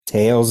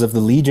Tales of the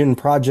Legion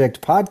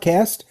Project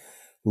podcast,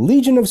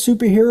 Legion of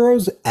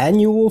Superheroes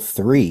Annual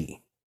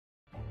 3.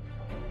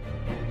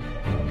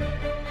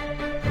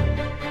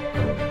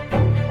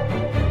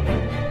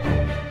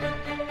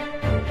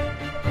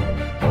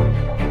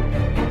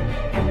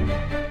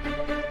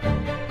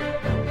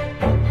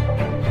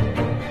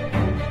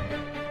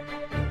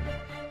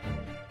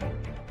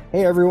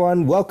 Hey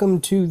everyone,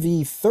 welcome to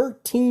the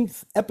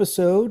 13th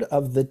episode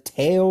of the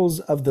Tales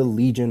of the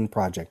Legion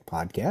Project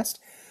podcast.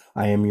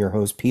 I am your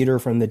host, Peter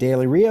from the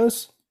Daily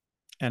Rios.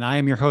 And I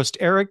am your host,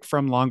 Eric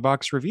from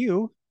Longbox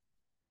Review.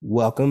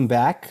 Welcome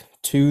back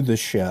to the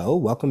show.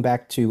 Welcome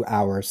back to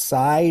our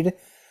side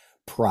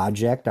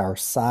project, our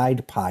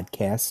side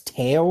podcast,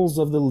 Tales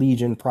of the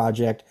Legion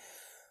Project,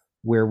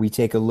 where we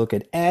take a look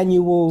at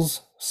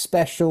annuals,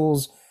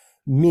 specials,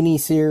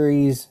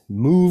 miniseries,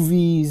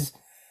 movies,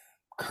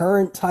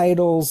 current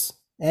titles,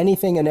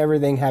 anything and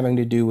everything having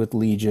to do with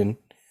Legion.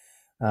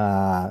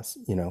 And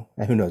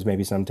who knows,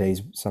 maybe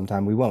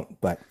sometime we won't,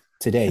 but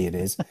today it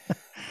is.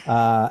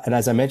 And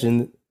as I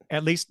mentioned,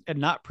 at least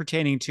not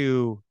pertaining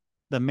to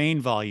the main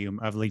volume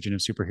of Legion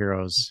of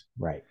Superheroes.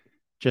 Right.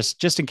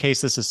 Just in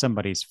case this is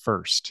somebody's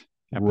first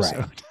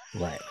episode.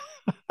 Right.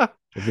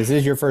 If this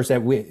is your first,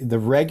 the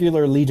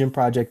regular Legion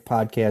Project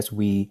podcast,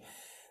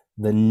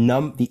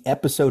 the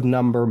episode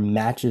number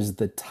matches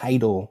the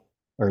title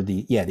or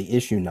the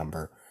issue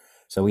number.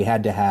 So we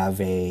had to have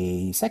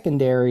a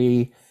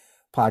secondary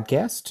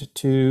podcast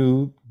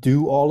to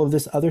do all of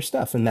this other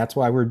stuff. And that's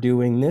why we're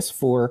doing this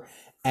for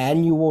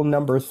annual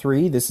number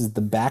 3. This is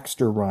the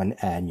Baxter Run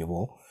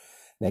annual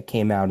that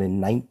came out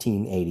in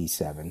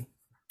 1987.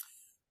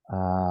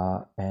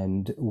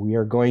 And we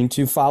are going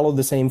to follow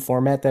the same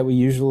format that we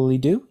usually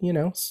do,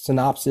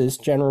 synopsis,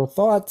 general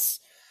thoughts,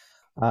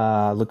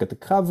 look at the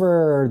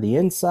cover, the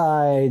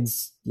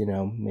insides,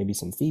 maybe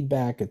some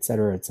feedback, et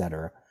cetera, et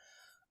cetera.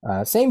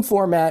 Same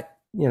format,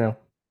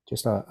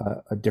 just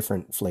a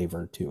different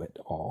flavor to it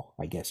all,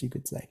 I guess you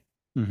could say.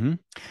 Mm-hmm.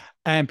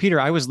 And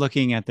Peter, I was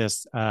looking at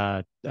this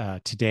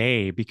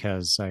today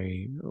because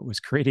I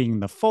was creating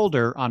the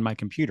folder on my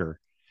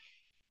computer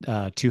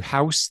to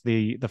house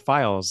the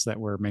files that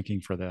we're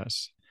making for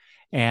this.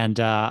 And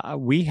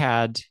we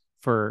had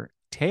for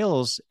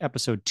Tales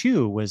episode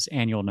 2 was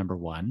annual number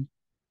 1.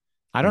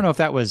 I don't know if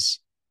that was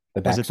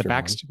the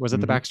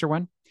Baxter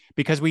one?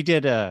 Because we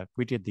did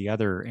the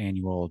other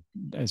annual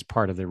as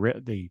part of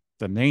the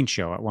main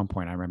show at one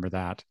point. I remember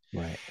that.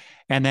 Right.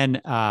 And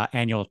then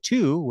annual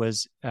 2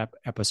 was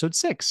episode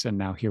 6, and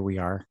now here we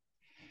are,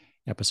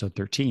 episode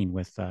 13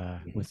 with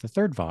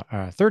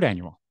the third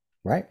annual.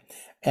 Right.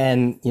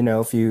 And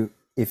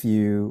if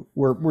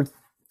we're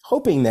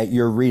hoping that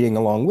you're reading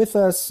along with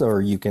us,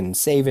 or you can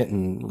save it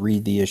and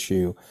read the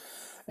issue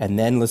and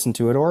then listen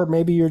to it, or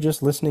maybe you're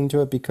just listening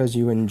to it because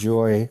you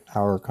enjoy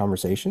our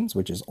conversations,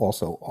 which is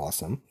also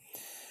awesome.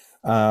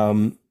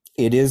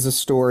 It is a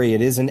story.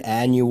 It is an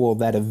annual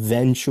that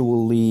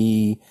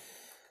eventually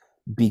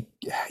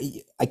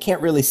I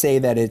can't really say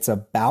that it's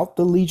about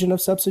the Legion of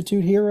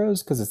Substitute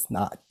Heroes, because it's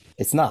not,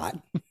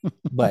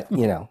 but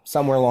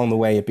somewhere along the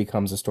way, it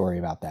becomes a story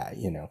about that,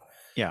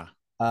 Yeah.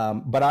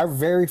 But our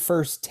very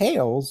first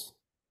Tales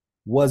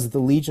was the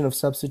Legion of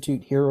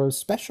Substitute Heroes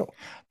special.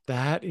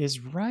 That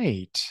is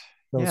right.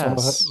 So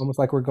yes. It's almost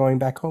like we're going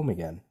back home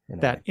again.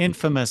 That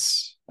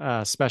infamous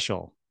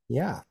special.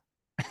 Yeah.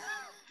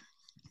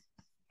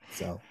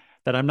 So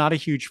that I'm not a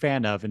huge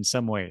fan of in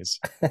some ways.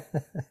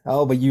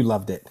 Oh, but you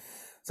loved it.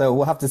 So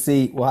we'll have to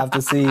see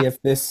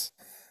if this,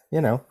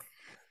 the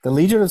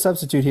Legion of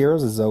Substitute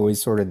Heroes is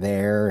always sort of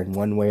there in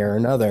one way or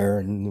another,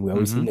 and we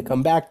always seem to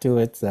come back to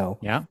it. So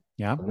yeah.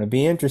 It's going to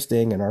be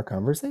interesting in our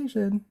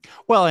conversation.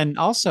 Well, and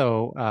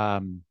also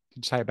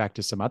to tie it back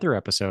to some other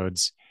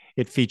episodes,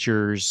 it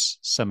features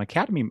some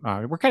Academy.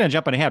 We're kind of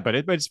jumping ahead, but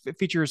it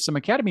features some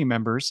Academy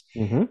members.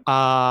 Mm-hmm.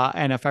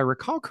 And if I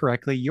recall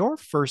correctly, your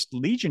first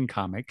Legion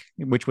comic,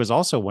 which was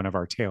also one of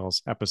our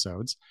Tales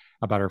episodes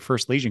about our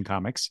first Legion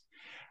comics,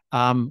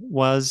 heavily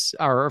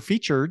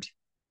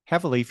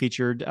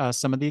featured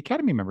some of the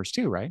Academy members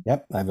too, right?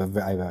 Yep, I have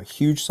a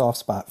huge soft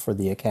spot for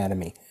the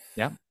Academy.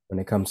 Yeah, when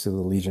it comes to the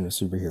Legion of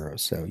Superheroes,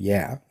 so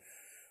yeah,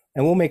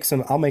 and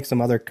I'll make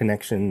some other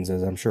connections,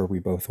 as I'm sure we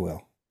both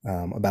will,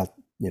 about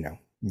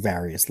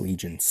various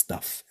Legion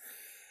stuff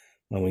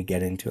when we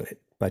get into it.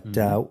 But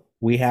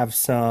we have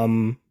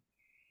some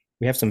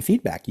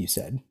feedback, you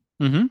said,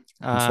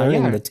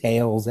 concerning the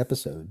Tales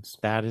episodes.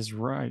 That is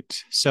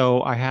right.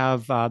 So I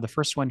have the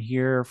first one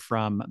here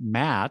from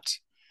Matt,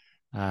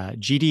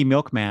 GD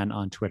Milkman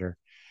on Twitter,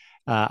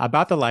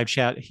 about the live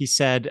chat. He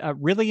said,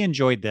 really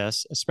enjoyed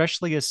this,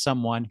 especially as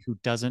someone who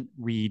doesn't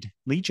read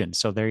Legion.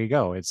 So there you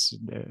go. It's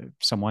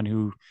someone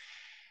who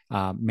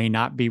may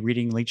not be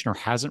reading Legion or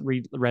hasn't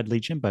read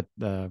Legion, but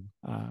it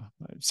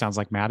sounds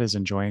like Matt is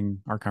enjoying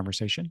our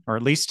conversation, or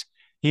at least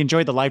he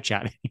enjoyed the live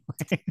chat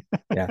anyway.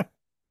 Yeah.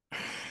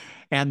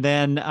 And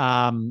then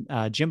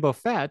Jimbo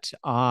Fett,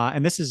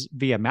 and this is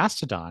via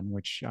Mastodon,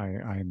 which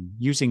I'm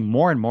using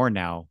more and more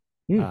now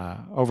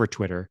over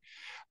Twitter.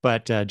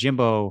 But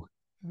Jimbo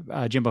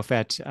Jimbo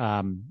Fett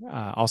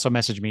also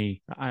messaged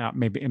me.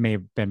 Maybe it may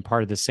have been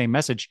part of the same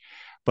message,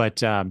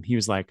 but he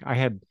was like, I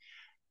had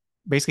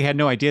basically had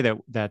no idea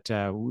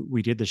that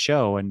we did the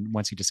show, and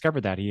once he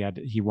discovered that,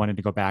 he wanted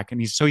to go back, and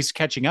he's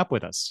catching up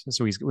with us.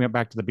 So we went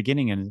back to the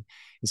beginning and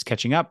is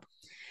catching up.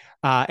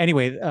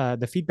 Anyway,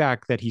 the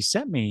feedback that he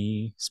sent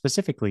me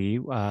specifically,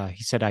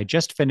 he said, I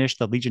just finished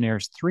the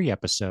Legionnaires 3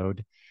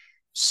 episode.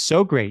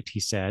 So great, he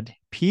said.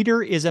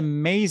 Peter is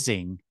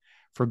amazing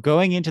for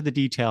going into the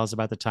details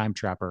about the time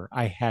trapper.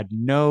 I had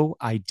no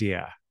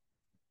idea.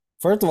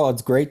 First of all,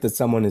 it's great that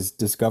someone is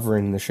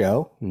discovering the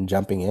show and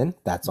jumping in.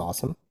 That's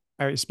awesome.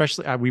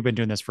 Especially, we've been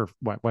doing this for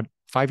what, 5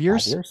 5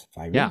 years? years,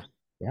 5 years.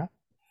 Yeah.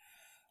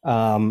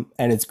 Yeah.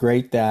 And it's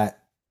great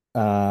that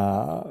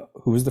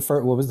who was the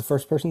first? What was the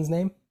first person's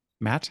name?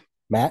 Matt?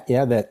 Matt.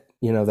 Yeah, that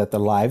that the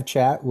live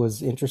chat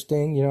was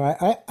interesting.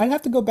 I'd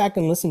have to go back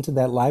and listen to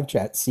that live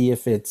chat, see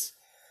if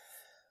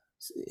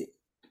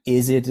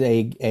is it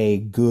a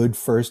good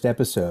first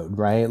episode,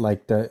 right?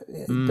 Like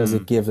does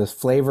it give us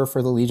flavor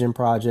for the Legion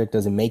project?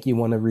 Does it make you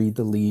want to read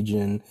the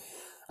Legion?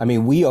 I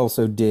mean, we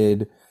also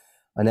did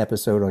an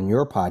episode on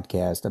your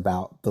podcast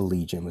about the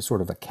Legion. It was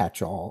sort of a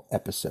catch-all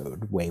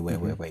episode way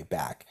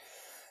back.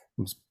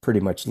 It was pretty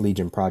much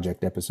Legion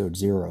Project episode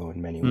 0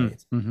 in many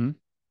ways.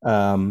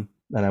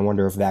 And I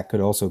wonder if that could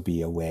also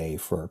be a way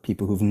for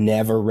people who've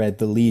never read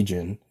the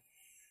Legion.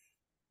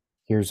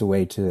 Here's a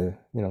way to,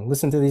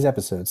 listen to these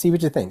episodes, see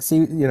what you think.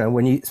 See,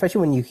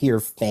 especially when you hear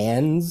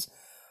fans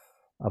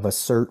of a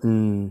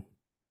certain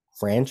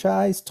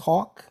franchise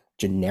talk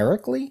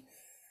generically,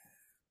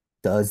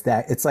 does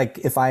that, it's like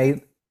if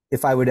I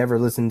would ever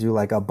listen to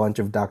like a bunch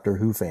of Doctor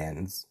Who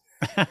fans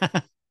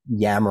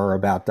yammer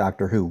about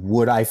Doctor Who,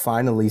 would I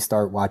finally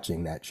start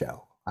watching that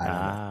show? I don't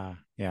know.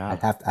 Yeah.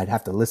 I'd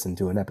have to listen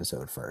to an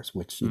episode first,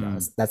 which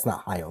that's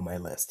not high on my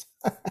list.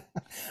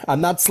 I'm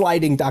not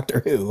sliding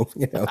Doctor Who.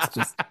 It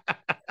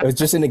was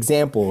just an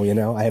example.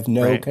 I have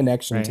no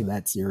connection to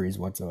that series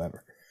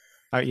whatsoever.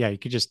 Yeah,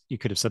 you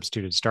could have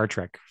substituted Star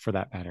Trek for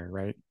that matter,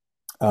 right?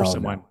 For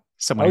someone oh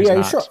who's yeah,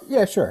 not, sure,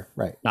 yeah, sure,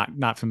 right,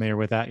 not familiar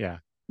with that. Yeah,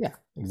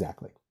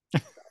 exactly.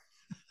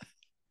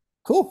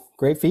 Cool,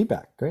 great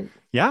feedback, great.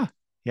 Yeah.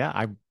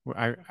 I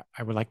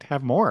would like to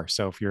have more.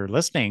 So if you're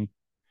listening,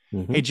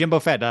 hey Jimbo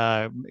Fett,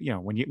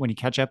 when you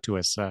catch up to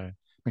us,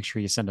 make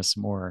sure you send us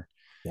some more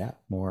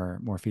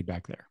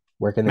feedback there.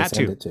 Where can they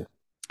send it to?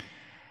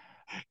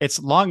 It's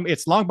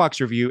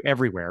Longbox Review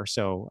everywhere.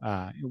 So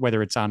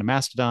whether it's on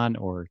Mastodon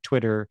or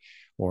Twitter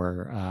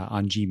or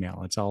on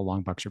Gmail, it's all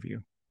Longbox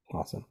Review.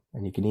 Awesome.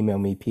 And you can email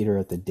me,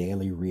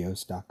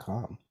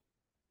 peter@thedailyrios.com.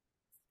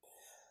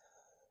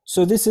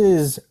 So this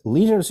is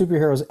Legion of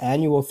Superheroes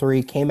Annual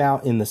 3, came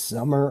out in the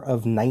summer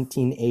of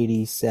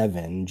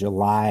 1987,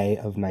 July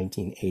of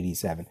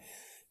 1987.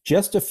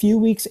 Just a few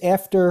weeks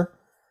after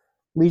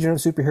Legion of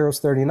Superheroes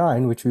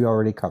 39, which we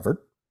already covered.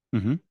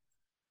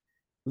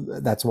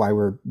 That's why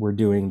we're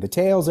doing the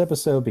Tales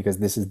episode, because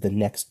this is the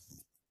next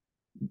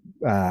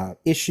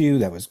issue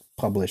that was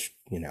published,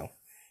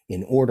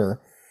 in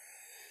order.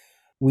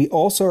 We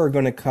also are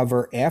going to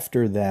cover,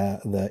 after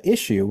the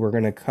issue, we're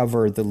going to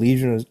cover the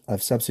Legion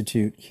of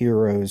Substitute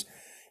Heroes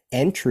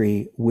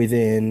entry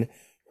within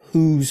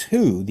Who's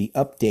Who, the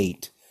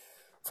update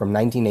from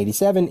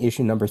 1987,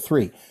 issue number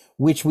 3,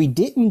 which we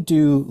didn't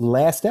do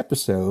last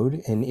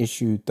episode in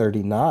issue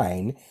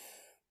 39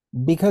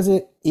 because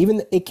it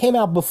came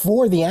out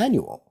before the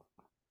annual.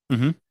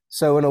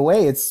 So in a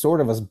way, it's sort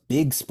of a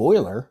big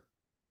spoiler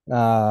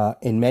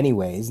in many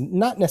ways,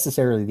 not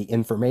necessarily the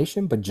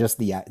information, but just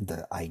the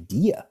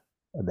idea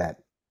of that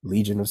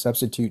Legion of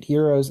Substitute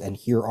Heroes, and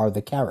here are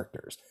the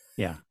characters.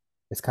 Yeah,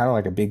 it's kind of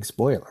like a big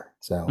spoiler.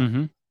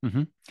 So,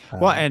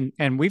 well, and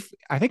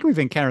I think we've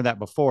encountered that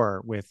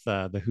before with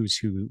the Who's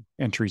Who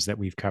entries that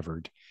we've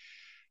covered.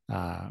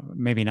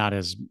 Maybe not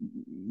as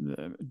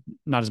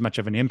much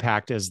of an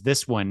impact as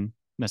this one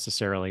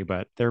necessarily,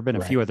 but there have been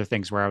a few other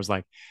things where I was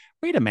like,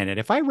 wait a minute,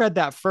 if I read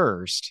that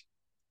first,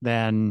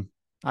 then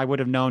I would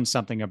have known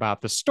something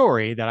about the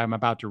story that I'm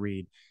about to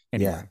read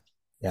anyway.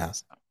 Yeah.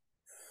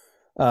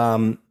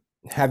 Did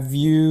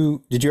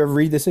you ever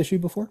read this issue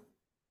before?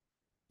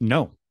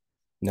 No,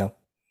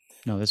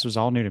 this was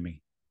all new to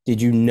me.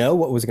 Did you know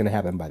what was going to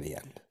happen by the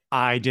end?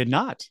 I did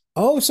not.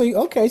 Oh, so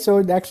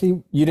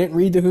actually you didn't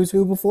read the Who's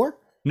Who before?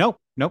 Nope.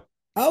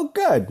 Oh,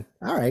 good.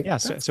 All right. Yeah.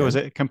 So it was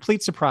a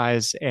complete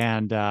surprise.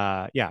 And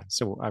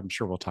so I'm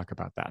sure we'll talk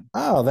about that.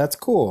 Oh, that's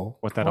cool.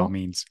 What that all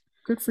means.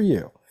 Good for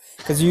you.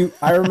 Because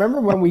I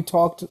remember when we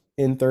talked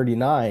in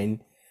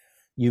 39,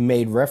 you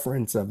made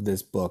reference of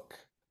this book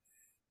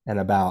and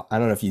about, I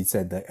don't know if you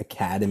said the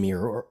Academy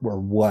or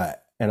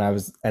what.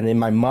 And in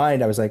my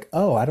mind, I was like,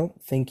 oh, I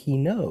don't think he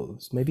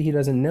knows. Maybe he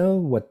doesn't know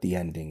what the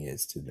ending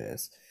is to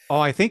this. Oh,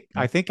 I think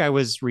I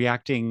was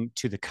reacting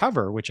to the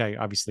cover, which I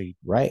obviously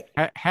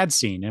had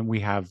seen, and we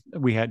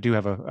do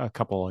have a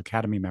couple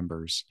Academy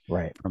members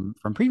from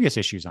previous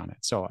issues on it.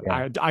 So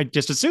I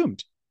just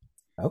assumed.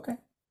 Okay,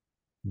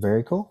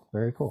 very cool,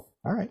 very cool.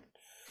 All right,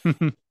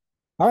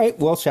 all right.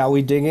 Well, shall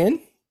we dig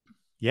in?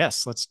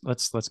 Yes, let's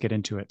get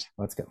into it.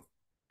 Let's go.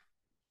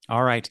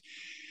 All right.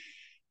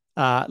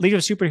 League of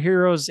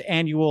Superheroes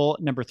Annual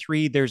number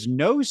 3. There's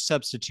no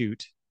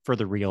substitute for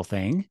the real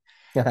thing.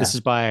 This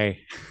is by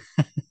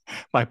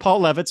by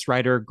Paul Levitz,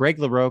 writer, Greg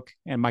LaRocque,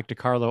 and Mike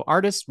DiCarlo,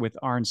 artist, with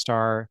Arn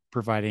Starr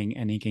providing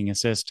an inking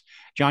assist.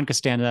 John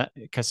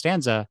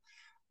Costanza,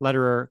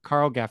 letterer,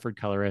 Carl Gafford,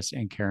 colorist,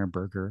 and Karen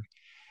Berger,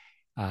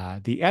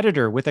 the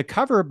editor, with a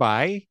cover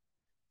by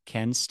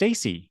Ken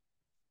Stacy.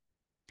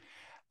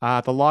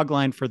 The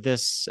logline for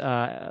this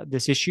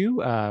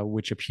issue,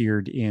 which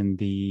appeared in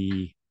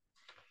the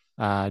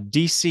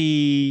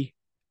DC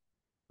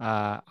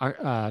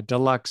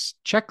deluxe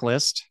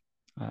checklist,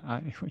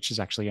 which is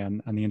actually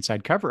on the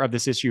inside cover of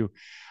this issue.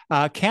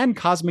 Can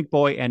Cosmic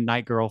Boy and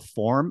Night Girl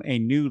form a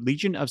new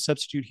legion of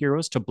substitute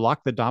heroes to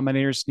block the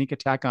Dominator's sneak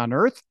attack on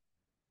Earth?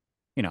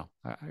 You know,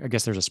 I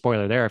guess there's a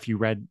spoiler there if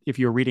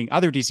you're reading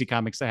other DC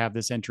comics that have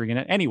this entry in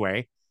it.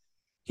 Anyway,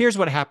 here's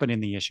what happened in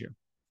the issue.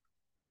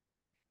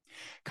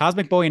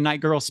 Cosmic Boy and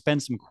Night Girl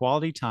spend some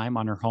quality time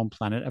on her home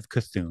planet of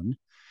Cthulhu.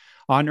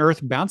 On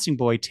Earth, Bouncing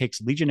Boy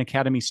takes Legion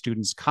Academy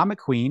students Comet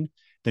Queen,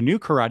 the new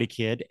Karate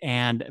Kid,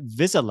 and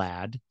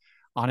Vizalad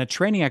on a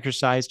training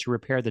exercise to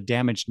repair the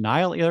damaged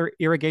Nile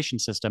irrigation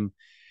system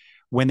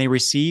when they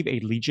receive a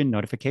Legion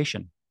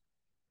notification.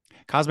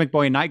 Cosmic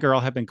Boy and Night Girl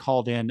have been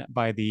called in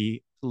by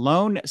the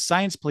lone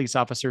science police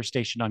officer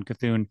stationed on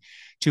Cthulhu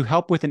to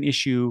help with an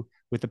issue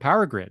with the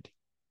power grid.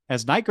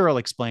 As Night Girl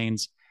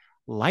explains,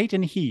 light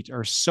and heat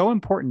are so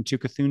important to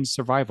Cthulhu's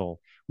survival,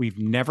 we've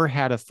never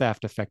had a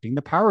theft affecting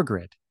the power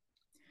grid.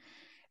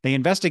 They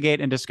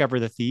investigate and discover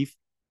the thief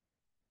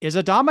is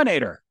a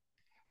Dominator.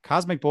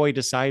 Cosmic Boy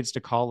decides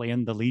to call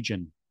in the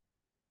Legion.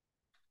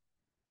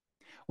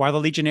 While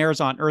the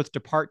Legionnaires on Earth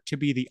depart to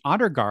be the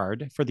honor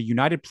guard for the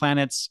United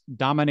Planets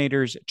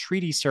Dominators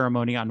Treaty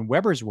Ceremony on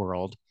Weber's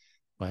World,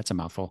 well, that's a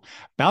mouthful,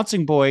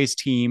 Bouncing Boy's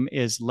team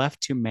is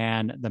left to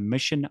man the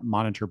Mission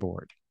Monitor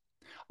Board.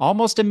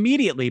 Almost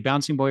immediately,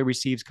 Bouncing Boy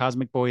receives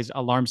Cosmic Boy's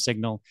alarm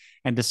signal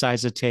and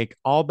decides to take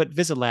all but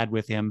Vizalad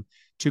with him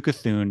to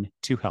Cthulhu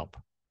to help.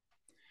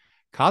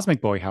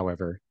 Cosmic Boy,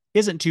 however,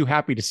 isn't too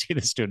happy to see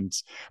the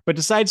students, but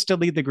decides to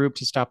lead the group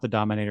to stop the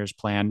Dominator's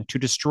plan to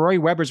destroy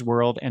Weber's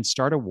world and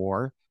start a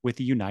war with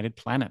the United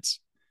Planets.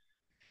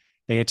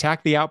 They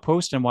attack the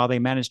outpost, and while they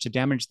manage to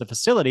damage the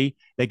facility,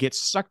 they get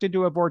sucked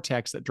into a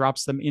vortex that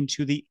drops them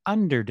into the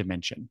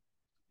underdimension.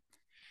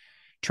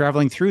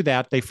 Traveling through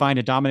that, they find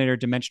a Dominator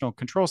dimensional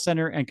control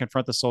center and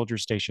confront the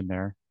soldiers stationed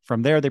there.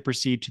 From there, they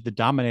proceed to the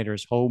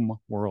Dominator's home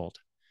world,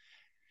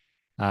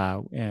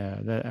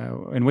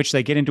 in which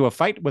they get into a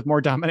fight with more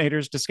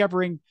Dominators,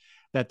 discovering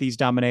that these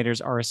Dominators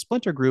are a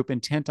splinter group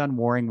intent on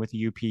warring with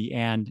the UP.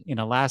 And in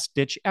a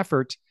last-ditch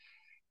effort,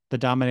 the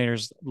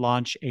Dominators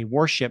launch a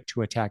warship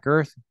to attack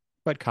Earth,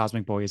 but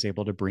Cosmic Boy is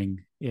able to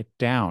bring it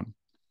down.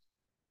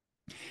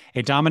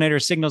 A Dominator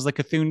signals the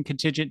Cthulhu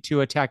contingent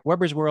to attack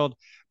Weber's world,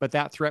 but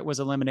that threat was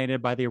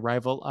eliminated by the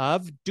arrival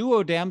of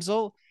Duo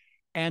Damsel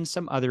and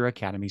some other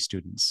Academy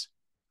students.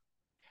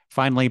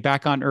 Finally,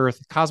 back on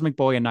Earth, Cosmic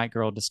Boy and Night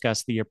Girl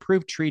discuss the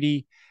approved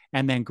treaty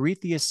and then greet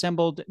the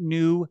assembled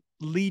new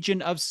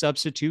Legion of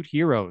Substitute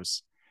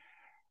Heroes,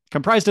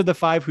 comprised of the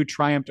 5 who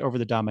triumphed over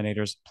the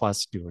Dominators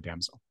plus Duo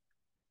Damsel.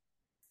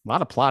 A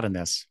lot of plot in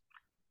this.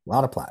 A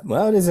lot of plot.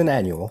 Well, it is an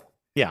annual.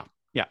 Yeah,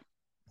 yeah.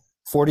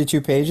 42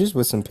 pages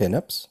with some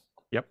pinups.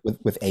 Yep.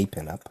 With a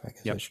pinup, I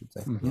guess I should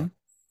say. Mm-hmm.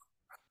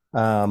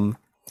 Yeah.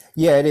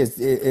 Yeah, it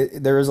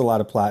is. There is a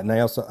lot of plot, and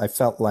I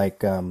felt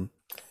like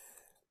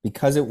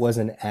because it was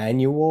an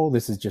annual,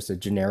 this is just a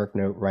generic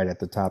note right at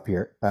the top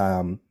here.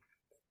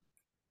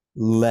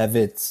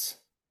 Levitz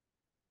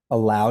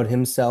allowed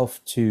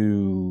himself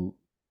to,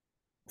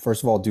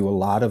 first of all, do a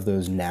lot of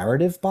those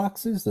narrative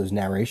boxes, those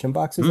narration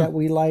boxes that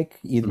we like,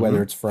 either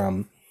whether it's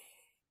from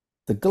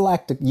the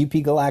UP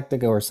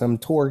Galactica or some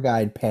tour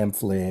guide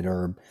pamphlet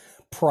or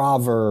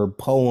proverb,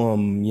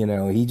 poem,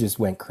 he just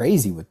went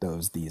crazy with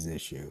these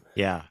issue.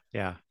 Yeah,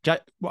 yeah.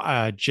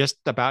 Just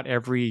about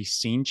every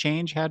scene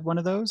change had one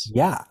of those.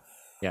 Yeah.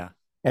 Yeah.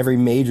 Every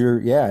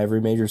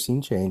major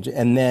scene change.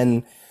 And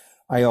then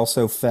I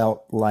also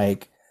felt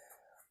like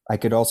I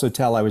could also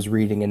tell I was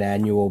reading an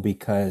annual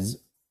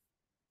because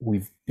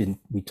we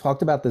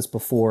talked about this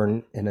before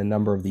in a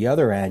number of the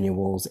other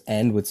annuals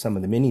and with some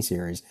of the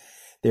miniseries.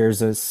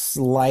 There's a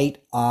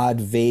slight odd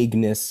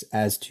vagueness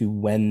as to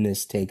when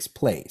this takes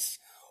place,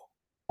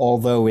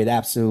 although it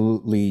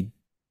absolutely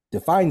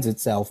defines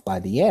itself by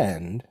the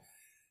end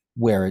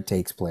where it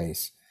takes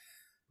place.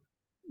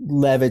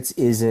 Levitz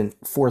isn't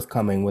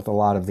forthcoming with a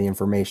lot of the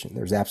information.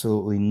 There's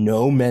absolutely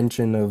no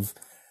mention of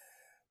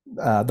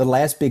the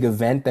last big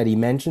event that he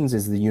mentions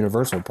is the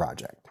Universal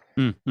Project.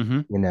 Not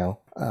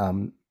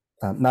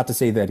to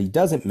say that he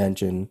doesn't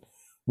mention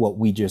what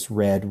we just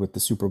read with the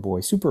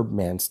Superboy,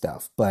 Superman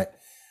stuff, but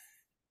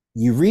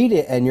you read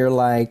it and you're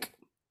like,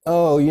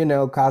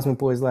 oh, Cosmic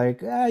Boy's like,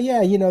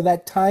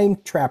 that time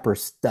trapper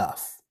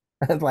stuff.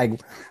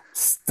 Like,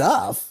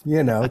 stuff,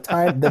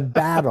 time, the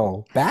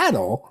battle,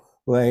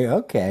 like,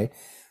 okay.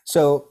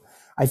 So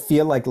I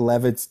feel like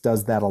Levitz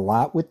does that a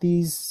lot with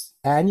these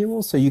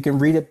annual, so you can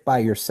read it by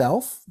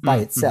yourself, by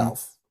Mm-hmm.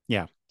 itself.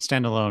 Yeah,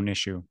 standalone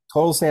issue.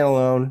 Total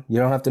standalone. You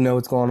don't have to know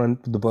what's going on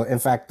with the book. In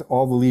fact,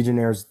 all the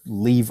Legionnaires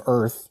leave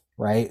Earth,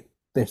 right?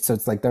 So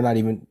it's like they're not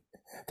even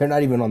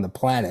on the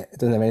planet. It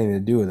doesn't have anything to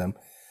do with them.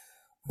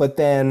 But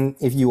then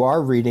if you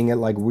are reading it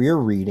like we're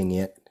reading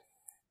it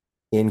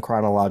in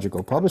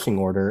chronological publishing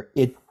order,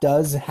 it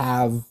does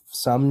have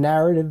some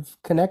narrative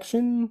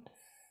connection.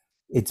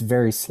 It's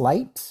very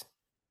slight.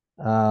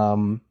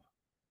 Um,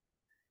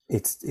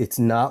 it's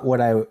not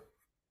what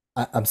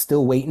I'm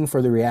still waiting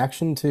for the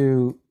reaction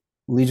to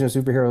Legion of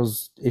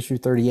Superheroes issue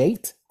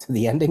 38, to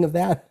the ending of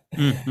that.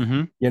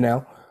 Mm-hmm. you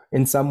know,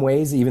 in some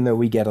ways, even though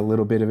we get a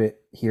little bit of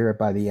it here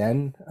by the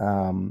end.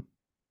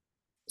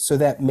 So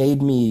that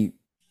made me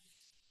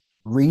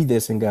read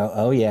this and go,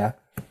 oh yeah,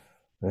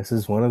 this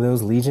is one of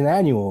those Legion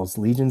annuals,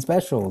 Legion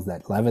specials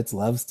that Levitz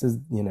loves to.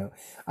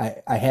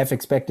 I half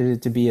expected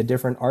it to be a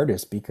different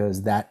artist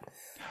because that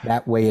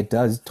way it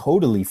does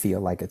totally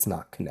feel like it's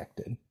not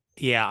connected.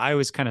 Yeah, I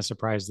was kind of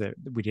surprised that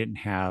we didn't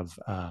have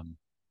a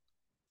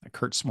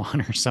Kurt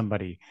Swan or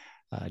somebody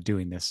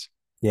doing this.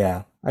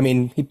 Yeah. I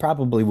mean, he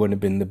probably wouldn't have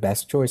been the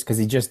best choice because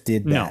he just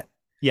did No. that,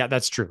 Yeah,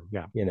 that's true.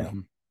 Yeah. you know. Mm-hmm.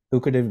 Who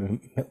could have,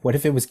 what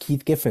if it was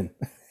Keith Giffen?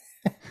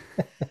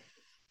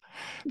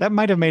 That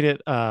might have made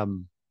it a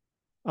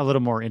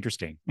little more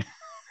interesting.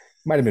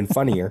 Might have been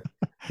funnier,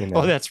 you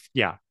Oh, know. that's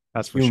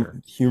for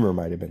sure. Humor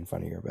might have been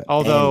funnier, but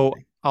Although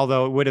anyway.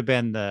 although it would have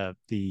been the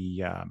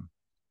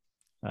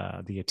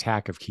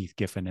attack of Keith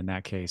Giffen in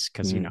that case,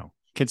 because Mm,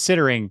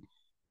 considering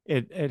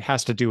it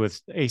has to do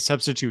with a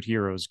substitute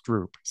heroes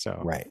group. So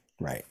right,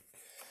 right.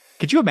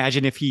 could you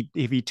imagine if he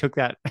took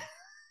that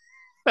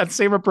that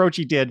same approach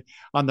he did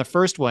on the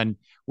first one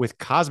with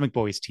Cosmic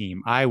Boy's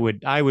team? I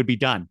would be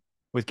done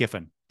with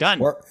Giffen. Done.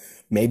 Or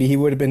maybe he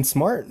would have been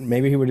smart.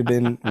 Maybe he would have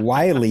been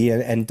wily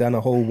and done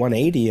a whole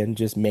 180 and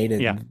just made it,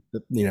 Yeah.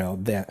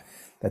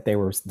 that they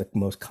were the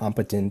most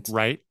competent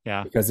Right.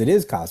 Yeah. because it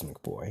is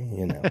Cosmic Boy.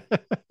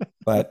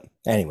 But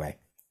anyway,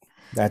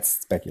 that's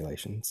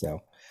speculation.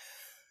 So,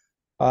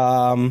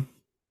 um,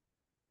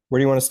 where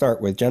do you want to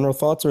start with? General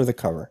thoughts or the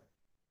cover?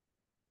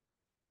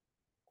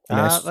 I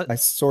mean, Let, I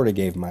sort of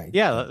gave my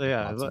yeah. general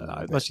Yeah. thoughts a little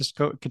Let's bit. just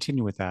go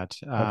continue with that.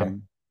 Okay.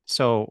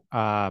 So,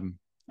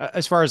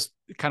 as far as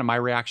kind of my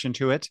reaction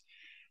to it,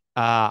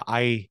 Uh,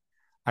 I,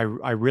 I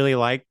really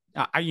like,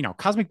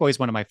 Cosmic Boy is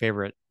one of my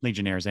favorite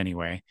Legionnaires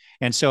anyway,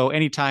 and so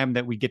anytime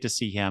that we get to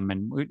see him,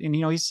 and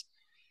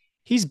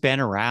he's been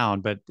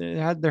around, but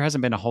there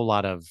hasn't been a whole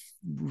lot of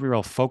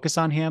real focus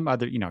on him.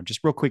 Other,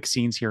 just real quick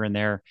scenes here and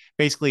there.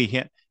 Basically,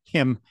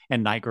 him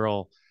and Night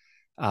Girl,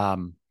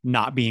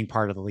 not being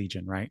part of the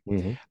Legion, right?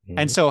 Hmm.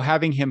 And Hmm. so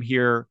having him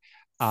here,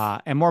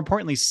 and more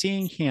importantly,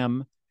 seeing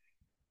him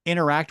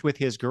interact with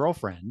his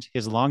girlfriend,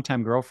 his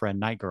longtime girlfriend,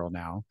 Night Girl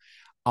now,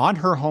 on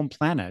her home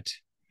planet.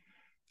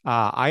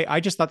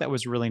 I just thought that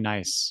was really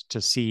nice to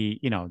see,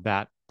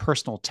 that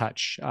personal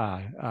touch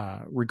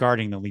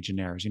regarding the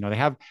Legionnaires.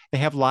 They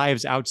have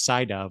lives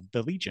outside of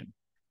the Legion,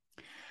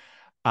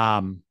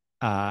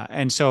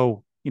 and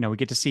so we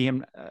get to see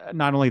him.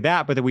 Not only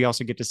that, but that we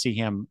also get to see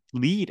him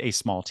lead a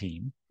small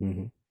team,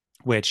 Hmm.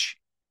 which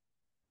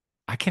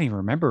I can't even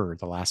remember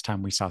the last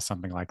time we saw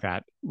something like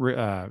that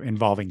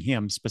involving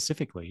him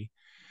specifically.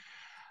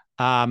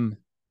 Um,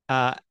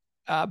 uh,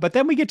 but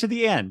then we get to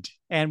the end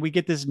and we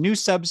get this new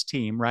subs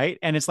team, right?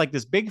 And it's like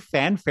this big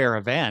fanfare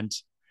event.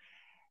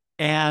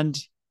 And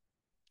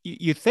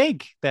you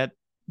think that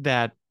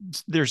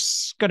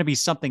there's going to be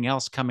something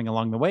else coming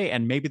along the way,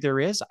 and maybe there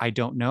is. I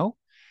don't know,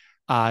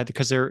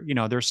 because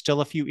there's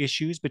still a few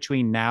issues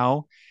between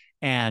now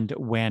and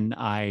when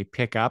I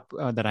pick up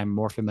that I'm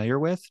more familiar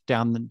with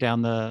down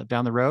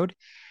the road.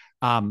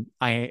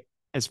 I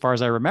As far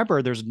as I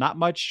remember, there's not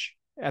much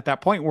at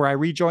that point where I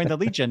rejoined the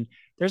Legion.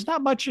 There's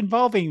not much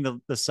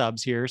involving the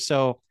subs here.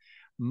 So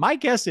my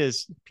guess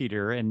is,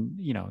 Peter, and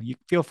you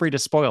feel free to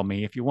spoil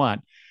me if you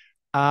want.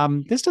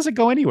 This doesn't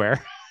go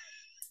anywhere.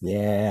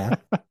 Yeah.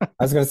 I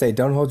was going to say,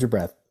 don't hold your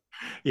breath.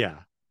 Yeah,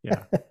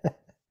 yeah.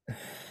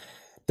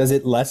 Does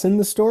it lessen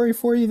the story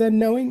for you then,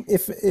 knowing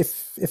if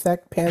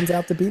that pans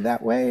out to be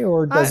that way,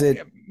 or does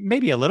it?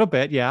 Maybe a little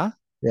bit. Yeah,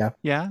 Yeah.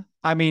 yeah.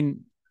 I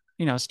mean,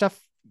 stuff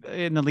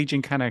in the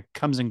Legion kind of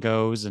comes and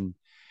goes, and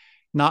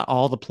not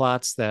all the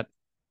subplots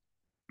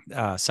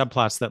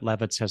that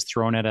Levitz has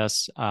thrown at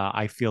us.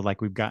 I feel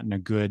like we've gotten a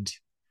good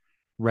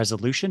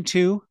resolution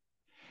to,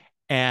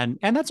 and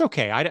that's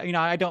okay.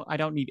 I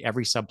don't need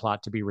every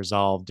subplot to be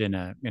resolved in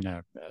a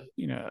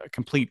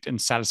complete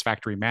and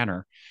satisfactory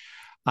manner.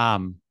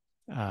 Um,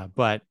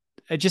 but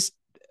it just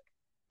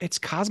it's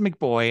Cosmic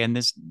Boy, and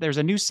there's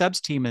a new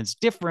subs team, and it's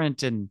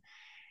different, and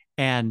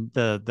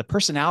the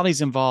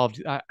personalities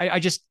involved. I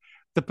just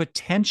the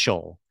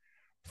potential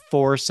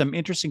for some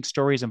interesting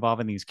stories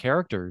involving these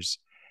characters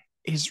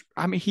is,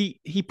 I mean,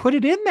 he put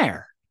it in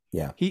there.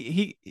 Yeah.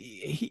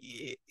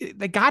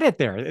 They got it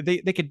there.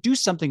 They could do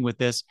something with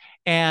this.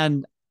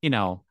 And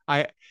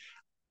I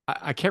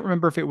can't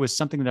remember if it was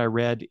something that I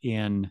read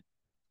in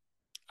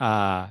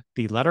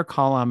the letter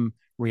column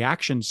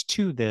reactions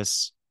to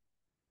this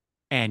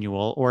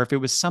annual or if it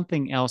was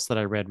something else that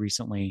I read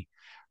recently.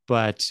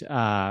 But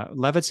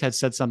Levitz had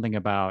said something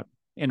about,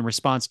 in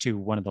response to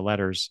one of the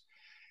letters,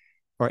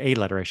 or a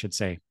letter, I should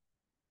say,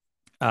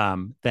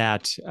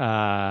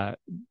 that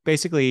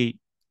basically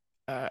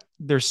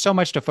there's so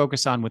much to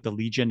focus on with the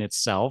Legion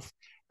itself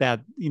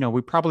that he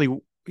probably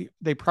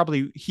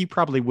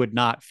would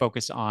not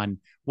focus on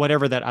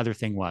whatever that other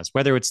thing was,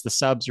 whether it's the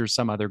subs or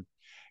some other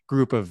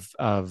group of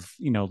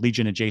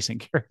Legion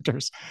adjacent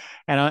characters.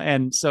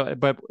 And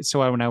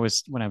when I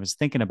was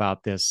thinking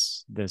about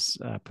this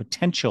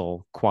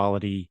potential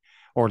quality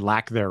or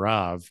lack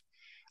thereof,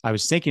 I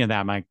was thinking of that.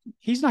 I'm like,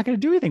 he's not going to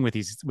do anything with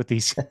these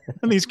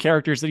these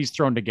characters that he's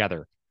thrown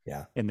together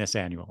Yeah. in this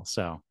annual.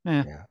 So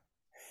Yeah.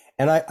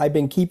 And I've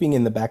been keeping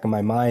in the back of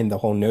my mind the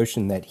whole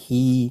notion that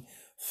he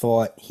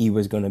thought he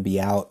was going to be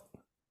out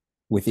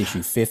with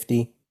issue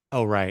 50,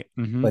 oh right.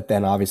 Mm-hmm. but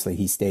then obviously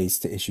he stays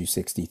to issue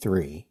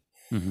 63.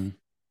 Mm-hmm.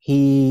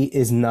 He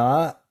is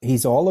not,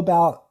 he's all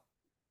about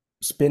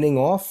spinning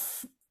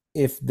off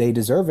if they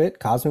deserve it.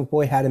 Cosmic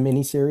Boy had a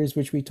miniseries,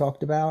 which we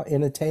talked about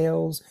in a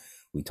Tales.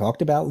 We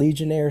talked about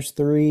Legionnaires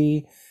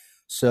 3.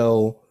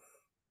 So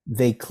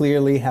they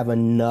clearly have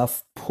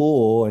enough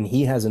pull, and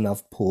he has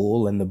enough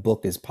pull, and the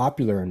book is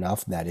popular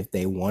enough that if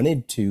they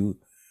wanted to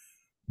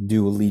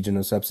do a Legion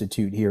of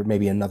Substitute here,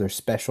 maybe another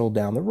special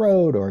down the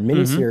road or a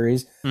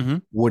miniseries, Mm-hmm.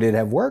 would it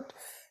have worked?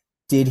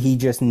 Did he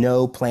just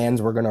know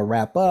plans were going to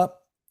wrap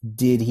up?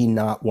 Did he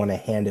not want to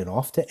hand it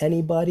off to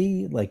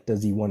anybody? Like,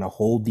 does he want to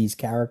hold these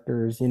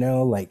characters?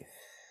 Like,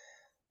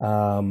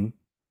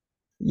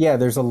 yeah,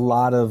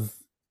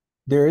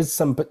 there is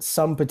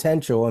some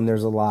potential, and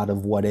there's a lot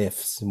of what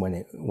ifs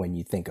when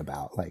you think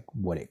about like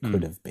what it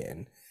could have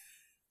been.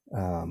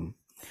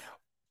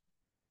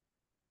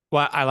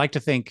 Well, I like to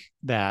think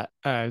that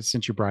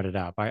since you brought it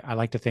up, I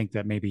like to think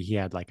that maybe he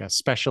had like a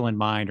special in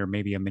mind, or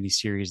maybe a mini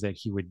series that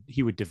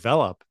he would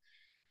develop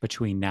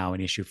between now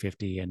and issue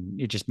 50, and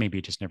it just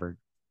never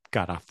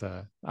got off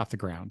the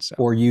ground. So,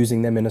 or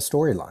using them in a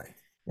storyline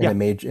yeah.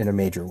 in a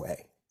major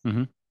way.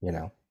 Mm-hmm.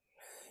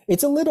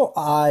 It's a little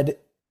odd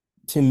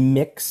to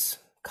mix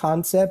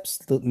concepts,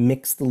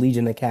 mix the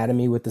Legion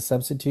Academy with the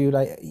Substitute.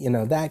 I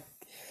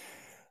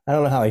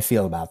don't know how I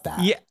feel about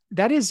that. Yeah,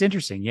 that is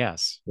interesting.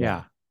 Yes.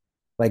 Yeah.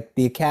 Like,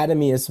 the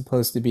Academy is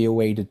supposed to be a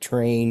way to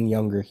train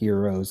younger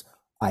heroes,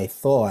 I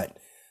thought,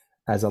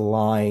 as a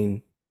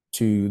line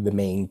to the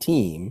main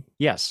team.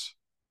 Yes.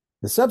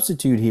 The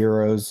Substitute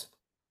heroes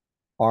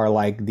are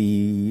like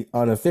the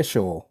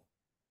unofficial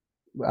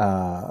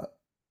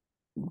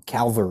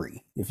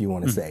cavalry, if you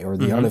want to say, or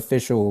the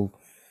unofficial,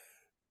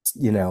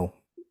 they're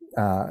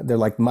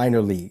like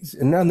minor leagues.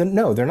 And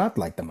no, they're not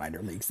like the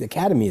minor leagues. The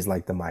Academy is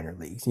like the minor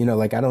leagues.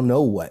 Like, I don't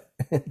know what.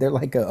 They're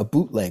like a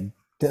bootleg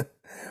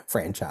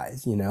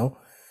franchise,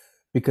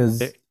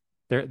 because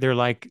they're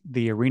like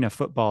the arena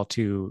football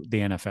to the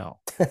NFL.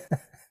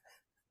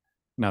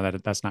 No,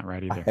 that's not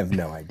right either. I have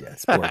no idea.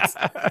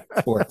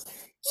 Sports.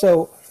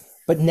 So,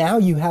 but now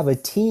you have a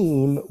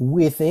team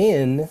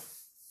within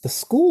the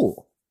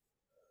school.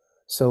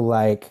 So,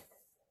 like,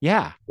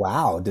 yeah.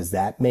 Wow, does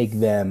that make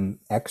them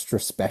extra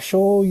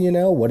special?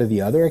 What do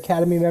the other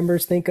Academy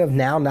members think of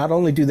now? Not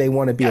only do they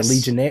want to be a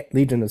legion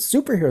of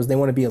superheroes, they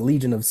want to be a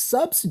Legion of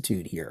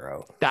Substitute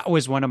hero. That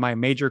was one of my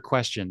major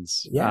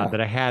questions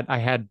that I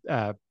had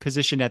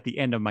positioned at the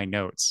end of my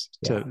notes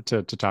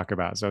to talk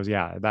about. So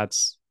yeah,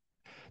 that's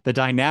the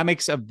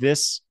dynamics of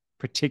this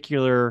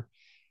particular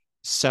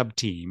sub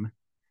team.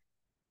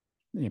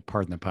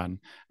 Pardon the pun.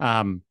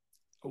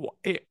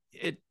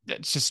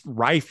 It's just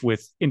rife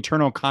with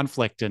internal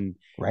conflict and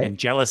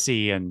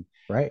jealousy and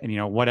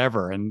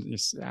whatever, and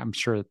I'm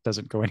sure it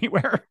doesn't go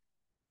anywhere.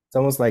 It's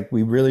almost like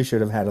we really should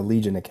have had a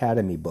Legion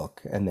Academy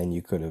book, and then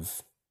you could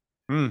have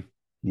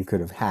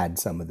had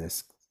some of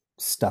this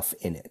stuff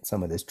in it,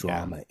 some of this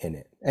drama in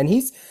it. And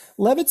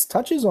Levitz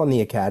touches on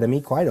the Academy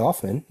quite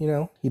often.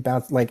 He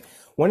bounced, like,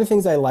 one of the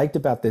things I liked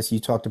about this, you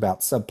talked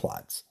about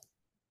subplots.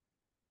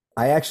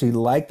 I actually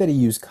like that he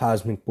used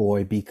Cosmic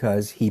Boy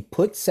because he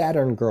put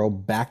Saturn Girl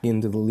back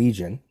into the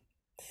Legion.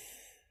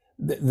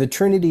 The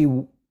Trinity,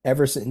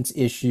 ever since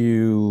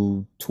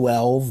issue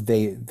 12,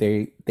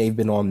 they've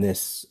been on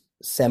this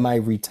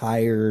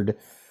semi-retired,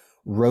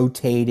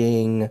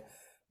 rotating,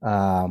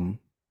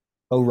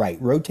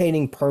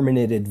 rotating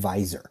permanent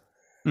advisor.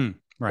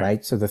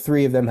 Right. So the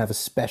three of them have a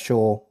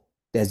special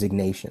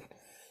designation,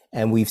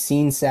 and we've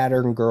seen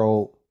Saturn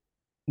Girl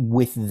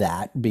with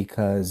that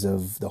because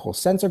of the whole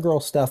Sensor Girl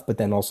stuff, but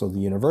then also the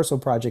Universal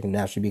Project, and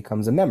now she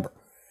becomes a member.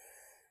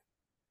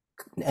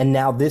 And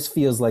now this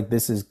feels like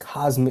this is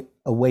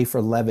a way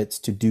for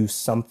Levitz to do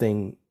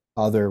something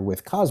other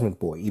with Cosmic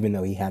Boy, even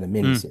though he had a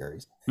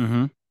miniseries.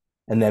 Mm-hmm.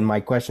 And then my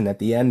question at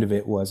the end of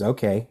it was,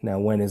 okay, now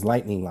when is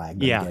Lightning Lad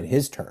going to get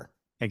his turn?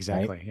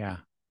 Exactly. Right? Yeah.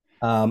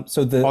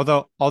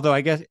 Although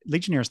I guess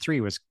Legionnaires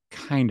 3 was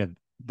kind of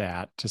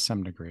that to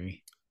some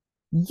degree.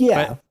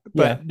 Yeah.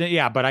 But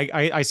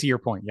I see your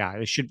point.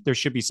 Yeah. There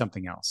should be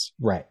something else.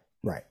 Right.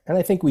 And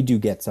I think we do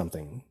get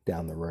something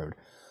down the road.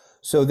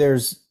 So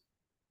there's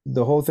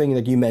the whole thing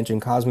that you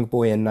mentioned, Cosmic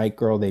Boy and Night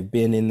Girl, they've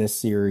been in this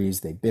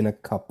series. They've been a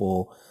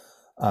couple.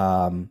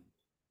 Um,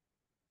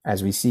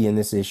 as we see in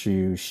this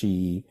issue,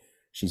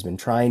 she's been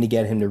trying to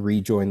get him to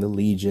rejoin the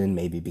Legion,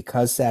 maybe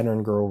because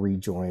Saturn Girl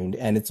rejoined,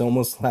 and it's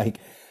almost like,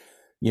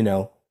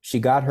 she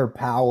got her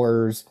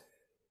powers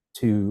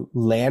to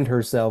land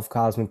herself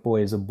Cosmic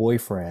Boy as a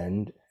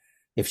boyfriend.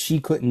 If she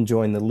couldn't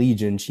join the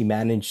Legion, she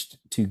managed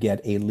to get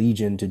a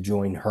Legion to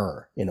join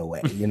her in a way.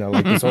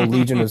 Like this whole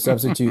Legion of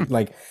Substitute,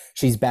 like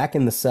she's back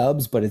in the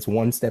subs, but it's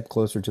one step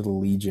closer to the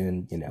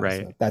Legion,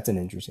 Right. so that's an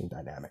interesting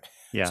dynamic.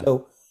 Yeah.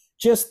 So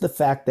just the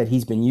fact that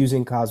he's been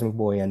using Cosmic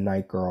Boy and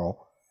Night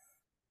Girl,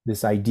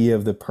 this idea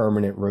of the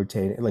permanent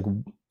rotating, like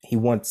he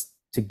wants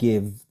to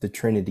give the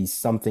Trinity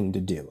something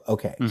to do.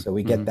 Okay, so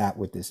we get Mm-hmm. that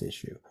with this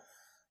issue.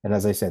 And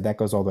as I said, that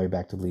goes all the way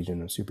back to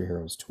Legion of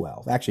Superheroes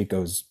 12. Actually, it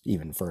goes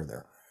even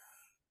further.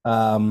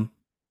 Um,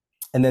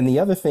 and then the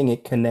other thing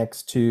it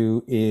connects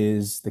to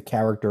is the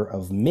character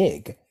of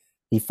Mig.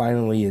 He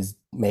finally is,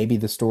 maybe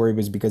the story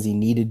was because he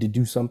needed to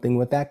do something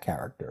with that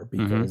character,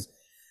 because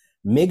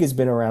Mig has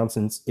been around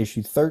since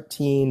issue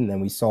 13, and then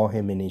we saw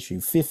him in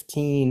issue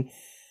 15,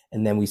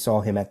 and then we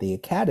saw him at the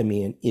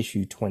Academy in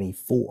issue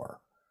 24.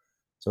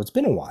 So it's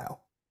been a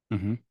while.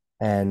 Mm-hmm.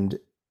 And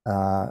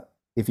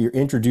if you're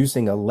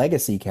introducing a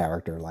legacy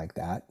character like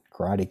that,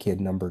 Karate Kid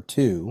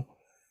 #2,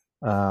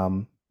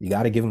 you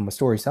got to give him a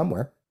story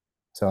somewhere.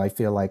 So I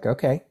feel like,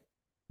 okay,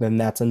 then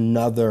that's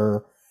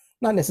another,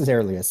 not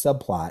necessarily a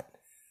subplot,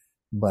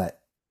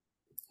 but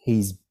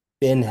he's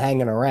been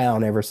hanging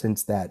around ever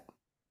since that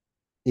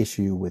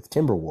issue with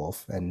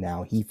Timberwolf, and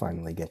now he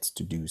finally gets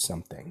to do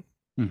something.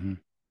 Mm-hmm.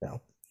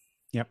 So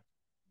Yep.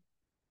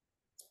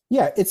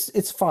 yeah,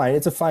 it's fine.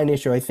 It's a fine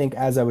issue. I think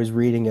as I was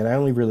reading it, I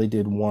only really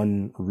did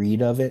one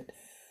read of it,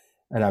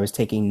 and I was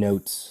taking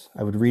notes.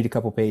 I would read a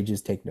couple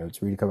pages, take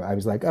notes, read a couple. I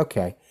was like,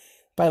 okay.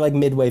 By like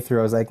midway through,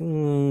 I was like,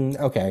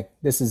 okay,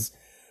 this is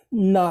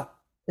not.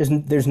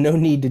 There's no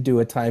need to do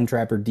a time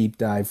trapper deep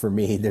dive for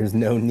me. There's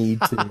no need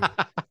to,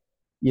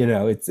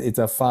 it's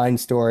a fine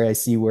story. I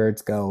see where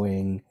it's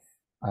going.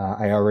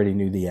 I already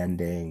knew the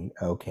ending.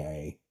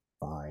 Okay,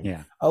 fine.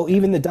 Yeah. Oh, Yeah.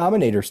 even the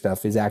Dominator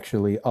stuff is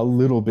actually a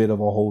little bit of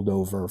a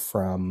holdover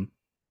from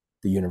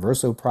the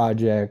Universo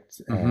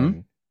project Mm-hmm.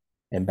 and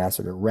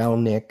Ambassador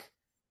Relnick.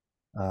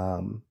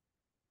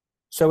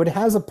 So it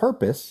has a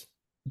purpose.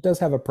 It does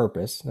have a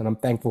purpose, and I'm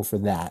thankful for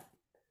that.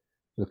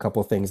 There's a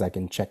couple of things I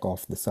can check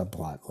off the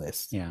subplot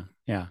list. Yeah.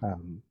 Yeah.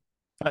 Um,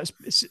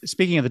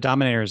 Speaking of the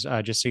Dominators,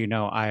 just so you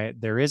know,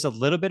 there is a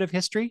little bit of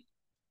history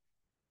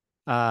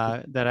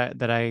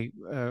that I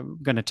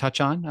going to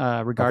touch on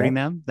regarding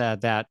okay.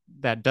 them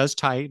that does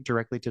tie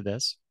directly to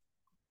this.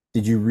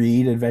 Did you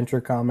read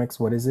Adventure Comics?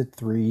 What is it?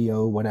 30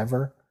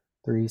 whatever?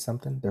 3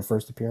 something? Their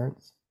first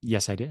appearance?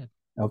 Yes, I did.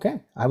 Okay.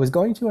 I was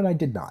going to and I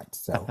did not.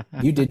 So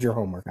you did your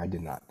homework. I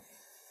did not.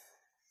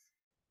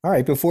 All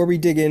right. Before we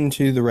dig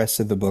into the rest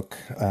of the book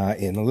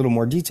in a little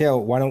more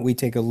detail, why don't we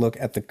take a look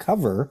at the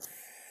cover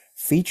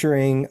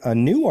featuring a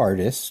new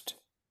artist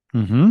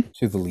Mm-hmm.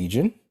 to the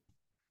Legion,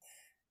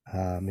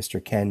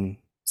 Mr. Ken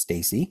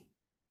Stacy,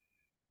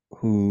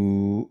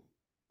 who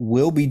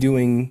will be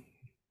doing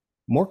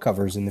more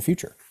covers in the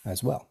future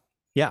as well.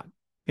 Yeah.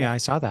 Yeah. Yeah, I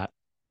saw that.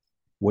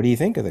 What do you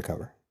think of the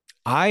cover?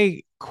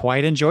 I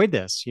quite enjoyed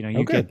this.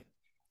 Oh, good.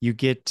 You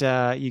get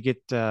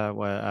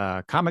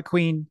Comic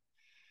Queen,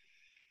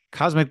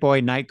 Cosmic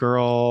Boy, Night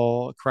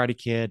Girl, Karate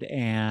Kid,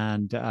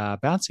 and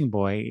Bouncing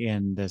Boy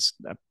in this.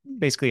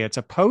 Basically, it's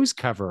a pose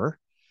cover,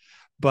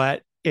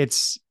 but it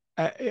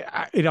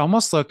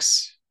almost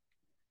looks.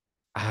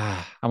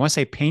 I want to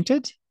say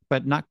painted,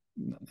 but not.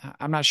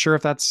 I'm not sure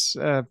if that's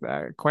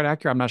quite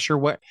accurate. I'm not sure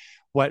what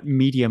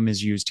medium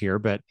is used here,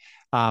 but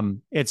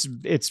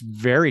it's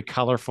very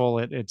colorful.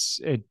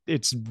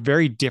 It's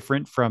very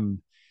different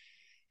from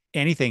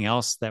anything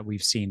else that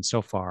we've seen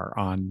so far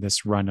on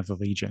this run of the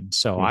Legion.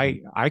 So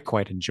Mhm. I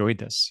quite enjoyed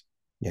this.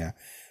 Yeah.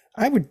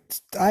 I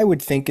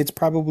would think it's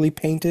probably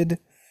painted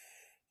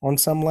on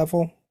some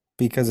level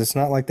because it's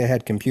not like they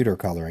had computer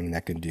coloring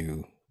that could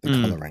do the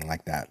Mm, coloring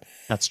like that.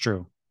 that's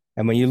true.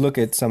 And when you look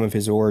at some of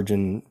his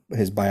origin,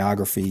 his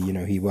biography,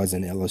 he was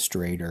an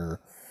illustrator.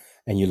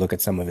 And you look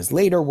at some of his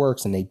later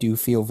works and they do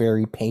feel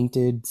very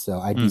painted. So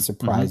I'd be Mm-hmm.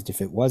 surprised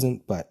if it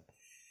wasn't, but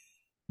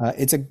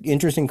it's an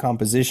interesting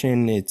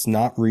composition. It's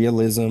not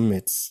realism.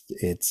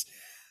 It's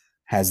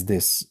has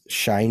this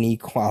shiny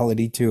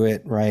quality to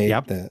it, right?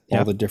 Yep. The all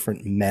Yep. the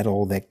different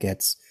metal that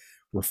gets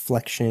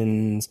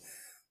reflections.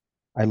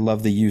 I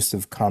love the use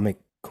of Comic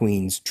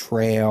Queen's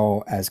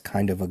trail as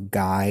kind of a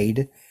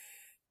guide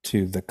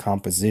to the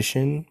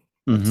composition.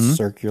 That Mm-hmm.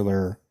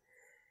 circular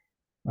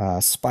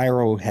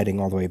spiral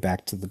heading all the way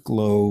back to the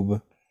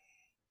globe.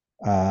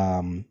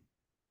 Um,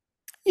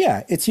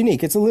 yeah, it's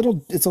unique. It's a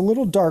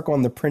little dark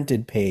on the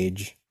printed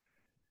page.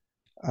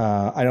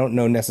 I don't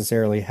know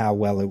necessarily how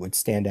well it would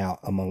stand out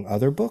among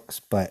other books,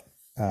 but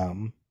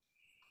um,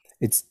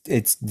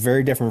 it's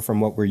very different from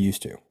what we're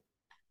used to.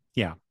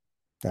 Yeah.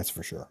 That's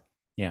for sure.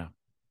 Yeah.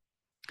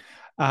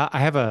 I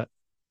have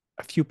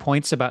a few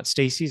points about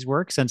Stacy's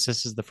work, since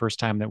this is the first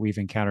time that we've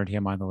encountered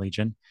him on the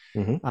Legion.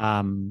 Hmm.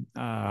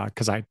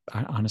 Because I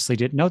honestly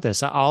didn't know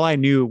this. All I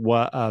knew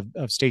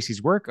of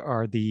Stacy's work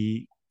are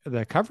the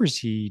covers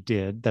he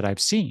did that I've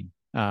seen.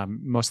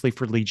 Mostly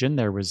for Legion.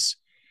 There was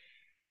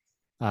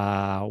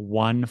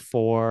one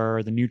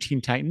for the New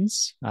Teen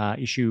Titans,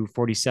 issue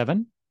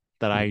 47,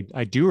 that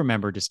I do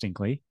remember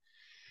distinctly.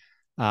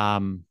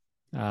 Um,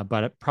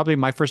 but probably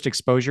my first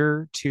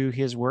exposure to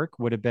his work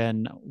would have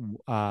been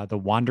the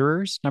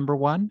Wanderers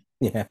 #1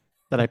 Yeah.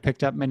 that I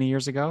picked up many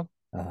years ago.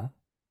 Uh-huh.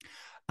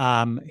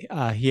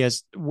 He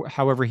has,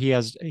 however, he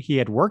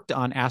had worked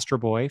on Astro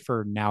Boy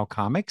for Now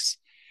Comics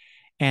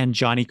and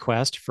Johnny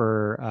Quest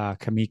for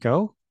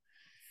Kamiko.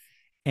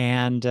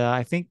 And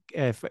I think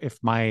if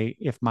my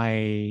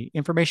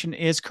information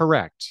is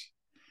correct,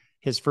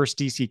 his first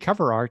DC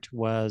cover art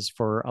was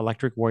for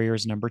Electric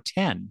Warriors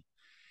 #10.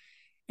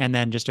 And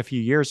then just a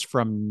few years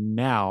from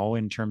now,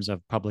 in terms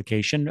of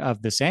publication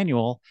of this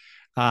annual,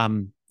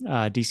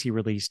 DC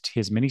released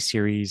his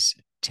miniseries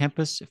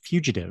Tempest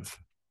Fugitive.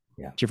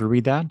 Yeah. Did you ever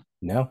read that?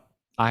 No,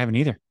 I haven't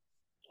either.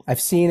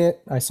 I've seen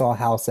it. I saw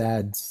house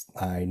ads.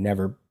 I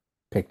never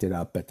picked it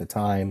up at the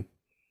time.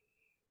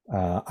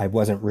 I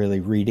wasn't really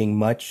reading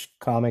much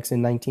comics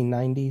in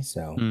 1990,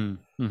 so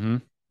Mm-hmm.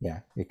 yeah,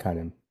 it kind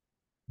of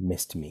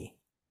missed me.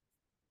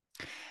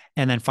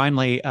 And then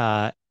finally,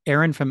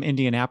 Aaron from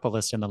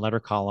Indianapolis in the letter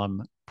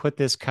column put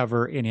this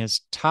cover in his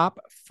top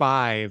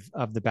 5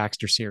 of the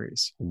Baxter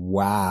series.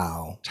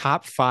 Wow.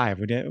 Top 5.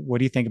 What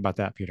do you think about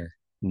that, Peter?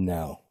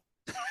 No.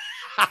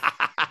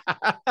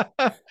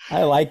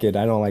 I like it.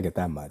 I don't like it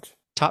that much.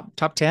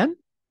 top 10?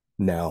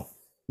 No.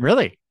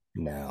 Really?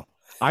 No.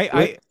 I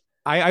It,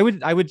 I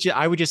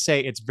I would just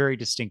say it's very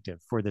distinctive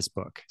for this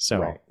book. So,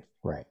 right.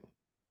 Right.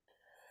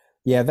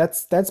 Yeah,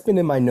 that's been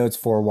in my notes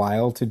for a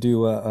while to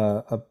do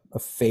a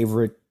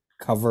favorite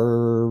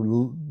cover,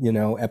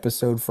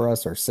 episode for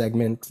us or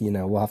segment.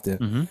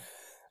 mhm.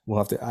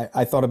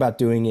 I thought about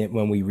doing it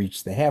when we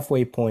reach the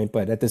halfway point,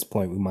 but at this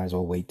point we might as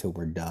well wait till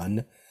we're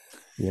done,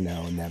 and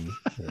then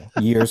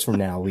years from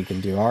now we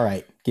can do, all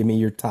right, give me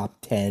your top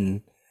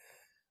 10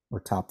 or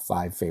top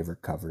 5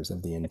 favorite covers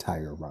of the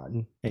entire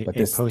run. But A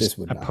this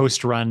would not be.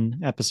 post run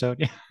episode.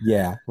 Yeah.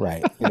 Yeah,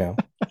 right.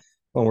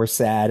 When we're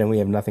sad and we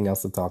have nothing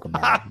else to talk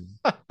about.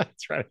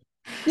 That's right.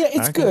 Yeah,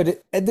 it's Okay.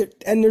 good,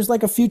 and there's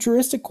like a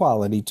futuristic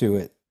quality to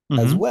it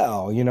as Hmm.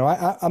 well.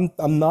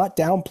 I'm not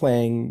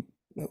downplaying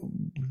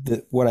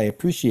what I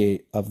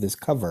appreciate of this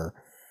cover.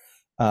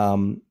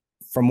 Um,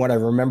 from what I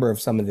remember of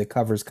some of the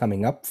covers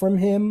coming up from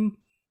him,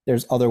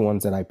 there's other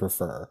ones that I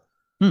prefer.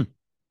 Hmm.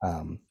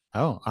 Um,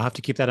 Oh, I'll have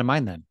to keep that in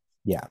mind then.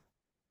 yeah,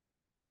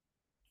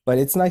 but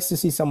it's nice to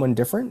see someone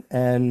different,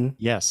 and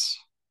Yes.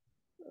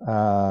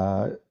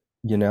 uh,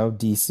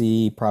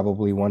 DC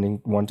probably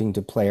wanting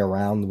to play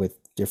around with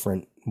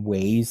different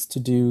ways to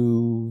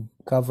do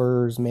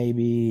covers,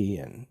 maybe,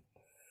 and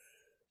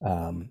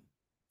um,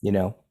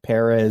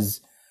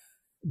 Perez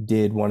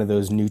did one of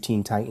those New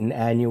Teen Titan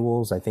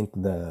annuals. I think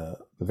the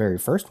very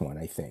first one,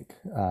 I think,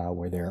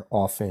 where they're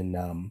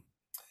often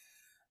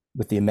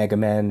with the Omega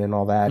Men and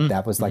all that.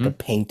 That was like a Mm-hmm.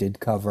 painted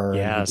cover, and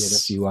he did a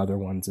Yes. few other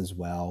ones as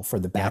well for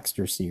the Yep.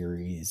 Baxter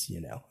series.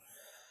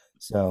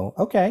 So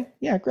okay,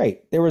 yeah,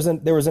 great. There was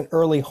an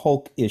early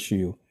Hulk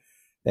issue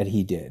that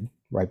he did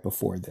right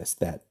before this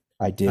that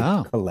I did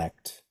Oh.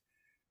 collect.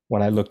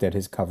 When I looked at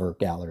his cover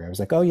gallery, I was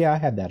like, oh yeah, I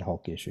had that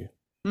Hulk issue.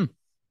 Hmm.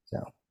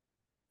 So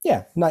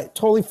yeah, not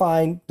totally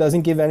fine.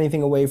 Doesn't give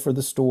anything away for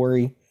the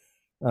story.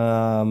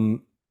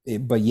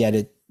 But yet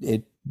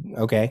it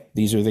okay,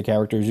 these are the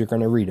characters you're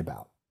going to read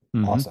about.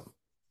 Mm-hmm. Awesome.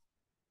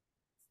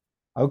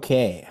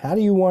 Okay, how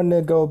do you want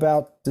to go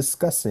about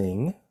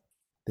discussing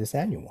this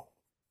annual?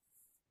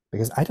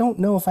 Because I don't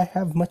know if I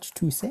have much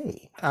to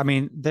say. I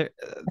mean,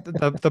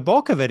 the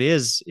bulk of it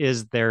is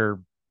their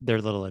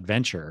little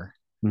adventure.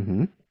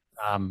 Mm-hmm.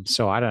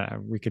 So I don't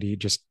know. We could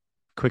just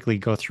quickly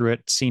go through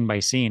it scene by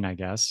scene, I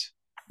guess.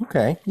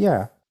 Okay,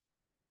 yeah.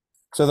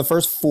 So the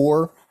first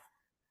 4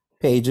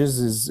 pages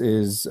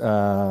is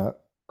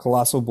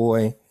Colossal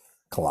Boy,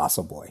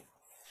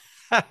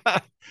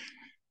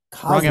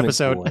 Wrong Cosmic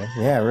episode. Boy.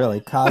 Yeah, really.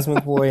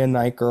 Cosmic Boy and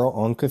Night Girl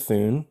on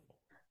Cthulhu.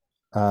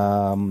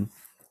 Um,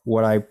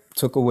 what I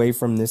took away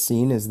from this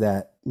scene is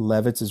that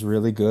Levitz is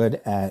really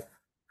good at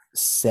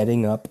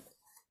setting up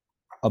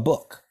a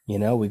book.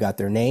 We got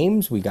their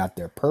names, we got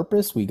their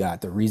purpose, we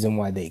got the reason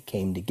why they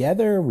came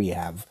together. We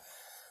have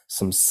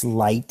some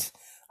slight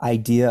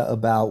idea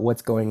about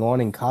what's going on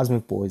in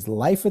Cosmic Boy's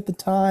life at the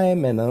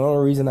time. And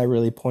another reason I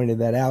really pointed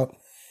that out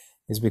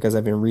is because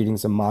I've been reading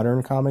some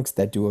modern comics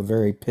that do a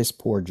very piss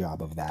poor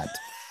job of that.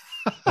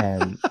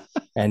 And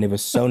and it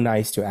was so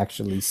nice to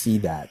actually see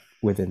that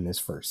within this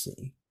first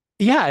scene.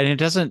 Yeah, and it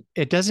doesn't,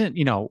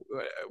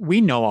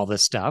 we know all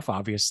this stuff,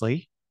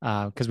 obviously,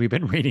 because we've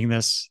been reading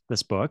this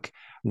book,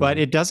 but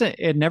Mhm.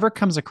 it never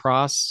comes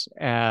across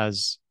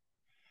as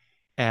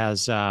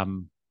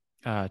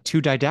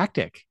too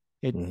didactic.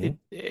 It it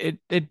Mhm.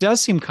 it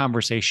does seem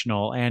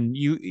conversational, and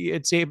he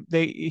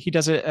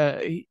does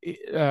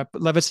it.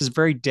 Levis is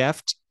very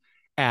deft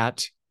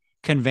at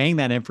conveying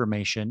that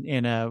information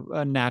in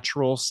a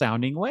natural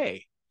sounding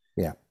way.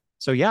 Yeah.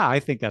 So yeah, I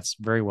think that's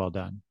very well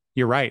done.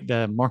 You're right.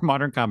 The more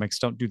modern comics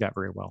don't do that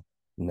very well.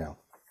 No.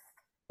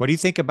 What do you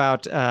think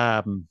about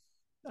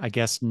I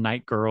guess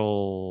Night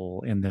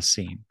Girl in this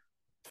scene?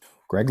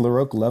 Greg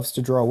LaRocque loves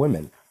to draw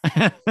women.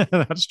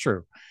 That's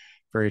true.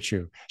 Very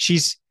true.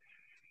 She's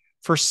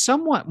for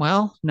someone,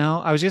 well, no,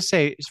 I was just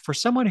say for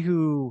someone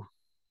who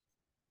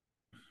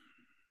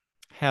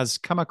has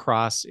come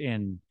across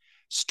in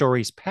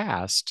stories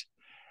past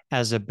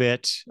as a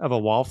bit of a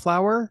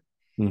wallflower,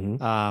 Hmm.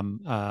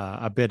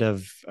 a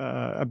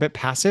bit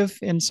passive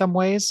in some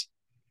ways.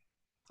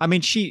 I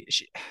mean, she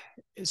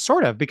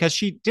sort of because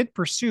she did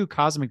pursue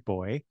Cosmic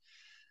Boy.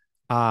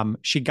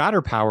 She got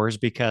her powers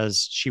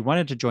because she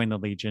wanted to join the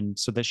Legion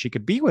so that she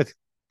could be with.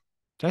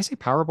 Did I say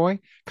Power Boy?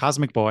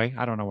 Cosmic Boy?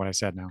 I don't know what I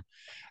said now.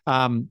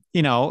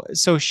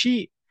 So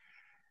she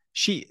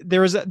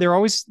there was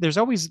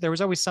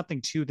always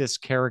something to this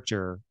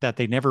character that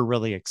they never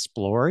really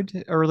explored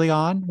early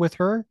on with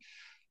her.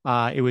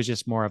 It was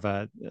just more of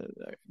a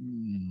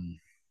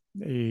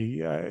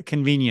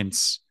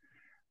convenience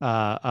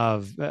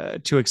of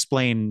to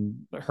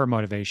explain her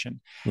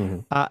motivation. Hmm.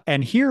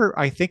 And here,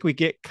 I think we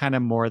get kind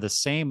of more the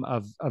same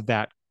of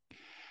that.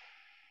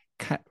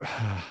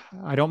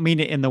 I don't mean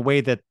it in the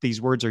way that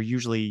these words are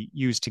usually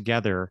used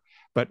together,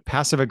 but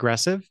passive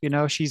aggressive.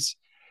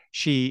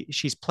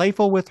 She's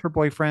playful with her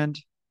boyfriend,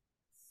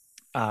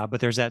 but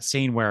there's that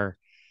scene where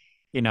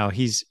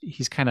he's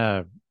kind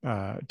of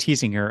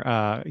teasing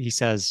her. He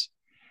says,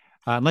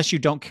 "Unless you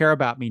don't care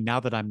about me now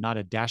that I'm not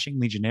a dashing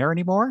legionnaire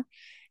anymore,"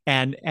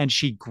 and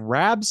she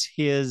grabs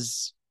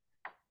his,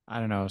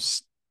 I don't know,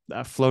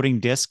 a floating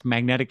disc,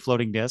 magnetic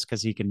floating disc,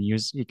 because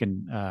use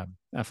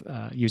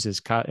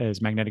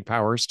his magnetic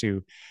powers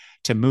to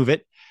move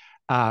it,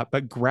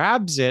 but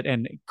grabs it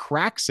and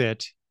cracks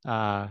it.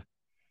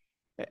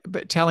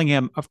 But telling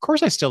him, "Of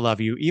course, I still love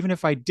you, even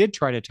if I did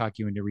try to talk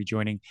you into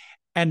rejoining."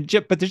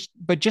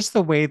 But just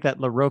the way that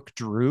LaRocque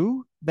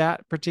drew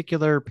that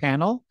particular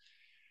panel,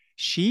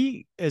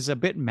 she is a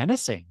bit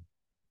menacing.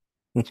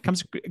 She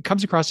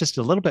comes across just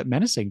a little bit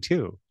menacing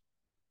too.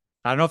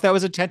 I don't know if that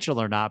was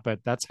intentional or not, but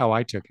that's how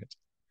I took it.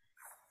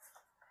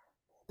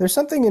 There's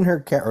something in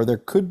her or there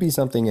could be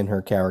something in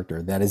her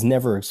character that is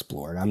never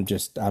explored. I'm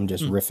just Mm,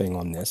 riffing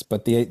on this,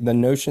 but the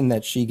notion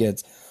that she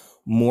gets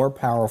more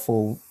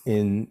powerful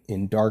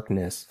in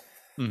darkness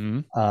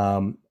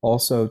mm-hmm,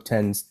 also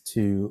tends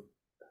to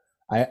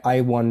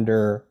I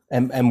wonder,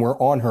 and we're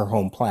on her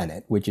home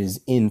planet, which is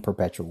in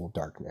perpetual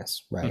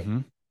darkness, right? mm-hmm.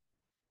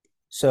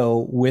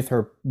 So with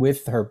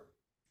her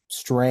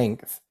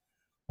strength,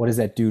 what does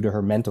that do to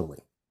her mentally?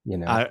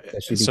 Uh,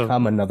 Does she so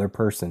become another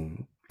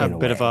person in a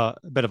way? a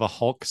bit of a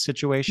Hulk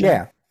situation.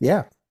 Yeah,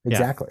 yeah, Yeah,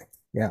 exactly.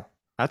 Yeah,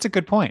 that's a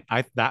good point.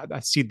 I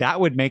see that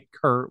would make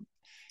her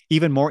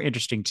even more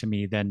interesting to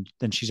me than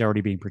she's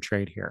already being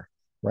portrayed here.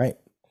 right.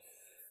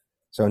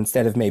 So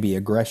instead of maybe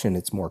aggression,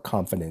 it's more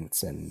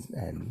confidence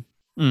and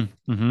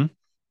Mm-hmm.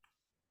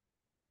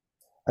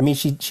 I mean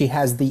she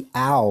has the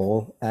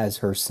owl as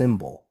her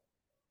symbol.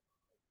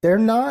 They're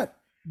not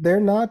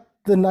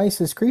the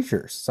nicest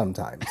creatures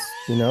sometimes.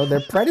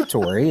 They're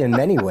predatory in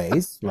many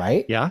ways,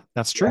 right? Yeah,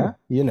 that's Yeah, true.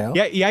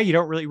 Yeah. You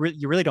don't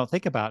you really don't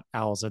think about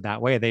owls in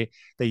that way. They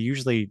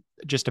usually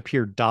just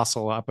appear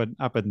docile up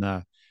in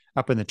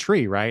the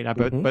tree, right?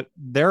 hmm But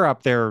they're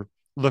up there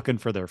looking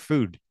for their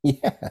food.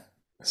 yeah,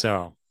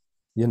 So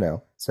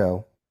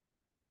so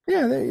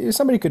yeah,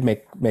 somebody could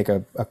make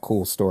a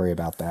cool story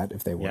about that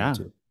if they wanted yeah,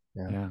 to.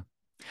 Yeah. yeah.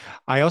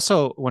 I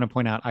also want to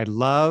point out I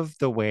love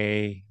the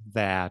way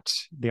that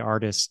the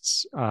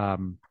artists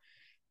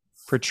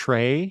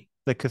portray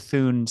the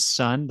Cthulhu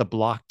sun, the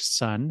blocked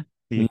sun,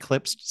 the Mm.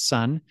 eclipsed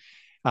sun,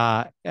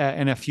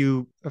 in a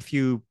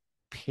few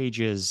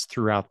pages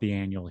throughout the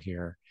annual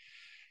here.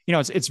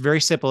 It's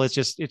very simple. It's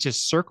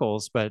just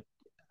circles, but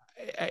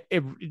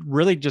it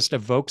really just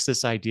evokes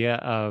this idea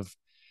of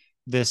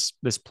this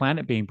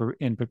planet being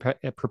in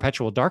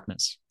perpetual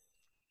darkness.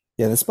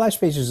 Yeah, the splash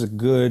page is a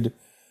good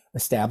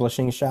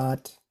establishing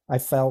shot, I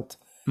felt.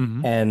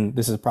 Mm-hmm. And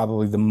this is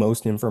probably the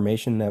most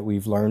information that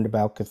we've learned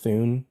about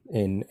Cthulhu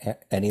in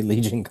any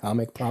Legion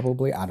comic,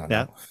 probably. I don't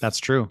know. That's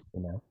true.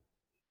 You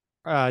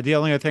know. The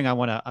only other thing I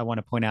want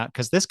to point out,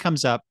 because this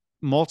comes up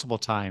multiple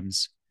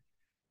times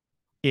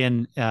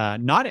in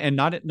not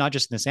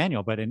just in this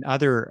annual, but in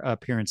other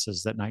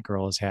appearances that Night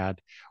Girl has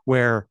had,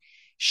 where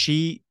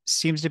she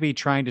seems to be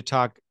trying to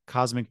talk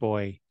Cosmic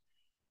Boy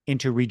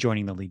into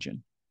rejoining the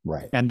Legion.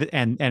 Right. And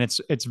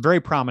it's very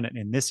prominent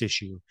in this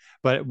issue,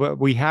 but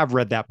we have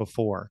read that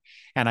before,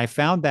 and I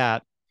found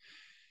that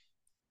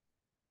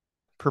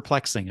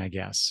perplexing, I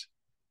guess,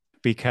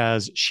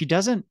 because she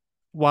doesn't.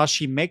 While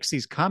she makes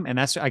these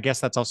comments, and I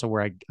guess that's also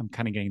where I'm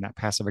kind of getting that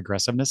passive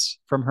aggressiveness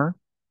from her,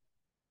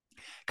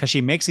 because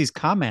she makes these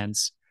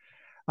comments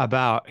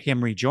about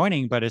him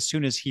rejoining, but as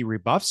soon as he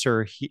rebuffs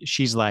her,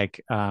 she's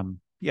like,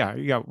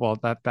 yeah, well,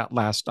 that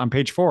last on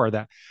page 4,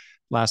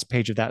 last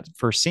page of that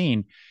first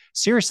scene,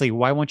 seriously,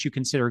 why won't you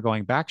consider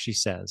going back? She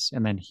says,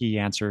 and then he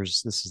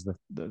answers, this is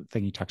the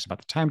thing he talks about,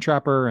 the time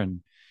trapper,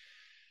 and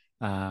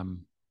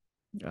um,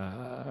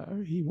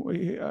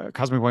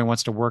 Cosmic Boy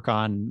wants to work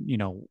on,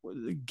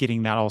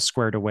 getting that all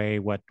squared away.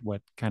 What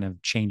kind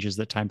of changes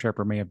that Time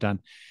Trapper may have done.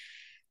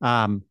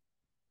 Um,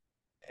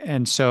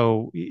 and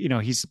so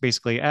he's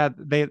basically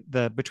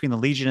the between the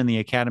Legion and the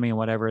Academy and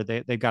whatever,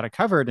 they've got it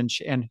covered.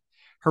 And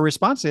her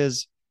response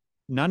is,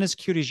 none as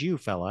cute as you,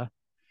 fella,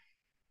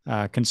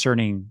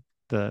 concerning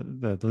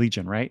the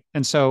Legion, right?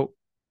 And so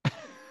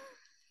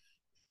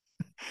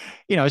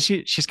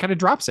she's kind of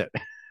drops it,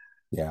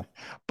 Yeah.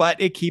 but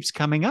it keeps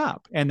coming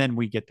up, and then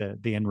we get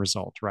the end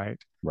result, right?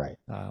 Right.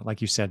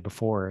 Like you said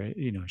before,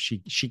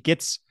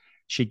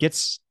 she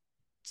gets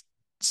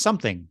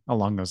something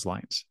along those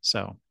lines.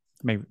 So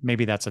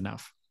maybe that's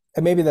enough.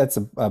 And maybe that's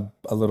a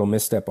little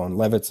misstep on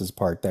Levitz's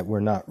part that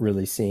we're not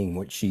really seeing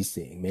what she's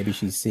seeing. Maybe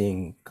she's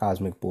seeing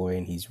Cosmic Boy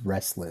and he's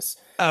restless.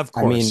 Of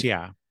I course, mean,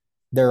 yeah.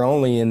 they're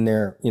only in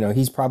their,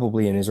 he's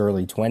probably in his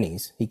early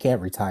 20s. He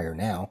can't retire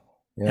now.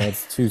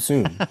 It's too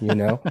soon.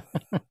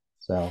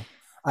 So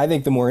I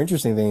think the more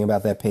interesting thing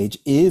about that page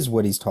is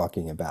what he's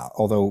talking about.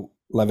 Although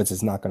Levitz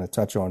is not going to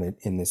touch on it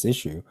in this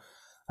issue.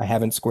 I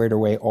haven't squared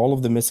away all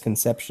of the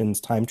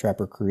misconceptions Time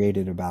Trapper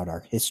created about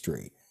our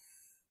history.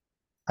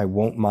 I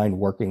won't mind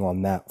working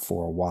on that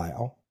for a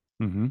while.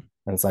 Mm-hmm.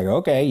 And it's like,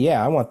 okay,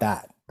 yeah, I want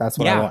that. That's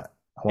what I Yeah, want.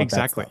 I want that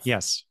exactly. stuff.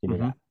 Yes. Give me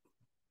Mm-hmm. that.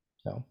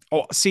 So,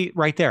 Oh, see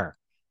right there.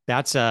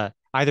 That's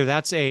either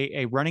that's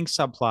a running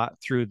subplot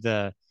through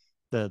the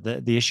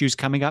issues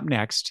coming up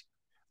next,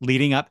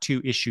 leading up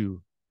to issue.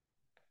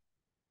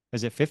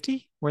 Is it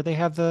 50 where they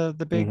have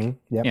the big?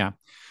 yep. Yeah.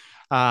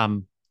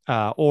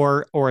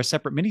 Or a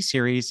separate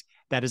miniseries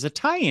that is a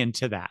tie-in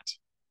to that.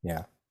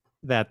 Yeah.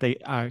 That they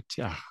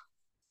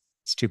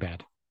it's too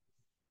bad.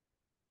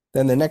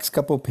 Then the next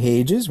couple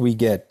pages, we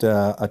get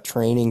a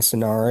training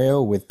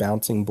scenario with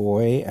Bouncing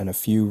Boy and a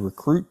few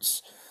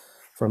recruits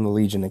from the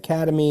Legion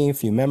Academy, a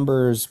few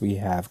members. We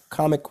have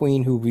Comic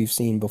Queen, who we've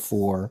seen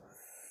before,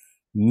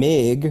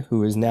 Mig,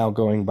 who is now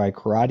going by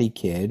Karate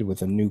Kid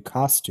with a new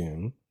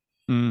costume,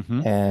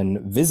 Mm-hmm. and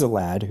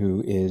Vizilad,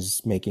 who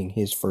is making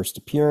his first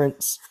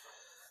appearance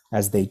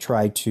as they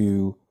try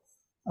to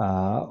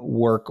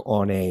work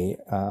on a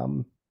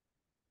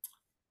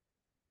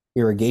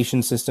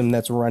irrigation system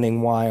that's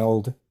running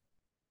wild.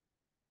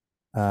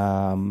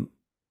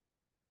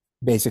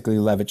 Basically,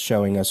 Levitt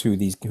showing us who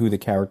the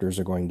characters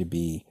are going to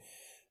be,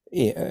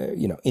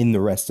 in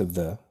the rest of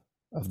the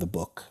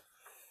book.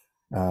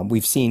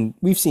 We've seen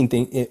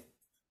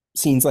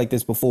scenes like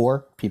this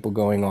before. People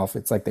going off.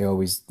 It's like they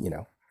always,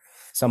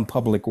 some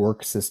public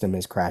work system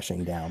is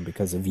crashing down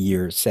because of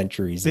years,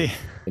 centuries of,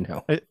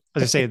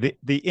 As I say,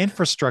 the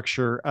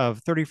infrastructure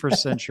of 31st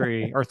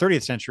century or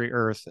 30th century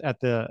Earth at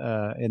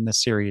the in the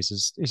series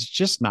is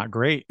just not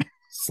great.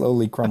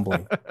 Slowly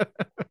crumbling.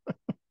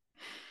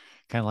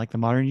 Kind of like the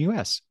modern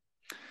US.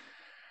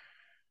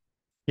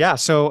 Yeah,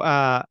 so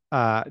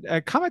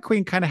Comic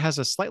Queen kind of has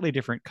a slightly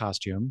different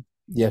costume,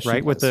 Yes, she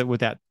right? With does. the with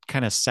that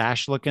kind of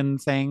sash looking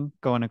thing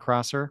going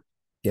across her.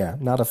 Yeah,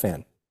 not a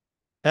fan.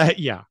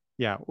 Yeah,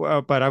 yeah.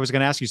 But I was going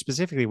to ask you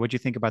specifically, what do you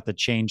think about the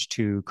change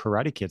to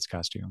Karate Kid's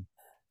costume?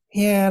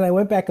 Yeah, and I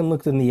went back and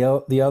looked in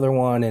the other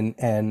one,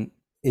 and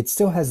it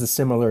still has a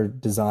similar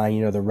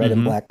design. The red and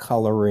Mm-hmm. black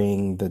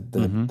coloring, the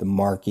Mm-hmm. the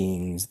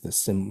markings,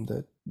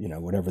 the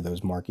whatever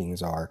those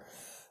markings are.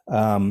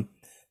 Um,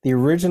 the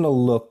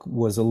original look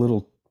was a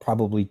little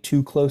probably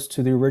too close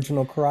to the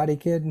original Karate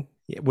Kid.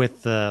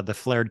 With the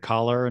flared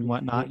collar and Mhm.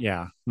 whatnot.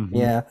 Yeah. Mm-hmm.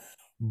 Yeah,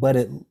 but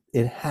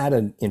it had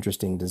an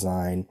interesting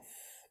design.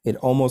 It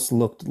almost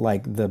looked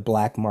like the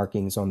black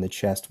markings on the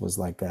chest was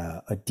like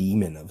a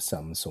demon of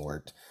some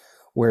sort.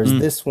 Whereas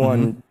this Mm-hmm.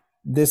 one,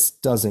 this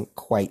doesn't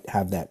quite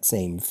have that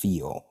same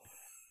feel.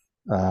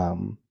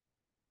 Um,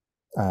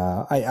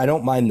 I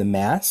don't mind the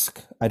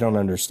mask. I don't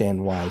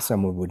understand why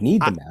someone would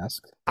need the I,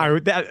 mask,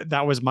 but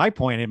that was my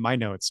point in my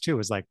notes too.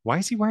 Is like, why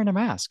is he wearing a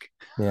mask?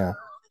 yeah.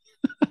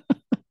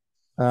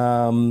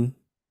 Um,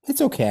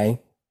 it's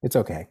okay. It's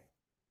okay.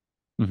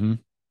 Mm-hmm.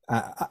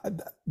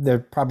 There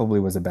probably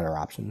was a better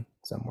option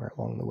somewhere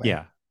along the way.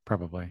 Yeah,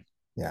 probably.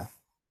 Yeah.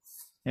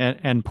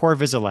 And poor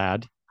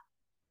Vizilad.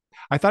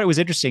 I thought it was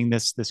interesting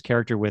this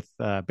character with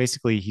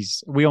basically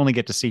we only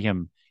get to see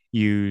him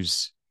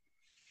use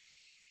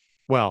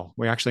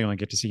we actually only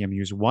get to see him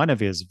use one of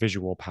his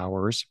visual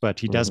powers, but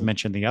he does hmm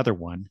mention the other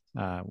one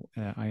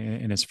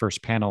in his first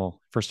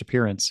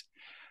appearance.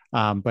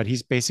 But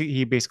he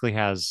basically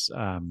has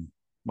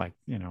like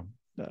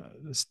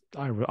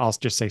I'll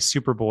just say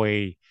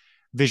Superboy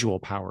visual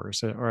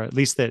powers, or at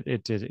least that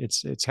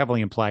it's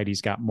heavily implied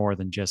he's got more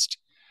than just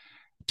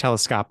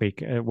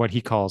telescopic, what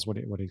he calls what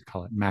do you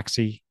call it,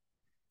 maxi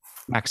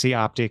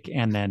optic,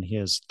 and then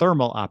his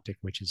thermal optic,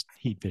 which is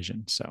heat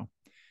vision. So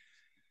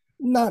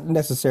Not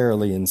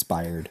necessarily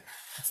inspired.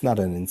 It's not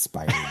an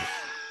inspired.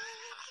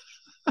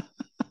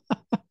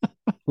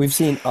 We've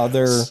seen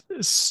other.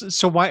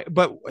 so why?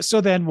 But so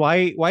then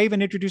why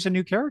even introduce a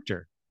new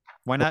character?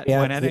 Why not? Yeah,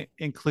 Why not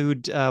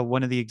include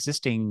one of the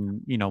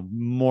existing,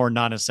 more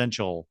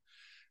non-essential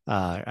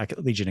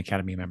Legion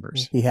Academy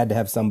members? he had to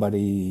have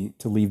somebody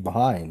to leave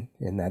behind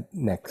in that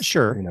next,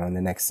 Sure. in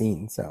the next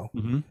scene. So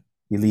Hmm.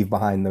 you leave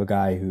behind the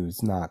guy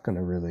who's not going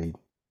to really,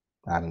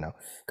 I don't know,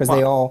 because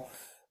Well,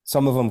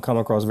 some of them come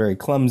across very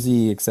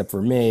clumsy, except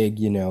for Mig,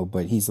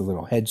 but he's a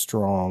little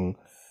headstrong.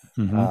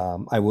 hmm.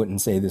 I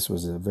wouldn't say this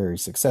was a very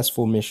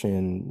successful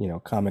mission.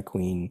 Comic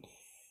Queen,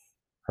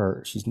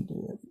 she's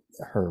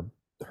her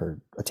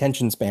her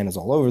attention span is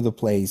all over the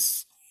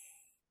place.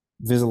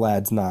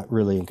 Vizslad's not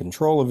really in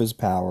control of his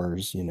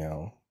powers.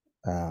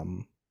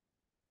 Um,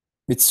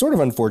 it's sort of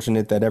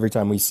unfortunate that every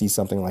time we see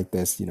something like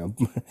this,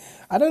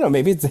 I don't know,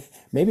 maybe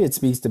it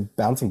speaks to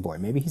Bouncing Boy.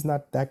 Maybe he's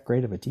not that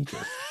great of a teacher.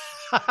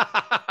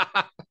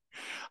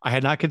 I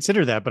had not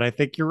considered that, but I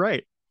think you're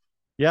right.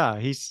 Yeah,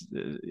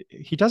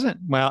 he doesn't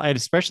well, and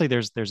especially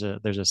there's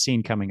a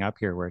scene coming up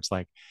here where it's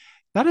like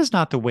that is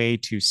not the way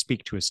to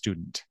speak to a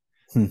student,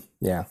 Yeah,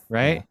 yeah,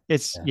 right?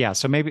 It's yeah. yeah,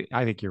 so maybe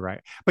I think you're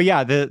right. But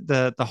yeah,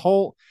 the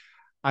whole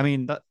I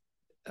mean the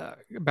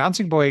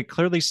Bouncing Boy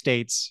clearly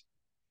states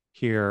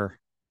here.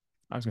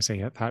 I was going to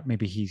say I thought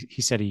maybe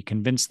he said he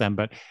convinced them,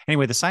 but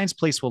anyway, the science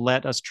police will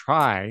let us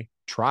try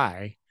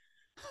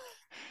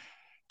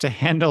to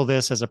handle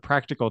this as a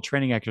practical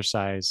training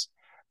exercise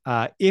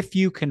if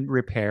you can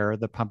repair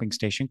the pumping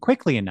station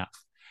quickly enough.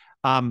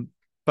 Um,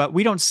 but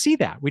we don't see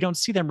that. We don't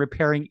see them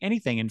repairing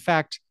anything. In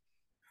fact,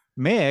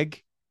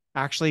 Meg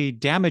actually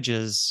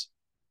damages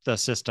the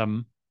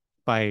system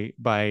by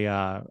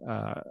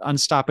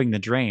unstopping the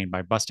drain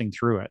by busting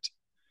through it.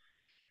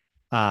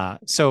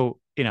 So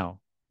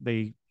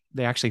they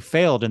actually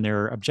failed in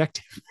their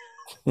objective.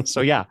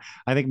 So yeah,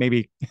 I think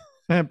maybe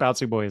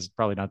Bouncing Boy is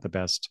probably not the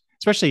best,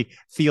 especially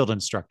field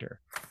instructor.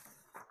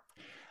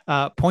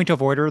 Point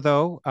of order,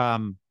 though,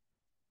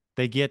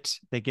 they get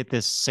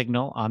this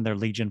signal on their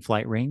Legion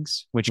flight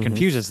rings, which Hmm.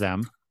 confuses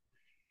them.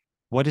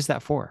 What is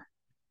that for?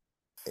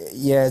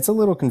 Yeah, it's a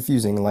little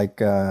confusing. Like,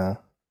 oh,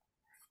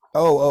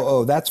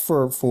 that's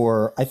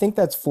for I think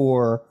that's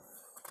for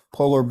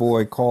Polar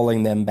Boy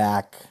calling them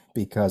back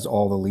because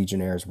all the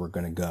Legionnaires were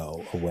going to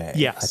go away.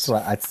 Yes,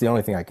 That's the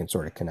only thing I can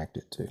sort of connect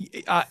it to.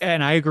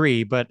 and I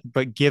agree. But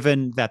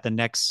given that the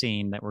next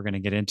scene that we're going to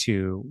get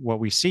into, what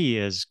we see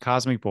is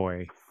Cosmic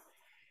Boy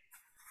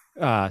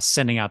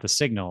sending out the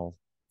signal.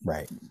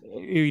 Right,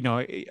 You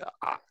know,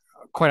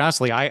 quite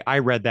honestly, I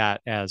read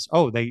that as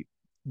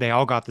they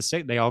all got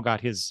they all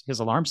got his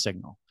alarm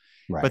signal.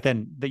 But right.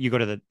 then that you go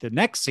to the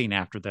next scene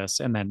after this,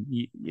 and then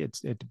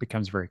it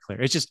becomes very clear.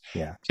 It's just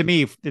Yeah. to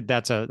me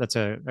that's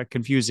a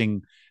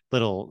confusing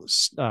little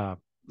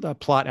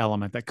plot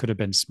element that could have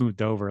been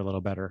smoothed over a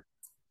little better.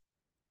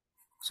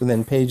 So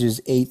then pages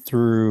 8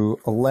 through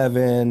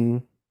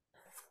 11,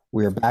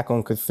 we are back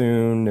on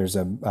Cthulhu. There's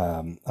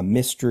a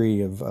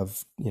mystery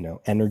of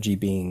energy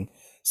being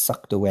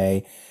sucked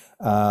away.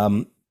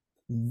 Um,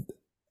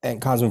 and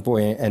Cosmic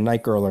Boy and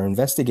Night Girl are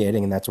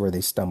investigating, and that's where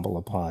they stumble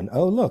upon,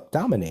 oh, look,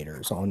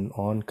 Dominators on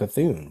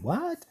Cthulhu.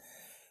 What?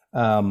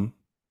 Um,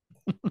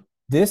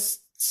 this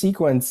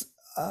sequence,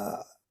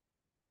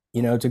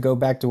 to go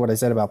back to what I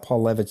said about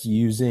Paul Levitt's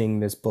using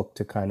this book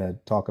to kind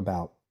of talk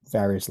about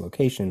various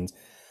locations,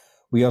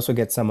 we also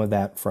get some of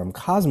that from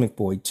Cosmic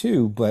Boy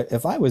too. But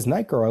if I was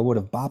Night Girl, I would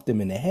have bopped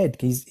him in the head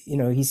because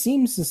he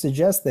seems to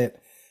suggest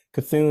that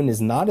Cthulhu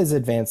is not as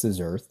advanced as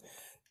Earth.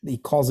 He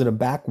calls it a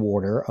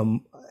backwater.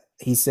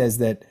 He says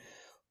that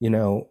you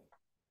know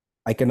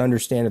I can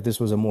understand if this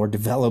was a more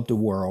developed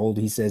world.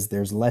 He says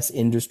there's less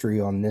industry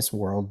on this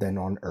world than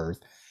on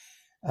Earth.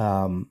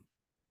 Um,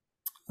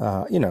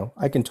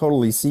 I can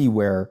totally see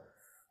where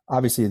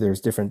obviously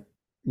there's different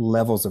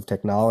levels of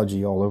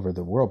technology all over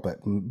the world, but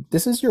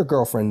this is your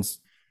girlfriend's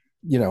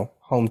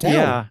hometown.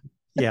 Yeah,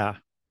 yeah,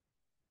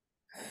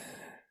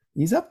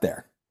 He's up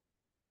there.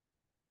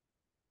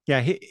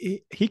 yeah.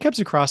 He comes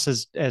across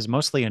as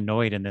mostly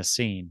annoyed in this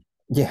scene.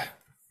 Yeah,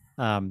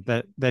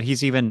 That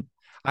he's even.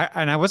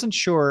 I wasn't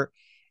sure.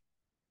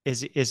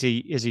 Is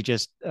he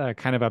just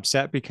kind of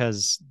upset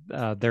because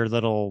their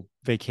little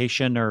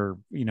vacation or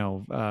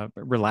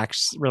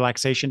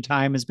relaxation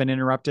time has been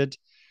interrupted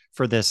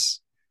for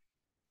this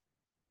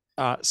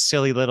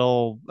silly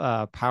little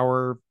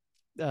power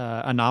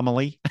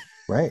anomaly?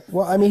 right.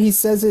 Well, I mean, he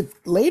says it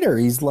later.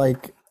 He's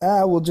like,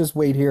 we'll just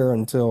wait here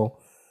until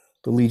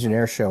the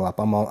Legionnaires show up.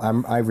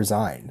 I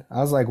resigned. I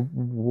was like,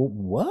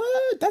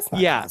 what? That's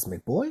not Yeah,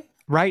 Cosmic Boy.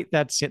 right.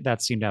 That's it.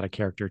 That seemed out of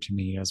character to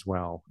me as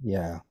well.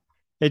 Yeah,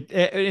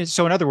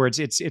 So in other words,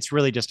 it's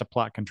really just a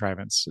plot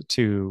contrivance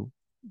to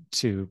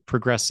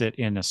progress it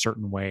in a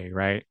certain way,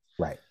 right?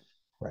 right,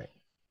 right.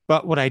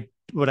 But what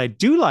I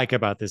do like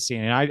about this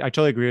scene, and I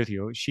totally agree with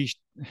you,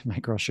 my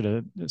girl should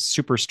have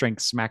super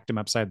strength smacked him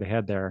upside the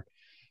head there.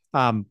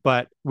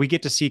 But we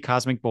get to see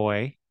Cosmic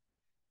Boy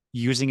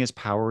using his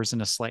powers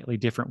in a slightly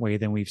different way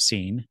than we've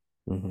seen.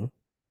 Hmm.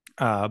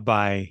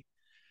 By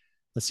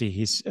let's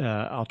see,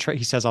 I'll try.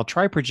 He says I'll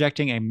try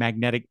projecting a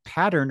magnetic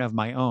pattern of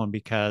my own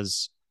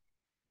because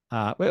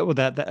well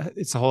that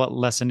it's a whole lot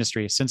less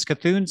industry since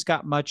Cthulhu's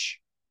got much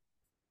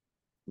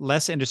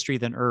less industry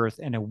than Earth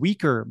and a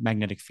weaker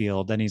magnetic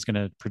field, then he's going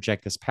to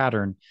project this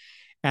pattern.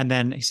 And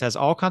then he says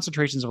all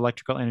concentrations of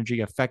electrical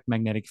energy affect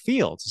magnetic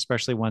fields,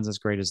 especially ones as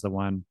great as the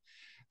one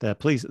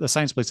the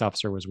science police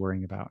officer was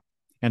worrying about.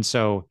 And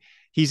so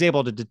he's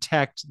able to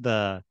detect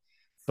the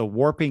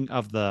warping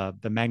of the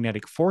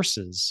magnetic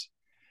forces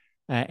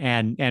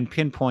and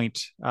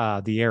pinpoint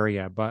the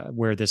area but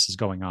where this is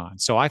going on.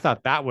 So I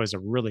thought that was a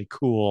really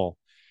cool,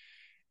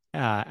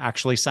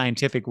 actually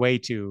scientific way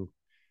to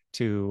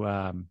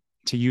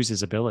to use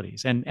his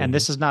abilities. And Hmm.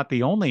 this is not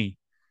the only.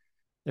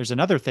 There's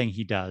another thing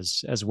he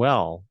does as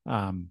well.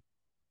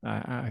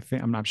 I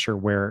think I'm not sure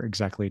where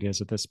exactly it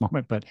is at this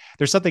moment, but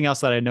there's something else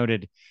that I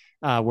noted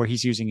where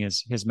he's using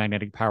his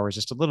magnetic powers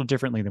just a little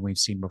differently than we've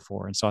seen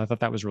before, and so I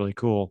thought that was really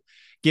cool,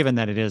 given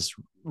that it is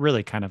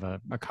really kind of a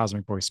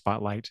cosmic boy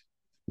spotlight.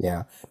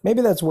 Yeah.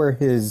 Maybe that's where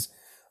his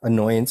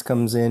annoyance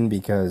comes in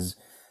because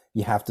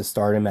you have to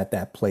start him at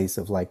that place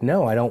of like,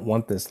 no, I don't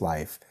want this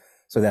life.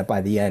 So that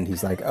by the end,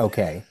 he's like,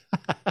 okay,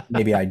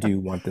 maybe I do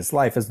want this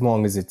life as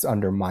long as it's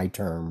under my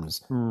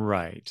terms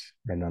Right.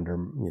 and under,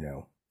 you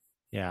know,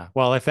 Yeah.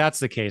 Well, if that's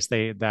the case,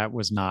 they that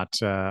was not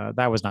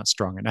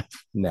strong enough.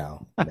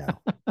 no, no.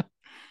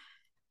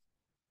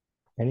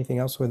 Anything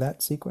else with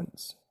that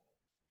sequence?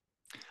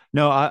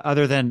 No,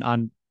 other than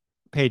on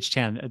page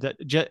 10,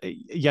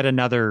 yet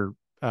another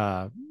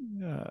uh,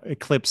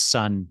 eclipse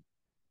sun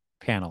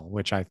panel,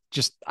 which I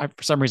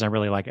for some reason I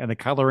really like, and the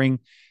coloring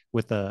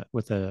with the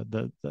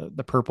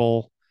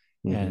purple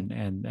Hmm. and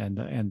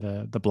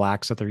the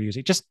blacks that they're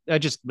using, it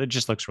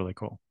just looks really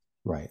cool.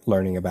 Right.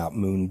 Learning about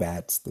moon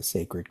bats, the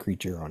sacred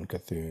creature on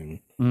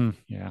Cthulhu.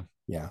 Yeah,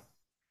 Yeah.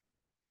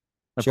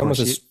 of She almost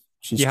course is,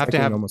 she's you have to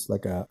striking have. almost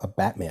like a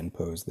Batman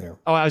pose there.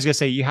 Oh, I was gonna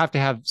say you have to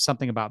have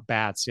something about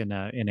bats in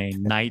a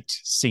night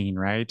scene,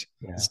 right?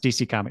 Yeah. It's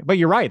DC comic, but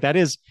you're right. That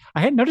is I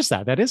hadn't noticed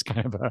that. That is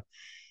kind of a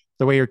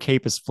the way your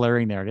cape is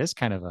flaring there. It is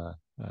kind of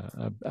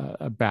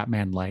a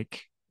Batman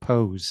like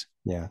pose.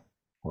 Yeah.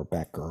 Or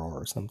Batgirl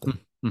or something.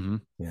 Mm-hmm.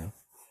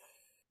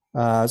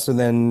 Yeah. So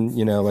then,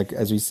 like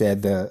as we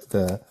said,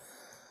 the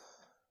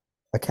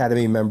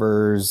Academy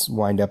members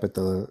wind up at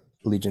the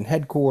Legion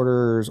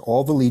headquarters.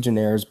 All the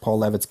Legionnaires, Paul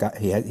Levitt's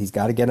he's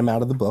got to get them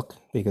out of the book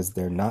because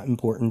they're not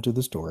important to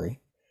the story.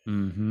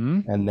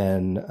 Mm-hmm. And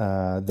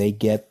then they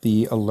get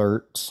the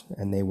alert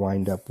and they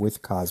wind up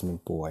with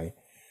Cosmic Boy.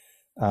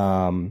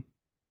 Um,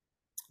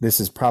 this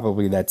is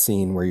probably that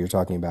scene where you're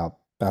talking about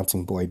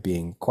Bouncing Boy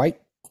being quite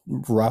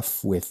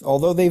rough with,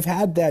 although they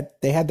had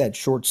that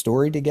short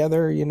story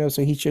together,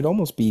 so he should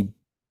almost be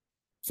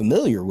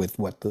familiar with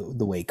what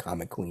the way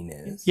Comic Queen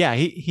is. Yeah,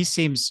 he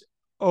seems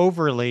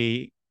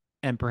overly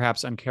and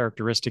perhaps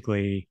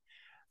uncharacteristically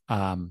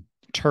um,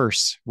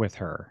 terse with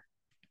her.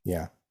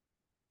 Yeah.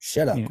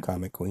 Shut You up, know,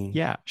 Comic Queen.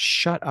 yeah,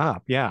 shut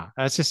up. Yeah,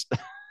 that's just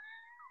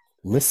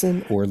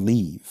Listen or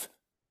leave.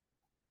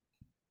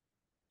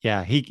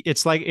 yeah.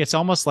 It's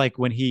almost like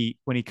when he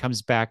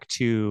comes back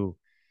to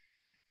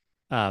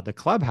the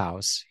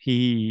clubhouse,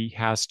 he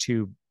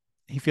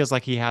feels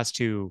like he has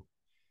to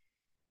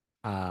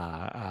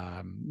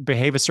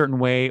behave a certain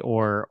way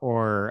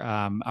or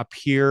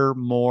appear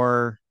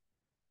more,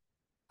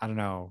 I don't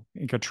know,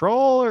 in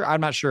control, or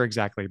I'm not sure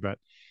exactly, but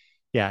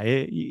yeah,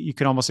 you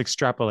can almost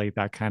extrapolate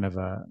that kind of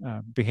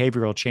a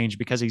behavioral change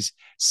because he's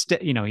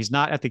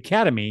not at the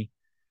academy,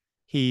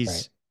 Right.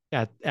 he's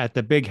at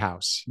the big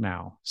house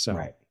now. So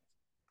Right.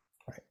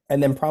 Right.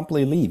 And then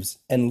promptly leaves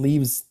and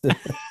leaves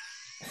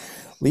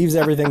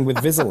everything with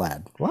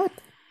Visalad. What?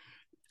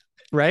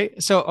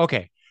 right, so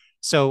okay,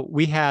 so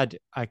we had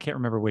I can't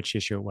remember which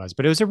issue it was,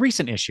 but it was a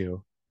recent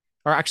issue,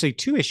 or actually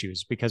two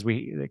issues because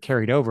we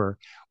carried over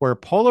where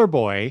Polar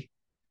Boy,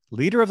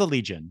 leader of the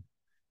Legion,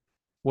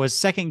 was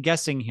second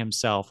guessing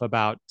himself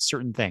about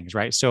certain things,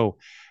 right? So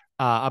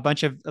a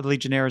bunch of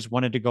Legionnaires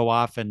wanted to go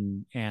off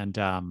and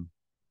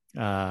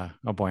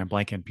oh boy, I'm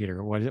blanking,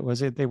 Peter. What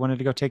was it they wanted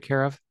to go take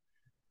care of?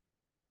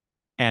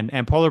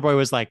 And Polar Boy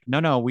was like,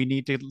 no, we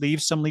need to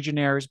leave some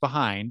Legionnaires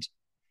behind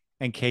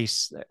in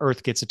case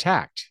Earth gets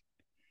attacked,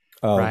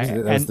 Oh, right? that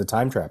was And the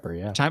time trapper.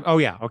 Yeah. time, oh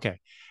yeah, okay.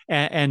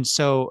 And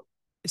so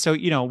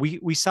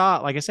we saw,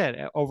 like I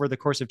said, over the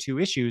course of two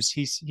issues,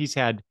 he's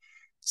had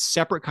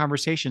separate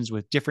conversations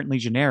with different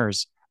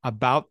Legionnaires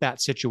about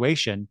that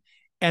situation,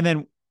 and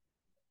then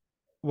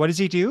what does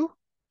he do?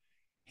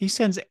 He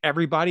sends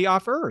everybody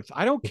off Earth.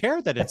 I don't care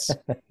that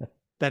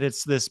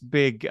it's this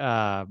big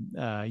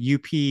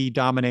UP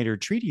dominator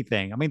treaty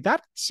thing. I mean,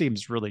 that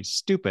seems really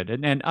stupid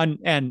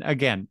and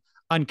again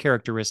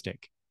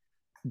uncharacteristic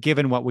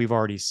given what we've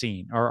already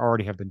seen or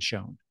already have been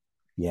shown.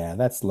 Yeah,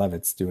 that's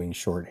Levitt's doing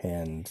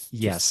shorthand, just,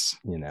 Yes,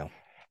 you know,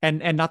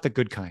 and not the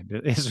good kind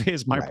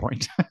is my right.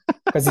 point.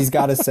 Because he's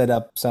got to set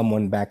up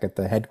someone back at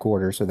the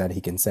headquarters so that he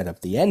can set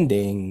up the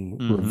ending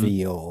Mm-hmm.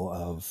 reveal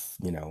of,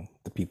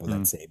 the people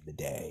that Mm. saved the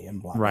day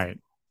and blah, blah. Right,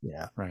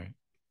 Yeah. right.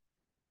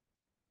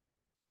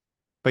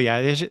 But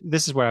yeah,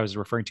 this is what I was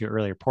referring to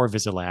earlier. Poor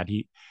Visalad,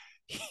 he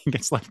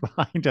gets left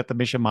behind at the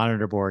mission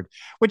monitor board,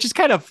 which is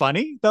kind of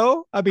funny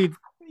though. I mean,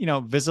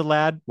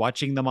 Visalad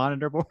watching the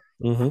monitor board.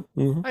 Hmm.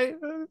 Hmm. I,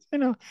 you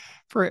know,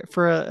 for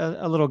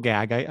a little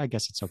gag, I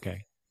guess it's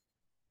okay.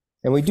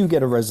 And we do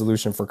get a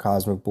resolution for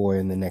Cosmic Boy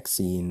in the next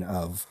scene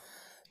of,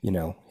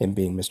 him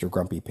being Mr.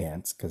 Grumpy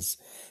Pants, because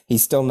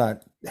he's still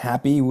not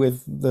happy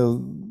with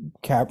the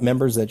cap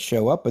members that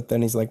show up, but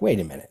then he's like, wait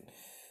a minute.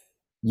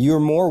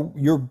 You're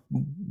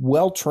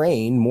well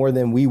trained more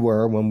than we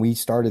were when we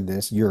started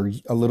this. You're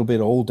a little bit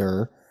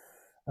older.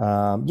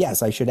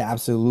 Yes, I should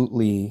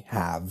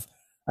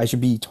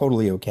be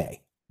totally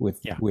okay with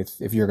Yeah.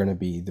 if you're going to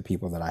be the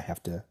people that I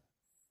have to,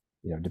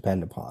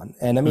 depend upon.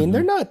 And I mean,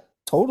 they're Hmm. not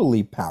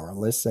totally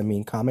powerless. I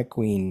mean, Comic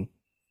Queen,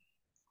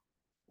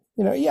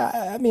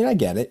 yeah, I mean, I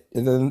get it.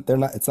 They're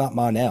not, it's not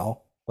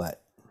Mon-El,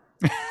 but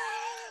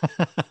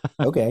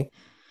okay.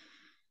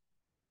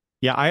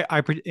 Yeah,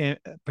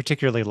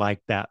 particularly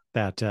like that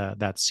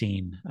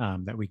scene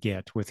that we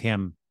get with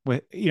him.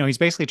 With he's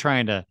basically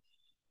trying to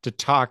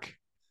talk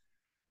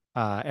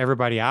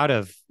everybody out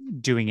of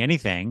doing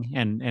anything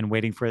and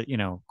waiting for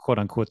quote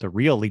unquote the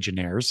real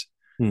Legionnaires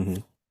Hmm.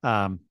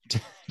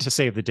 to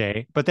save the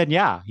day. But then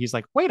yeah, he's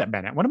like, wait a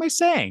minute, what am I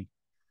saying?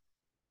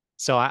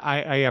 So I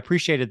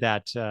appreciated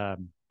that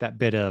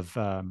bit of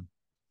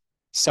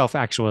self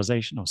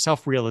actualization, no,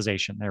 self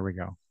realization. There we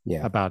go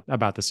Yeah.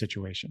 about the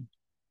situation.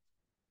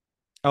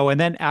 Oh, and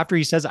then after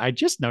he says, I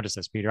just noticed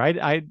this, Peter.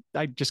 I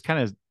just kind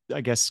of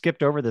I guess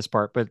skipped over this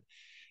part, but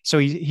so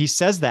he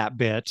says that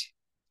bit,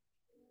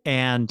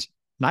 and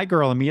Night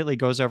Girl immediately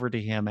goes over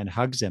to him and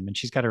hugs him, and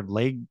she's got her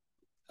leg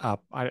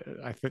up. I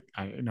think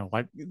I know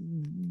like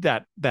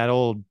that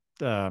old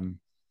kind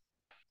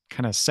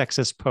of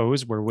sexist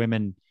pose where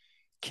women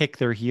kick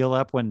their heel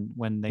up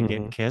when they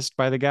get Hmm. kissed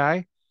by the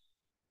guy.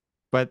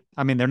 But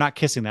I mean, they're not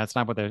kissing. That's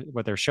not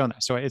what they're showing.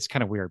 So it's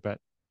kind of weird. But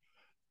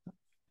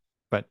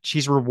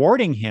she's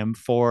rewarding him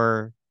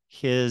for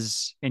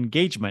his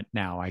engagement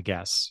now. I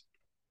guess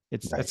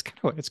Right.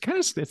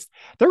 it's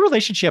their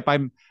relationship.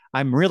 I'm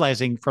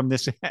realizing from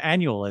this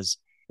annual is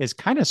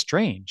kind of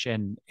strange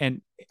and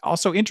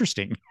also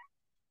interesting.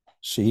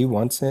 She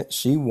wants it.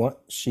 She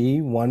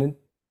wanted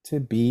to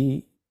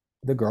be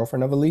the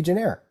girlfriend of a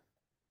Legionnaire,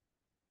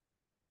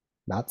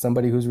 not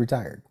somebody who's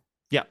retired.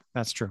 Yeah,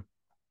 that's true.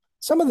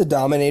 Some of the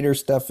Dominator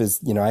stuff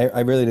is, I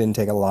really didn't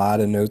take a lot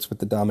of notes with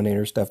the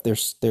Dominator stuff. They're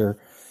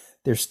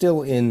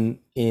still in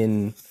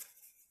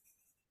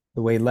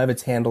the way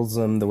Levitz handles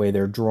them, the way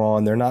they're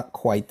drawn. They're not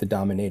quite the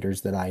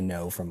Dominators that I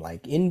know from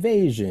like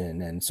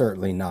Invasion, and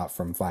certainly not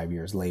from 5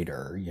 years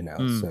later.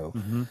 So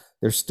Mm-hmm.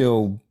 they're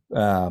still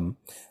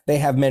they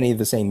have many of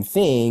the same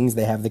things.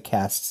 They have the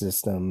caste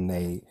system.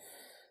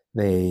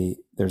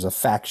 There's a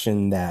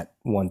faction that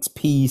wants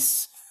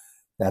peace.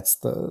 That's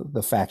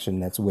the faction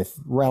that's with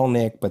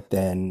Relnick, but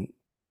then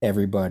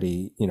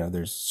everybody,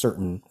 there's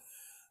certain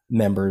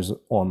members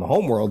on the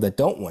homeworld that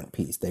don't want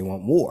peace. They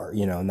want war,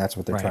 and that's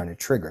what they're Right. trying to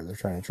trigger. They're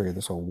trying to trigger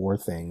this whole war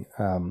thing.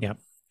 Yep.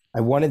 I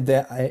wanted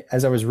that.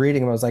 As I was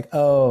reading, I was like,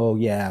 oh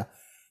yeah,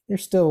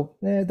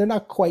 they're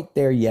not quite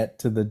there yet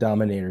to the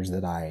Dominators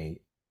that I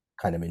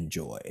kind of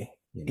enjoy.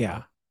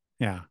 Yeah.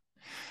 Yeah.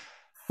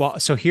 Well,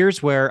 so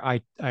here's where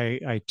I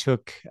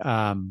took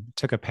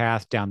a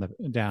path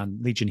down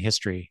Legion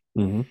history.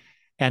 Hmm.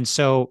 And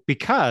so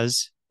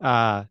because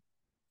that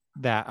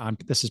on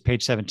this is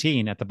page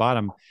 17 at the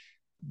bottom,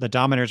 the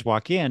Dominators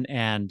walk in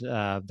and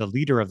the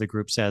leader of the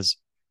group says,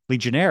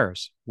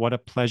 Legionnaires, what a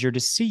pleasure to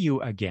see you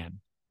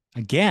again.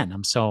 Again.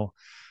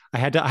 I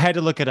had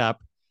to look it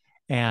up.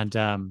 And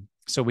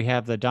so we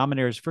have the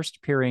Dominators first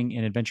appearing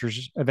in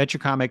Adventure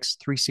Comics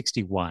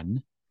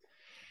 361.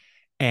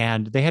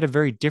 And they had a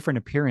very different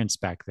appearance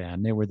back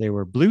then. They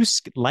were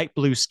light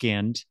blue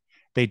skinned.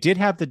 They did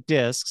have the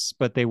discs,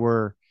 but they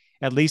were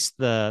at least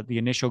the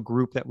initial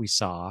group that we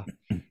saw.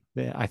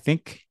 I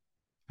think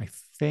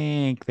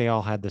they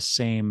all had the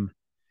same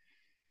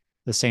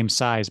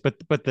size,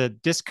 but the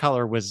disc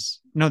color was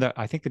no.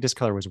 I think the disc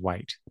color was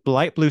white,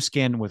 light blue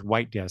skin with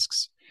white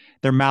discs.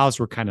 Their mouths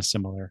were kind of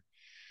similar.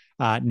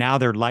 Now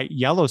they're light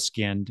yellow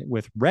skinned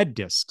with red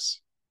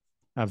discs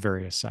of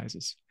various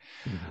sizes.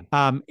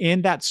 Hmm.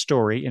 In that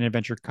story in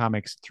Adventure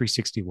Comics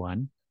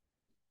 361,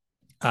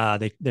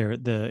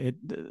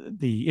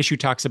 the issue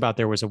talks about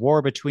there was a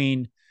war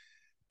between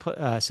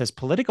says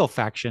political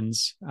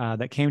factions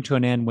that came to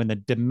an end when the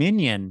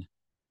Dominion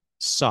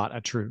sought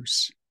a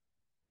truce.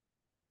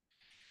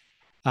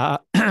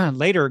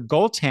 Later,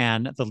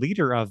 Goltan, the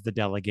leader of the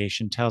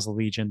delegation, tells the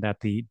Legion that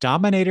the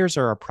Dominators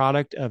are a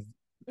product of,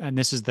 and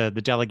this is the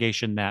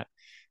delegation that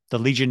the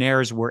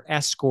Legionnaires were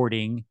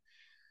escorting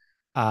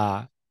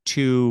uh,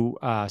 to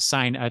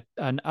sign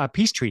a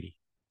peace treaty.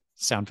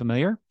 Sound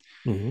familiar?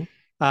 Hmm.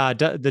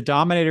 The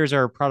Dominators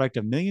are a product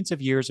of millions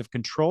of years of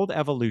controlled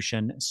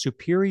evolution,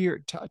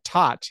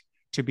 taught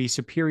to be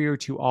superior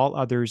to all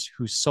others,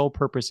 whose sole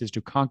purpose is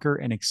to conquer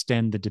and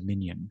extend the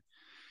dominion.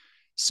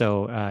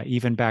 So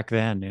even back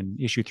then in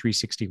issue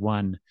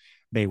 361,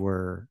 they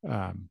were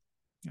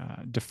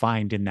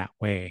defined in that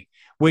way, Right.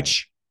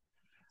 which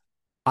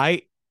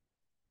I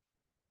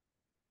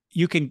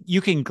you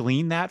can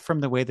glean that from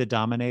the way the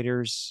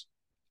Dominators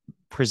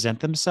present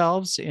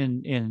themselves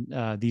in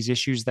these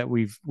issues that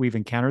we've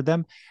encountered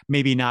them.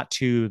 Maybe not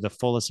to the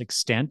fullest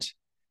extent,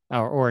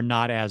 or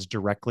not as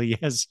directly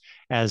as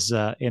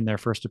in their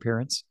first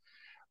appearance,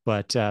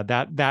 but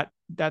that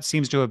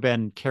seems to have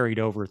been carried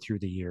over through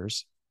the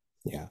years.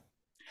 Yeah.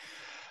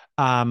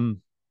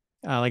 Um,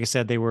 like I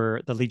said,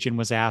 the Legion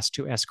was asked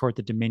to escort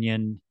the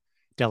Dominion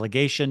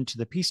delegation to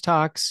the peace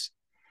talks.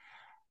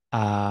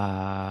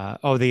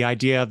 The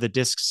idea of the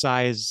disc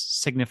size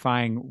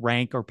signifying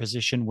rank or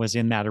position was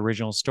in that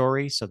original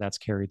story, so that's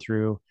carried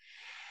through.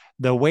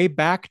 The way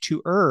back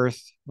to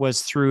Earth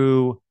was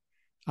through,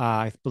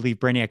 I believe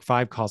Brainiac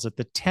 5 calls it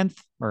the 10th,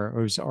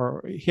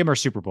 or him or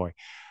Superboy,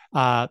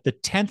 the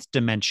 10th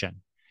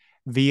dimension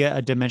via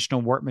a dimensional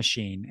warp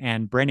machine.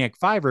 And Brainiac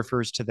 5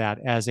 refers to that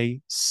as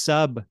a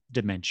sub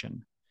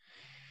dimension.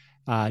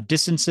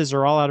 Distances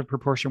are all out of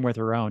proportion with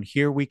our own.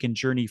 Here we can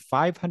journey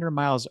 500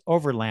 miles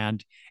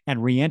overland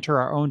and re enter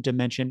our own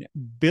dimension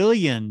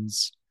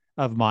billions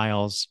of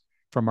miles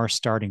from our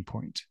starting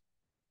point.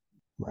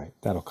 Right.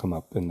 That'll come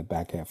up in the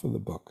back half of the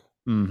book.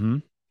 Mm-hmm.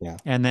 Yeah.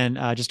 And then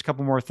just a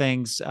couple more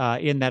things.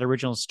 In that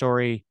original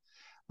story,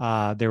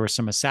 there were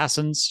some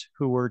assassins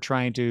who were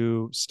trying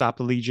to stop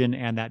the Legion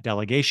and that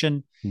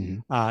delegation.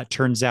 Mm-hmm.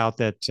 Turns out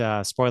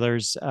that,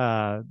 spoilers,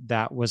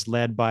 that was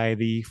led by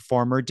the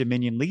former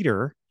Dominion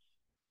leader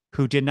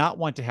who did not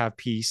want to have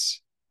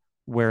peace,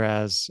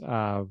 whereas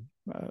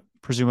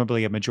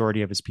presumably a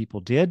majority of his people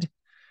did.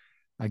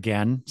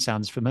 Again,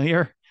 sounds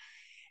familiar.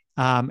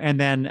 And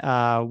then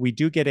we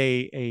do get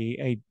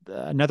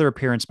another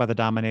appearance by the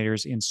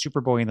Dominators in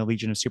Superboy and the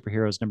Legion of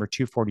Superheroes number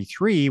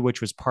 243,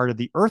 which was part of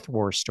the Earth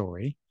War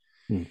story.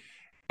 Mm.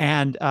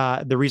 And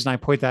the reason I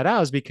point that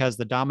out is because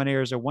the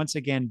Dominators are once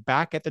again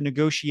back at the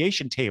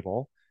negotiation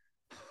table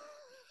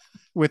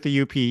with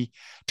the UP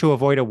to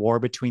avoid a war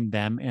between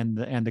them and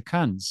the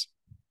Kuns.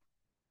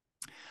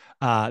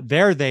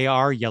 There they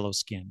are yellow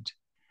skinned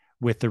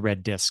with the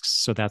red discs,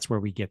 so that's where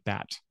we get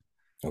that.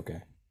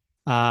 Okay.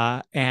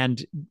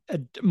 And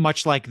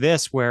much like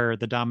this, where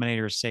the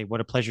Dominators say,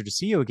 "What a pleasure to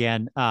see you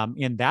again."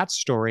 In that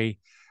story,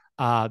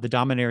 the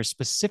Dominators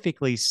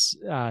specifically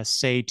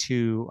say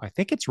to, I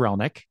think it's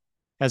Relnick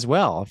as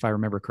well, if I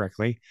remember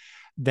correctly,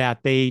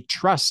 that they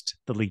trust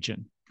the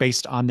Legion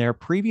based on their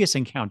previous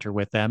encounter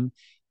with them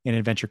in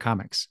Adventure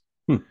Comics.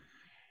 But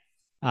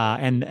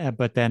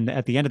then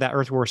at the end of that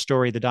Earth War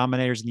story, the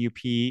Dominators and the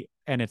UP,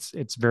 and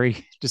it's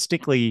very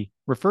distinctly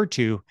referred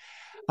to,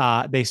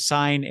 they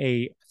sign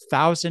a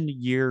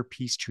 1,000-year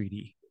peace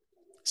treaty.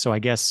 So I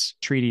guess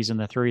treaties in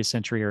the 30th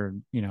century are,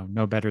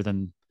 no better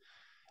than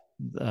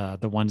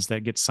the ones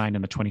that get signed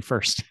in the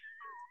 21st.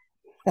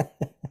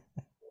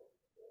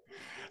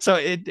 So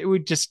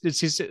it's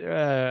just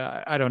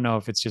I don't know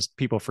if it's just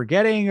people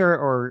forgetting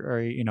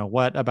or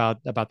what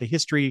about the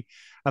history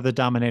of the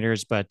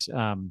Dominators, but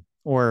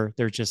or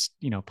there's just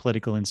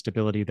political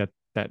instability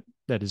that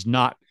is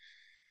not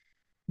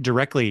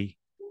directly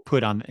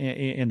put on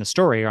in the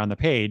story or on the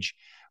page,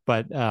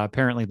 but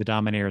apparently the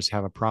Dominators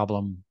have a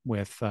problem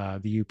with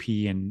the UP,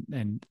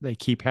 and they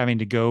keep having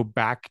to go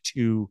back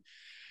to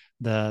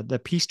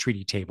the peace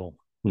treaty table.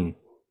 And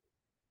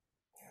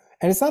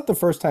it's not the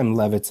first time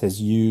Levitz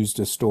has used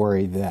a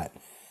story that,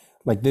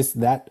 like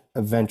that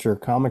adventure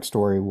comic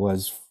story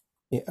was,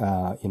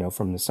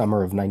 from the summer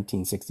of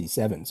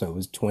 1967. So it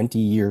was 20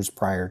 years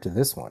prior to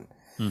this one.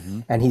 Mm-hmm.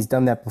 And he's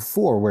done that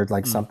before where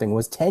something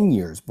was 10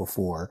 years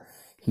before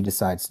he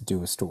decides to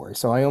do a story.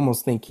 So I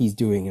almost think he's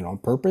doing it on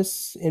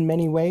purpose in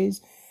many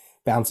ways.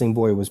 Bouncing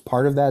Boy was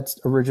part of that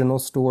original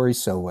story.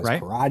 So was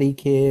Karate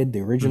Kid, the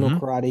original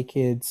Karate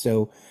Kid.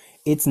 So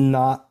it's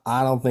not,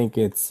 I don't think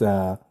it's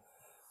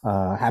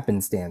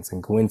happenstance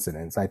and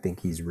coincidence. I think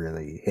he's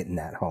really hitting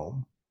that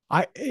home.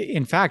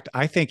 In fact,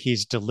 I think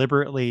he's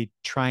deliberately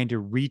trying to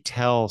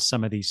retell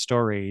some of these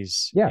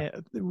stories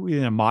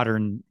with a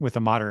modern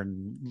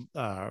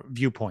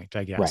viewpoint,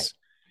 I guess. Right.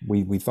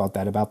 We thought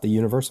that about the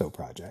Universo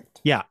project.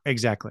 Yeah,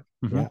 exactly.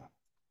 Mm-hmm.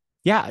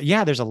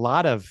 Yeah. There's a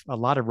lot of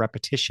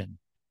repetition.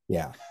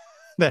 Yeah.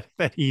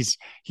 that he's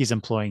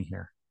employing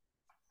here.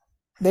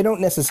 They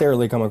don't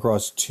necessarily come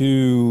across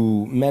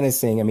too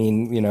menacing. I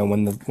mean,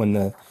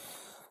 when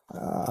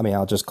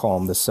I'll just call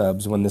them the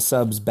subs. When the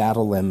subs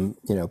battle them,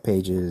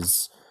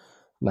 pages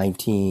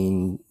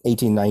 18,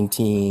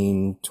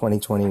 19, 20,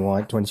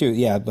 21, 22.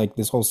 Yeah, like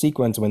this whole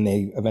sequence when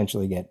they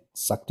eventually get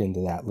sucked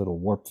into that little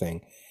warp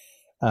thing.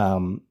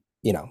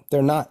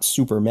 They're not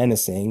super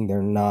menacing.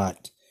 They're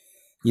not,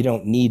 you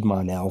don't need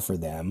Mon-El for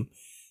them.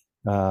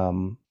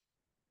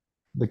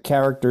 The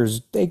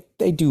characters, they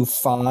do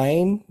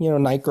fine.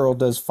 Night Girl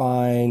does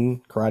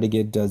fine. Karate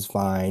Kid does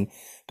fine.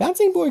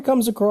 Bouncing Boy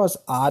comes across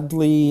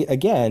oddly,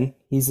 again,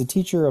 he's a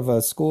teacher of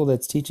a school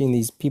that's teaching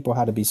these people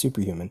how to be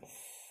superhuman.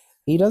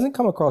 He doesn't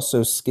come across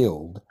so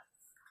skilled.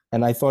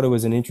 And I thought it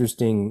was an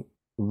interesting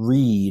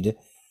read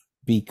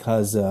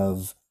because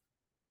of,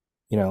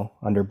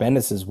 under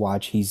Bendis's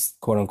watch, he's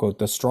quote unquote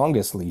the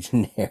strongest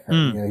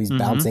Legionnaire. He's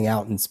bouncing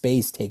out in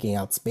space, taking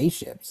out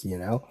spaceships,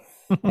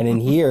 and in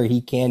here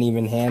he can't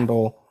even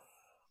handle,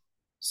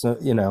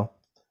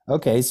 a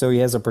Okay, so he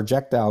has a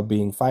projectile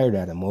being fired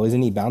at him. Well,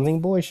 isn't he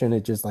bouncing boy? Shouldn't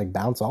it just like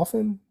bounce off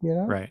him? You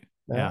know? Right.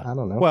 Yeah. I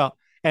don't know. Well,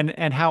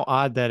 and how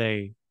odd that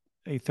a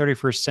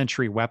 31st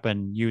century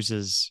weapon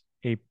uses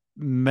a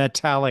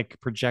metallic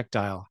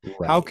projectile.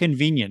 How Right,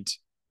 convenient.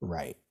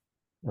 right,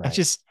 It right.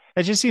 just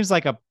seems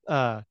like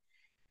a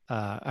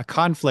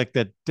conflict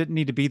that didn't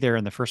need to be there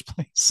in the first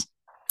place.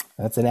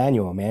 That's an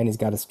annual, man. He's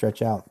got to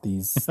stretch out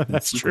these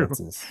That's true.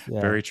 sequences.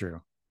 Yeah. Very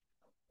true.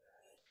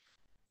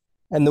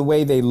 And the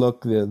way they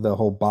look, the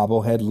whole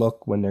bobblehead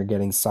look when they're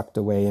getting sucked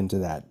away into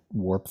that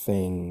warp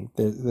thing,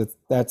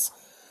 that's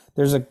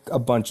there's a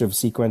bunch of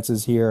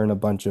sequences here and a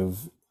bunch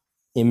of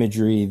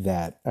imagery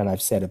that, and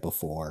I've said it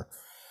before,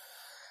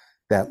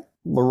 that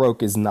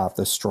LaRoque is not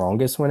the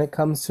strongest when it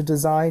comes to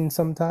design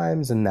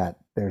sometimes, and that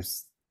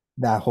there's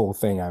that whole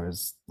thing. I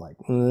was like,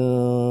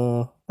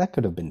 that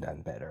could have been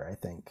done better, I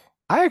think.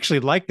 I actually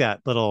like that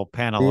little Do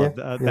panel you?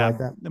 of You that. like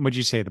that? Would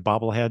you say the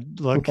bobblehead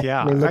look?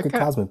 Yeah. I Yeah, mean, look at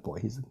Cosmic Boy.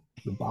 He's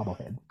the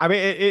bobblehead. I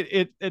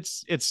mean,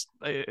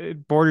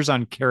 it borders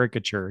on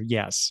caricature,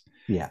 yes,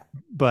 Yeah.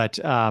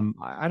 but I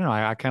don't know.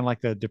 I kind of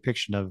like the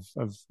depiction of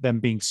them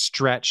being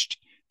stretched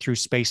through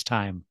space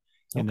time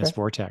in this Okay.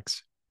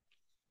 vortex.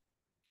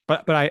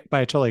 But I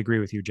totally agree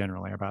with you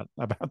generally about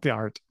the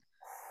art.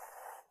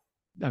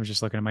 I was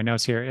just looking at my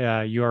notes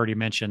here. You already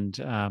mentioned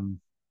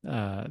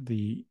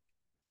the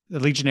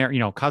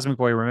Legionnaire. Cosmic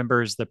Boy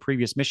remembers the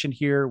previous mission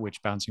here,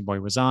 which Bouncing Boy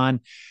was on.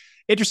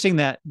 Interesting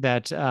that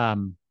I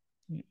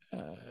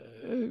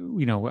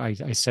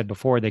said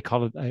before they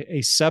call it a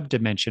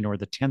subdimension or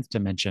the 10th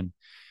dimension.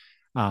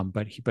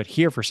 But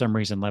here for some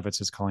reason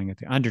Levitz is calling it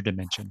the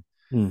underdimension.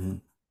 Hmm.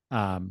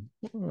 Um,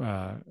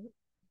 uh,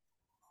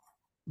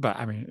 but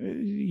I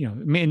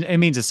mean, it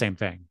means the same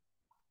thing.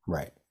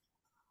 Right.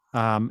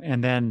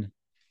 And then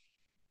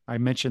I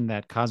mentioned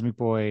that Cosmic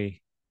Boy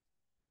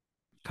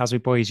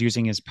is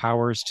using his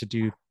powers to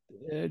do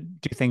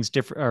things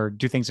different or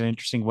do things in an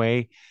interesting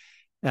way.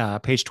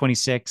 Page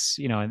 26,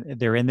 and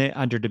they're in the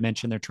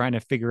underdimension. They're trying to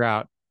figure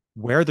out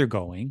where they're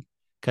going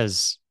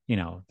because,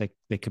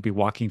 they could be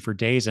walking for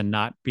days and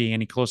not being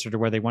any closer to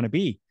where they want to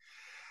be.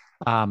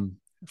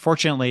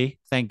 Fortunately,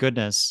 thank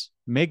goodness,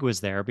 Mig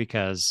was there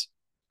because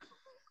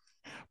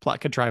plot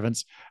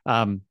contrivance.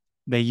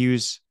 They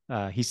use,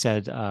 he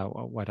said,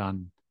 what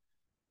on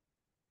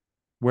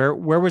where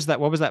was that?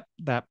 What was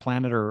that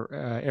planet or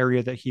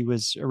area that he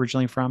was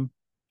originally from?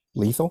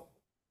 Lethal?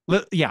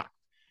 Yeah,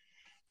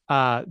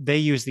 they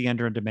use the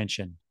Endron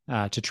dimension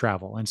to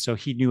travel, and so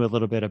he knew a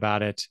little bit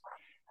about it.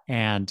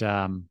 And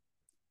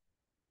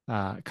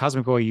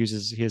Cosmic Boy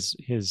uses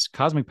his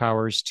cosmic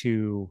powers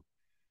to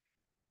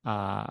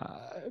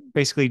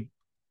basically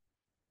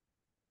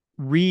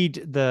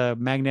read the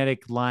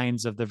magnetic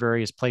lines of the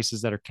various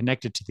places that are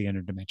connected to the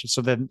inner dimension.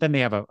 So then they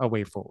have a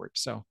way forward.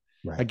 So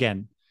Right.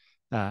 again,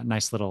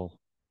 nice little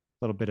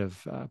bit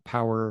of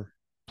power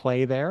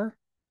play there.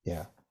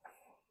 Yeah.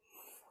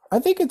 I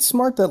think it's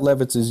smart that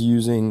Levitz is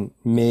using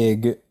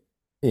Mig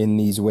in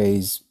these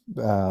ways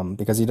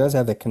because he does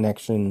have the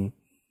connection.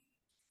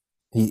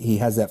 He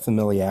has that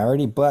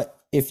familiarity. But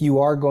if you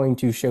are going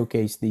to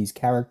showcase these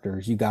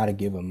characters, you got to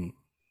give them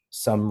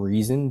some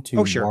reason to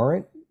Oh, sure.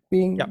 warrant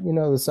being, Yep.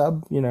 the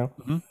sub.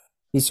 Mm-hmm.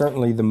 He's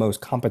certainly the most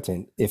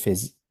competent. If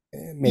his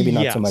maybe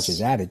not so much his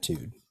Yes.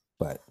 attitude,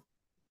 but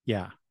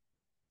Yeah.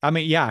 I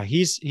mean, yeah,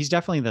 he's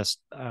definitely this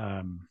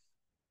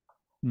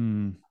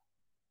hmm,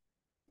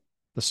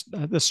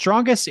 the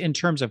strongest in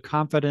terms of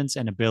confidence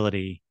and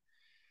ability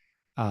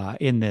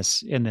in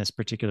this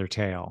particular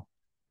tale,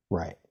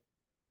 right,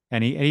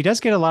 and he does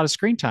get a lot of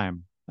screen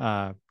time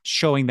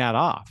showing that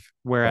off.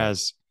 right.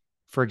 Whereas,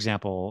 for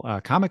example,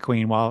 Comic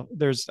Queen, while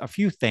there's a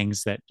few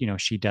things that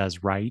she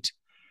does right,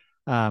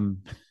 um,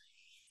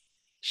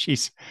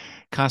 she's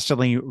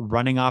constantly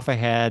running off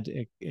ahead.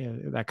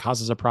 That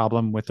causes a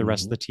problem with the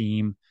rest of Hmm. the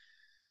team.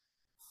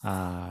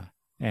 Uh,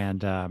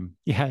 and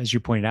yeah, as you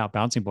pointed out,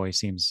 Bouncing Boy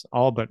seems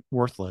all but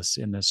worthless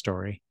in this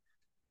story.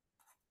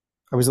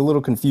 I was a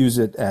little confused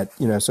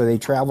so they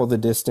travel the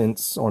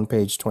distance on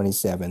page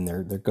 27.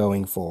 They're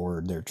going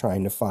forward. They're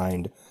trying to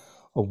find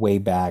a way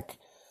back.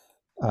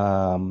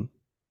 Um,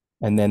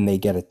 and then they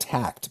get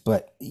attacked.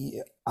 But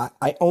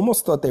I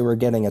almost thought they were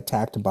getting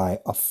attacked by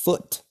a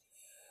foot,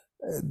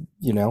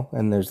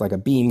 and there's like a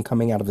beam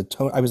coming out of the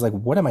tone. I was like,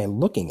 what am I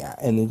looking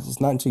at? And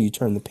it's not until you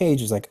turn the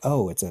page, it's like,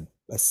 oh, it's a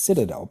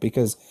citadel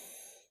because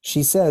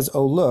she says,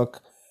 oh,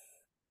 look,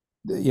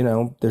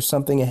 there's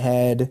something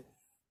ahead.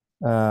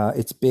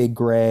 It's big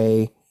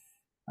gray.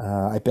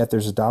 I bet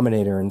there's a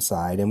Dominator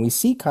inside, and we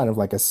see kind of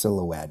like a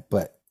silhouette,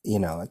 but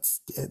it's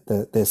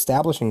the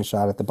establishing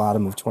shot at the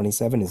bottom of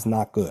 27 is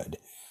not good.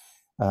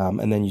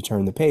 And then you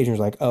turn the page and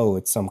you're like, oh,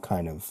 it's some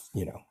kind of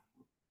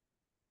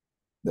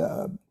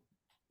uh,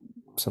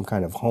 some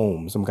kind of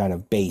home, some kind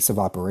of base of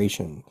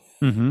operation.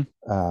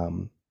 Mm-hmm.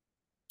 Um,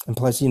 and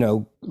plus,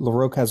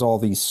 LaRoque has all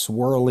these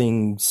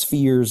swirling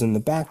spheres in the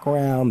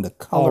background. The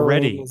coloring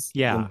Already, is,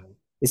 yeah,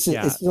 yeah. it's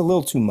a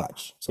little too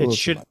much. It's a It little too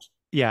should, much.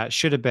 yeah, it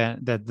should have been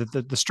that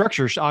the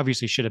structure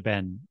obviously should have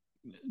been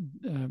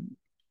um,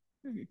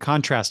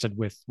 contrasted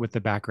with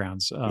the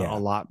backgrounds Yeah. a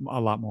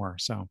lot more.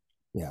 So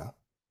Yeah.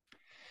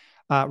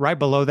 right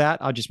below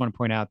that, I just want to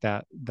point out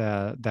that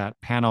that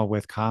panel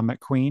with Comet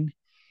Queen,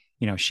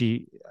 you know,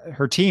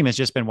 her team has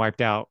just been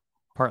wiped out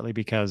partly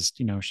because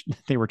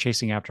they were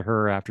chasing after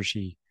her after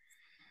she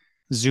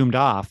zoomed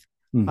off.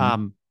 Hmm.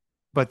 Um,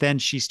 but then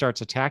she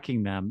starts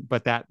attacking them.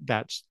 But that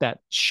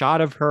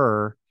shot of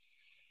her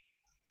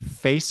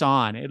face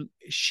on,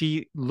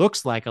 she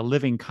looks like a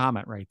living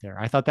comet right there.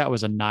 I thought that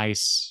was a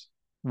nice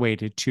way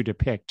to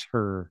depict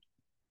her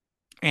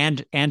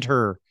and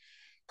her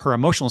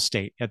emotional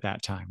state at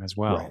that time as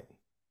well. Right.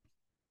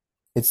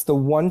 It's the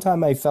one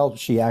time I felt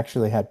she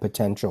actually had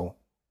potential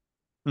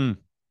Mm,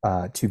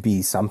 to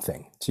be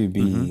something, to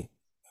mm-hmm. be,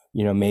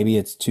 maybe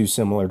it's too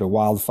similar to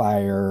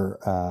Wildfire,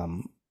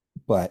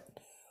 but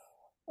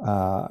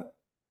uh,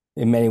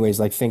 in many ways,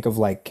 like think of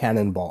like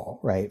Cannonball,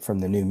 right, from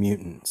the New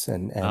Mutants Oh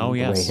and the way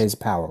yes. his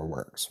power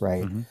works,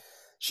 right? Mm-hmm.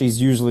 She's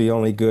usually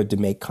only good to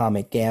make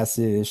comet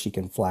gases. She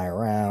can fly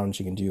around.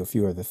 She can do a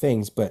few other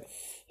things, but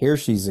here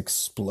she's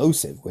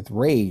explosive with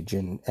rage,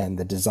 and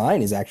the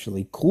design is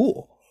actually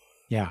cool.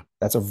 Yeah.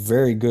 That's a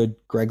very good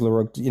Greg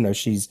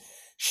LaRoque.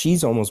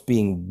 She's almost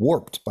being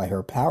warped by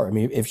her power. I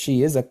mean, if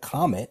she is a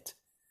comet,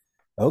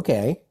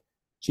 okay,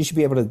 she should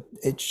be able to.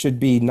 It should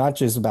be not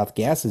just about the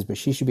gases, but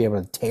she should be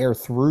able to tear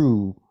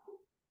through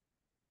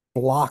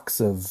blocks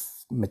of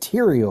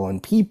material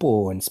and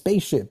people and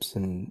spaceships.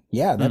 And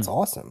yeah, that's Mm,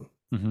 awesome.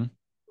 mm-hmm.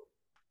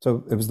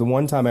 So it was the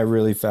one time I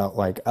really felt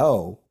like,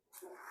 oh,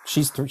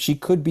 she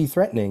could be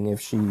threatening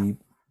if she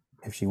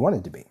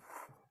wanted to be.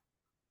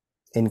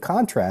 In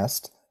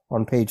contrast,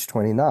 on page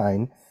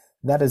 29,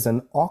 that is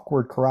an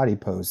awkward karate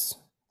pose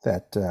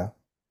that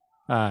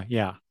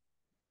Yeah.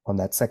 on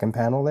that second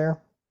panel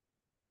there.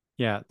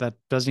 Yeah. That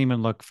doesn't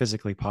even look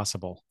physically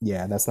possible.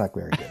 Yeah, that's not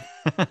very good.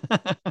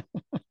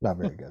 Not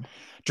very good.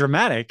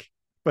 Dramatic,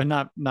 but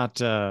not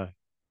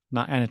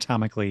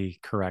anatomically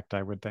correct,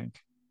 I would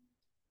think.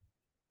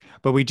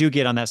 But we do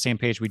get on that same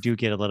page, we do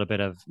get a little bit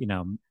of,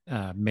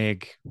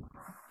 Mig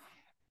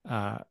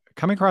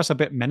coming across a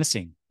bit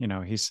menacing. You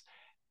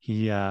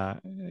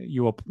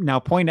will now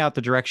point out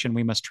the direction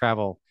we must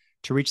travel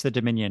to reach the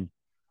Dominion,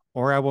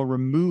 or I will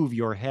remove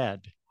your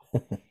head.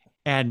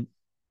 And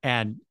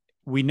and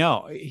we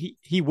know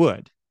he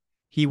would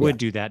Yeah,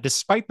 do that,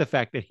 despite the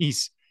fact that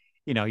he's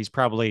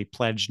probably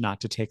pledged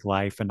not to take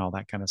life and all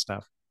that kind of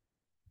stuff.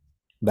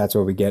 that's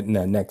what we get in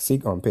that next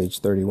sequence on page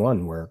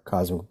 31, where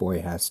Cosmic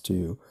Boy has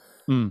to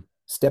Mm,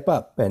 step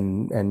up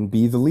and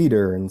be the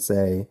leader and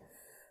say,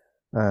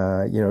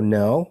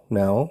 no,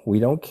 no, we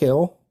don't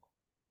kill.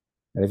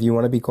 And if you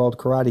want to be called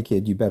Karate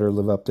Kid, you better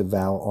live up to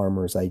Val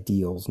Armour's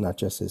ideals, not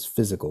just his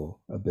physical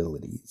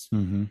abilities.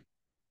 mm-hmm.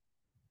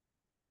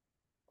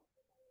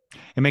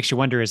 It makes you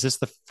wonder: is this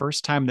the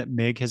first time that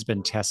Mig has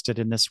been tested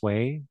in this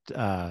way?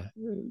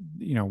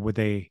 Would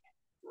they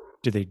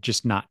do they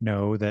just not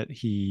know that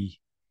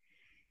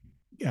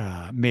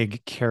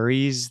Mig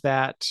carries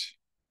that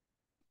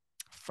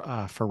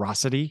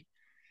ferocity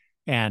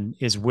and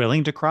is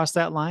willing to cross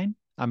that line?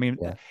 I mean,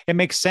 Yeah, it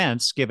makes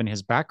sense given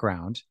his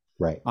background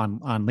right.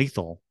 on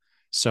Lethal.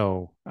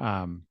 So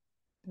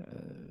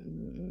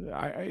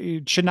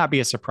it should not be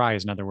a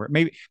surprise. In other words,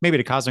 maybe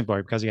to Cosmic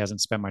Boy because he hasn't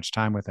spent much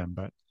time with him,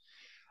 but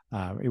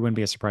it wouldn't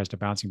be a surprise to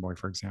Bouncing Boy,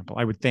 for example.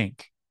 I would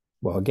think.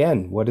 Well,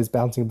 again, what is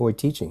Bouncing Boy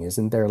teaching?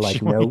 Isn't there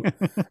like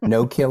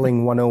no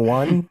killing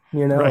 101, at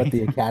Right.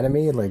 the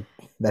academy? Like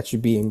that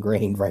should be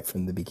ingrained right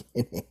from the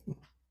beginning.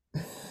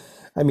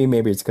 I mean,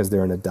 maybe it's because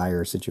they're in a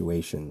dire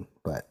situation,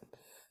 but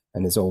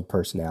and his old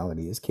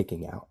personality is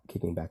kicking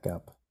back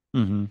up.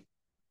 Mm-hmm.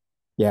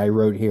 Yeah, I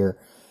wrote here,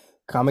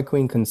 Comic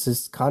Queen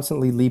consists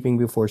constantly leaping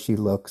before she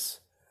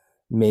looks.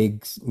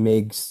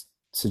 Meg's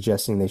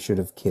suggesting they should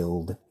have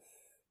killed,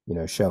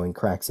 showing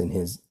cracks in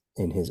his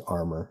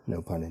armor,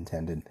 no pun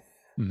intended.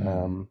 Mm-hmm.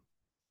 Um,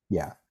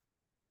 yeah.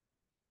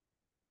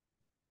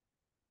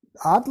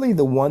 Oddly,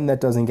 the one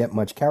that doesn't get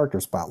much character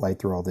spotlight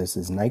through all this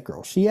is Night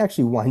Girl. She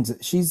actually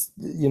she's,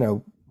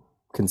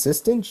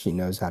 consistent. She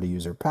knows how to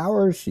use her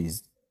powers.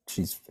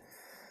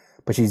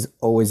 But she's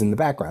always in the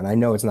background. I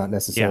know it's not Yeah.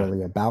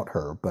 necessarily about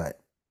her,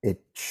 but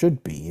it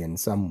should be in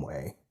some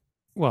way.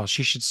 Well,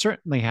 she should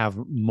certainly have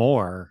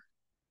more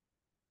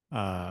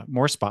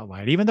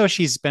spotlight, even though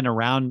she's been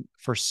around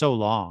for so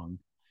long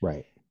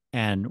Right.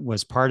 and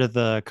was part of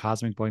the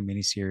Cosmic Boy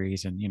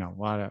miniseries and a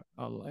lot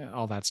of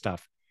all that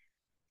stuff.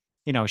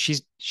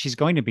 She's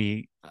going to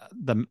be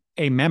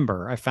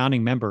a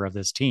founding member of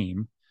this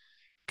team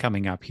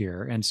coming up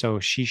here, and so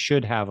she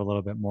should have a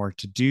little bit more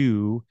to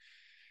do,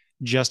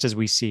 just as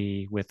we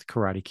see with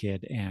Karate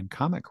Kid and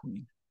Comic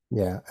Queen.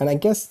 Yeah. And I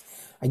guess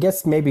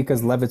maybe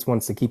because Levitz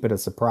wants to keep it a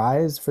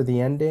surprise for the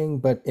ending,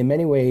 but in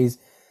many ways,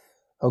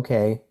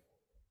 okay,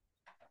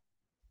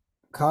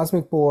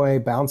 Cosmic Boy,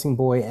 Bouncing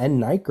Boy, and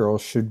Night Girl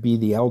should be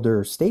the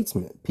elder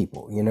statesman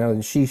people,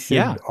 and she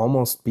Yeah, should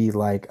almost be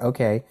like,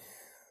 okay,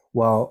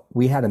 well,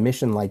 we had a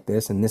mission like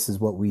this and this is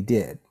what we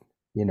did,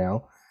 you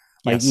know?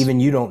 Like Yes. even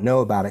you don't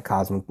know about it,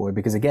 Cosmic Boy,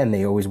 because again,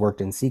 they always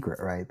worked in secret,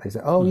 right? They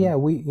said, "Oh Hmm. yeah,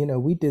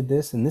 we did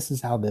this, and this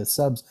is how the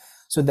subs."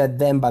 So that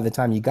then by the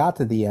time you got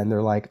to the end,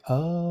 they're like,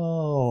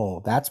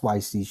 "Oh, that's why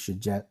she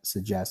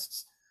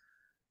suggests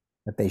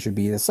that they should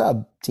be the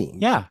sub team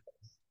Yeah.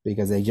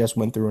 because they just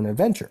went through an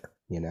adventure."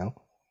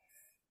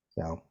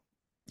 So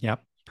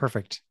Yep.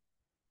 Perfect.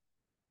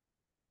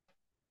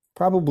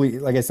 probably,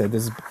 like I said,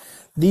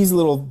 these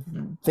little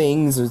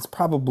things is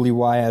probably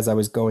why as I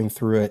was going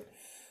through it,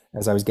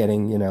 as I was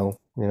getting, now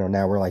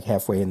we're like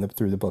halfway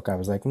through the book, I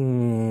was like,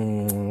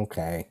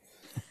 okay,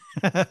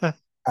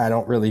 I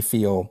don't really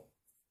feel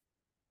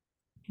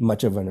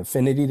much of an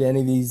affinity to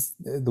any of these,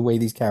 the way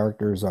these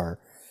characters are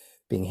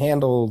being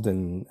handled,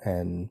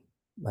 and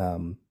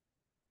um,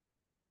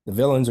 the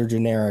villains are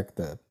generic.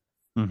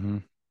 Hmm.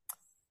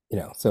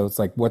 So it's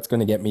like, what's going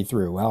to get me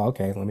through? Well,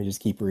 okay, let me just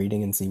keep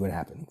reading and see what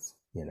happens.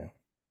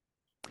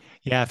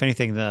 Yeah, if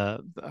anything,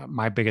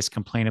 my biggest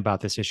complaint about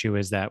this issue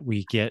is that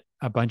we get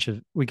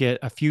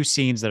a few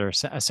scenes that are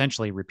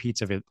essentially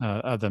repeats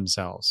of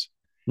themselves.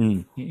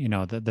 Mm,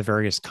 The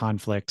various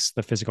conflicts,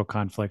 the physical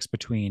conflicts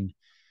between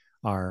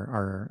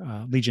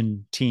our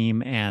Legion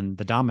team and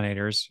the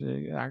Dominators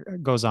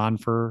goes on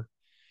for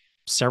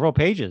several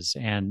pages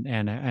and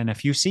a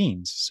few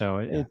scenes. So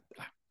yeah. it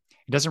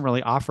doesn't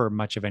really offer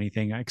much of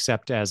anything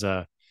except as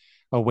a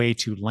way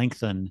to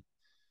lengthen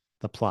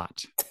the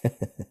plot.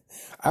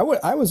 I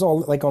was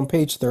all like on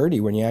page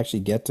 30 when you actually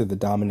get to the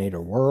Dominator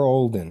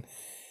world, and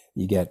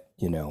you get,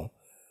 the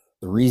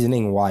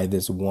reasoning why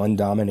this one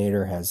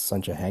Dominator has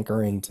such a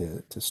hankering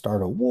to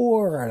start a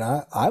war.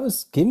 And I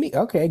was, give me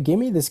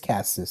this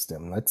caste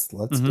system. Let's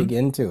Mm-hmm. dig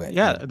into it,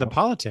 Yeah, the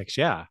politics.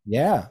 Yeah.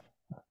 Yeah.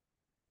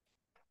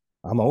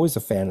 I'm always a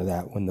fan of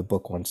that when the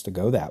book wants to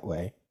go that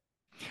way.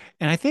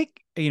 And I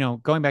think,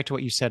 going back to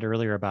what you said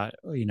earlier about,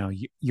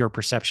 your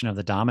perception of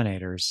the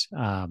Dominators,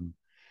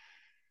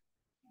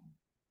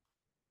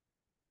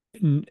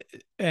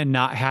 and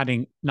not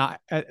having not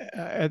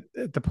at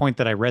the point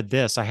that I read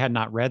this, I had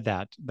not read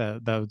that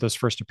those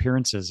first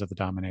appearances of the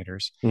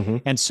Dominators, Hmm.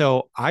 and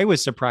so I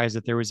was surprised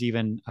that there was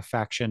even a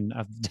faction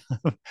of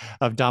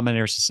of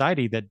Dominator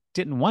society that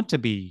didn't want to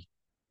be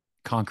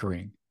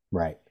conquering,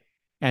 Right.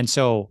 and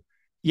so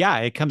yeah,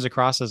 it comes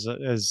across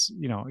as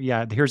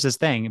yeah, here's this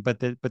thing, but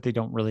they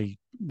don't really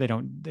they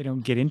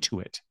don't get into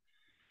it,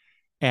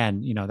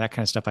 and that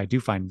kind of stuff I do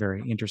find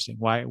very interesting.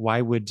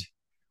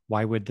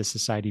 Why would the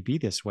society be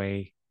this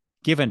way,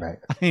 given Right.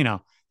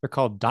 they're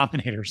called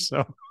dominators?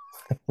 So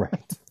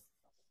Right.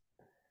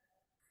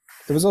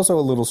 It was also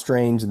a little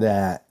strange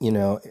that,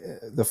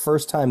 the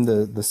first time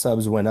the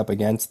subs went up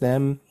against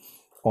them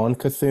on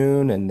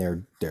Cthulhu, and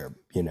they're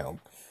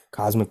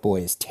Cosmic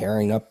Boy is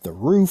tearing up the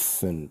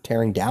roof and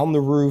tearing down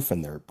the roof,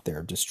 and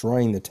they're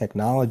destroying the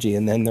technology,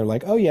 and then they're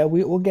like, "Oh yeah,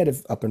 we'll get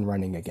it up and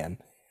running again."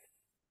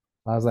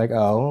 I was like,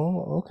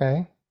 "Oh,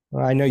 okay.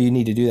 Well, I know you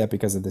need to do that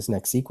because of this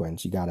next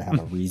sequence. You got to have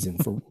a reason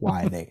for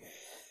why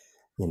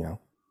you know.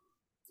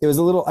 It was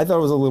a little I thought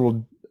it was a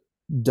little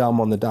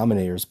dumb on the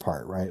Dominator's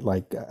part, right?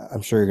 Like,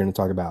 I'm sure you're going to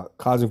talk about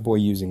Cosmic Boy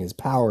using his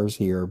powers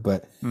here,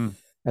 but mm.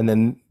 and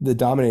then the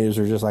Dominators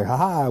are just like,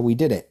 haha, we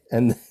did it.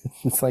 And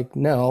it's like,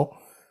 no,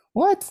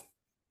 what?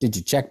 Did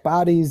you check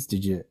bodies?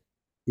 Did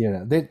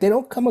they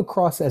don't come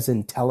across as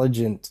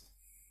intelligent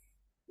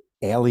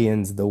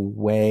aliens the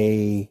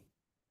way,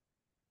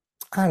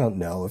 I don't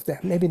know if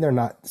that, maybe they're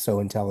not so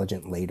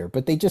intelligent later,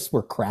 but they just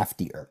were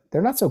craftier.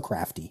 They're not so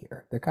crafty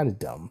here. They're kind of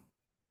dumb.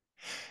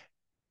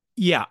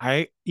 Yeah,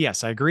 I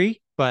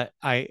agree, but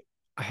I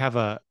have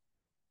a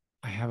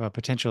I have a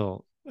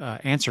potential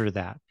answer to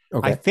that.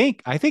 Okay.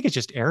 I think it's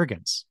just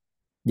arrogance.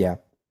 Yeah.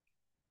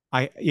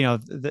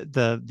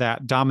 The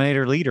that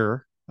dominator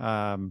leader.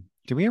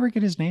 Did we ever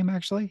get his name?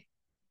 Actually,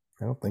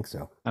 I don't think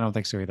so. I don't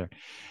think so either.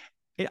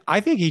 I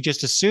think he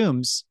just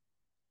assumes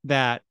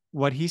that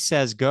what he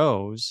says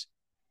goes,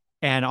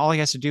 and all he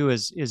has to do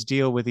is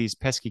deal with these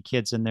pesky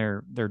kids and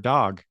their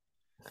dog.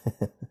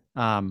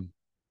 Um,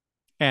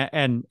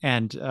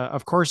 and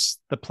of course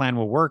the plan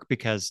will work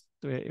because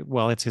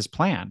well, it's his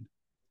plan.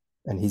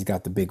 And he's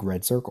got the big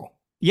red circle.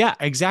 Yeah,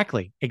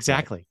 exactly, Right.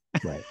 exactly.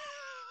 Right.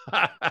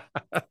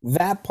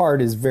 That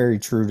part is very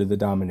true to the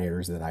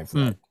Dominators that I've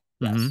read.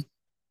 Mm. Hmm. Yes.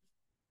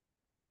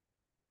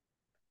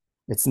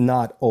 It's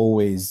not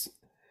always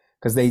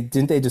because they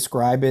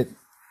describe it,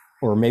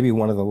 or maybe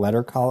one of the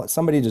letter call it.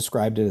 Somebody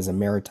described it as a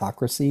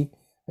meritocracy,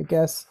 I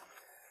guess.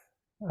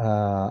 And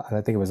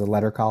I think it was a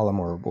letter column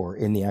or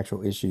in the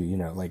actual issue,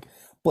 like,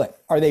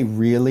 but are they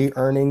really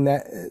earning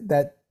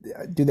that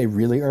do they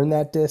really earn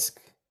that disc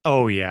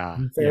Oh yeah,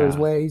 in fair yeah,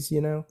 ways?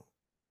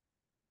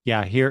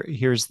 yeah.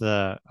 Here's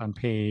the on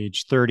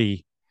page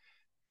 30,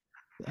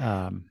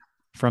 um,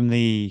 from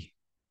the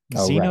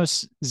Oh, right.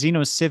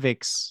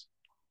 Xenocivics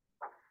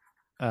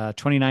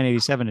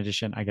 2987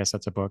 edition. I guess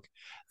that's a book.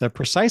 The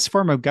precise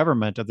form of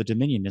government of the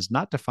Dominion is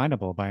not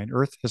definable by an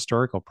Earth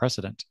historical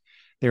precedent.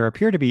 There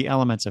appear to be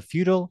elements of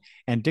feudal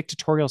and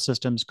dictatorial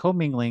systems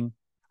commingling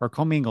or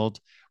commingled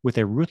with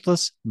a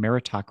ruthless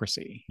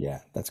meritocracy. Yeah,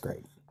 that's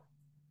great.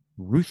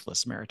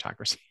 Ruthless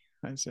meritocracy.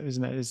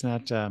 Isn't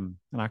that an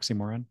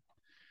oxymoron?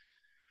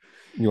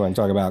 You want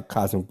to talk about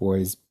Cosmic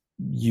Boy's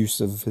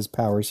use of his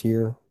powers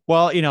here?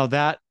 Well,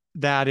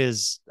 that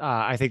is,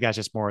 I think that's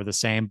just more of the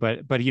same.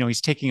 But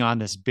he's taking on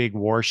this big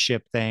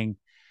warship thing.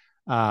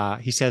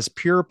 He says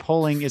pure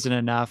pulling isn't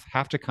enough.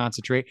 Have to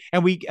concentrate.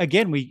 And we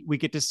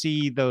get to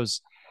see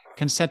those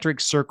concentric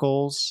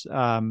circles,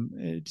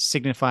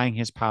 signifying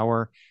his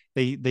power.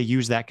 They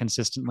use that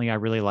consistently. I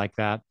really like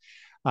that.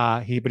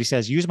 But he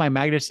says use my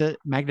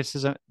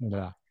magnetism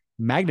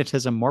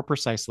more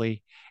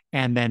precisely,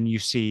 and then you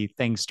see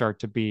things start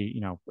to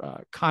be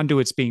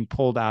conduits being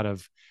pulled out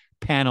of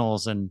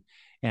panels, and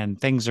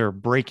things are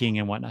breaking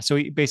and whatnot. So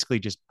he basically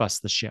just busts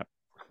the ship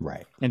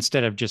Right.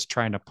 instead of just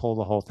trying to pull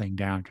the whole thing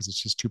down because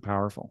it's just too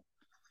powerful.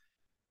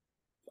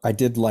 I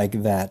did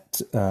like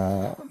that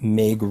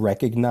Meg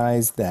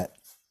recognized that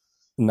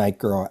Night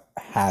Girl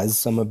has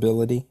some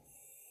ability.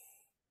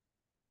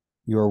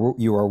 You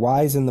are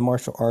wise in the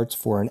martial arts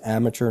for an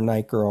amateur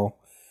Night Girl,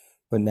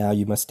 but now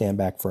you must stand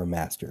back for a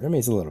master. I mean,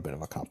 it's a little bit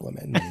of a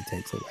compliment, and then he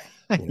takes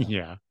away.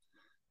 Yeah.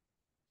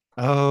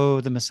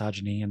 Oh, the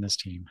misogyny in this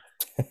team.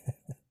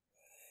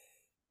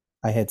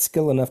 I had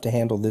skill enough to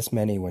handle this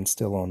many when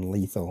still on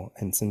lethal,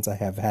 and since I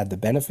have had the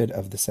benefit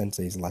of the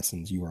sensei's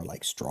lessons, you are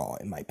like straw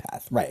in my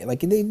path. Right?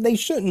 Like they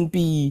shouldn't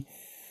be.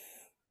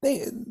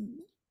 They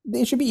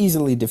they should be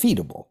easily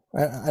defeatable.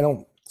 I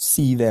don't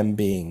see them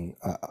being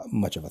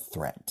much of a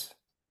threat.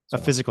 A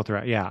So physical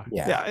threat. Yeah.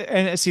 yeah, Yeah.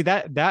 And see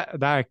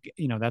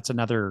that's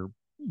another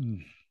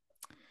mm,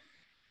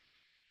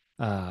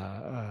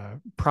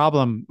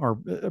 problem or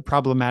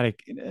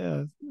problematic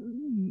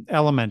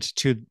element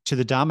to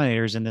the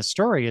dominators in this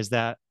story is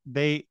that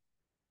they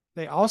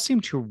all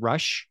seem to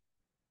rush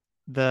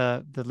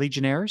the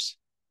legionnaires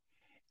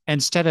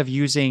instead of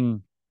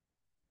using,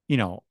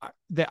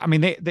 I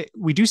mean,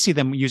 we do see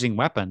them using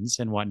weapons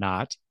and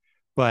whatnot,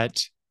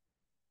 but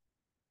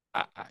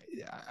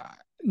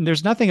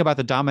there's nothing about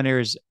the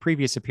Dominator's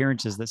previous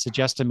appearances that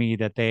suggests to me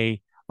that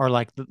they are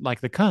like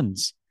the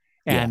Kuns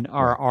yeah, and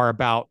are right, are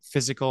about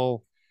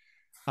physical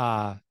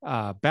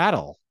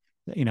battle.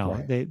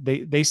 right,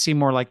 They seem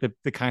more like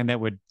the kind that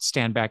would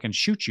stand back and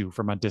shoot you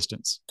from a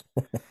distance.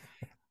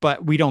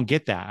 But we don't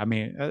get that. I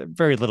mean,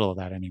 very little of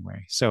that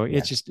anyway. So yeah.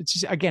 it's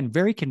just again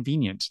very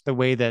convenient the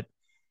way that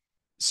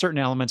certain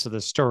elements of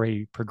the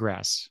story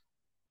progress.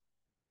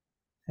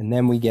 And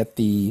then we get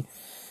the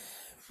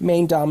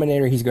main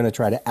dominator. He's going to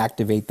try to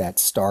activate that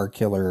Star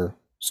Killer,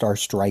 Star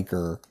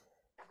Striker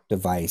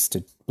device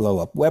to blow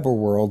up Weber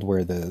World,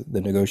 where the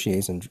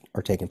negotiations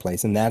are taking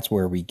place, and that's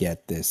where we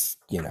get this,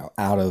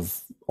 out of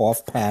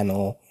off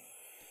panel.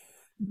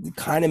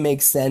 Kind of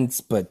makes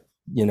sense, but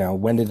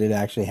when did it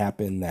actually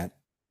happen that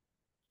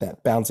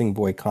bouncing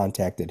boy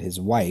contacted his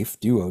wife,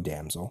 Duo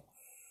Damsel,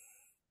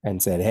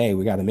 and said, "Hey,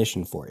 we got a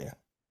mission for you."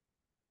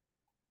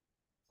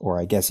 Or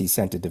I guess he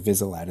sent it to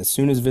Vizilad. As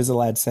soon as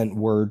Vizilad sent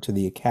word to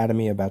the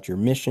Academy about your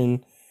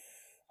mission,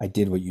 I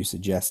did what you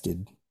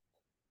suggested.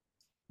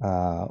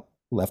 Uh,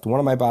 Left one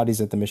of my bodies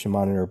at the mission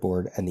monitor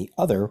board, and the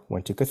other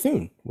went to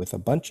Cthulhu with a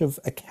bunch of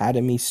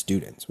Academy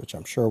students, which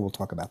I'm sure we'll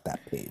talk about that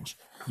page.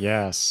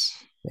 Yes,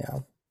 Yeah.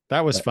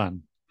 that was But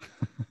fun.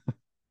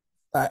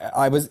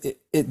 I was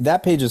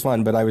that page is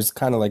fun, but I was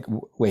kind of like,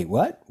 wait,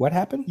 what? What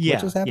happened? What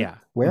Yeah, just happened? yeah.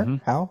 Where? Hmm.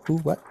 How? Who?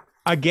 What?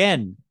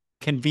 Again,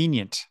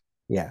 convenient.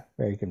 Yeah,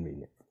 very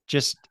convenient.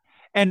 Just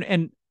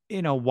and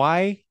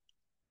why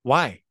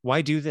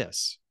do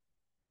this?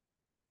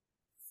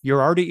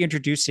 You're already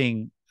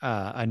introducing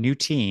a new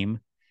team,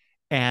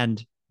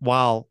 and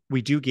while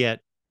we do get,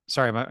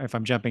 sorry if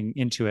I'm jumping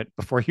into it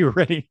before you were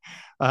ready,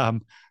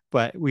 um,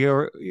 but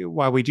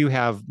while we do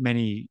have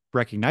many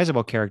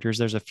recognizable characters,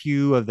 there's a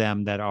few of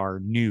them that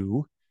are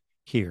new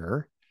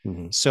here.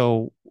 Hmm.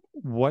 So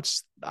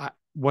what's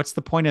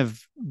the point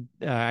of,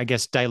 I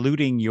guess,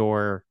 diluting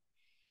your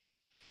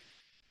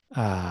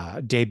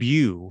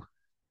debut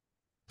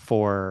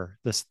for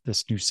this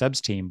new subs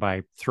team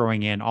by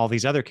throwing in all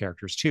these other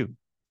characters too?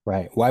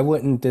 Right. Why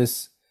wouldn't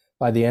this,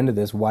 by the end of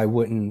this, why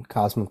wouldn't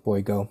Cosmic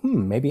Boy go,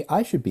 maybe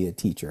I should be a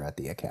teacher at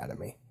the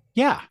academy?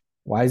 Yeah,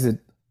 Why is it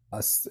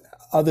us,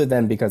 other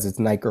than because it's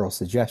Night Girl's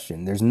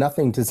suggestion? There's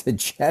nothing to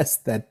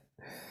suggest that,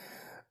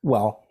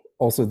 well,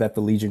 also that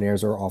the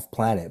Legionnaires are off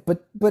planet.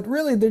 But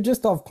really they're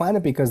just off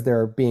planet because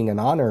they're being an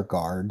honor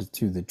guard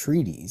to the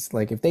treaties.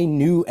 Like if they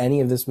knew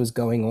any of this was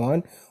going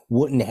on,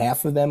 wouldn't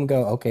half of them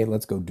go, okay,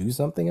 let's go do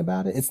something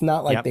about it? It's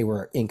not like yep. they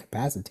were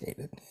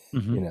incapacitated,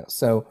 Hmm.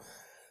 So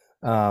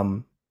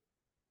um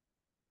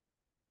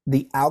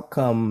the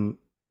outcome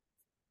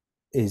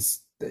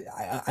is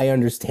I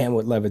understand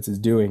what Levitz is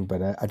doing,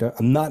 but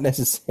I'm not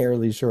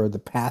necessarily sure the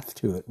path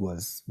to it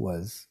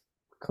was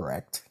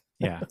correct.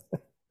 Yeah.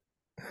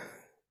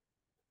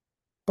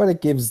 But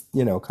it gives,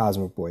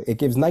 Cosmic Boy, it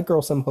gives Night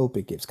Girl some hope,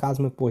 it gives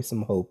Cosmic Boy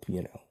some hope.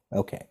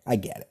 Okay, I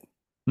get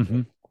it.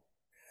 Hmm.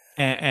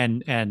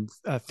 And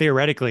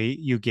theoretically,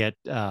 you get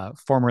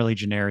former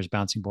Legionnaires,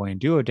 Bouncing Boy and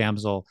Duo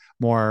Damsel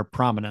more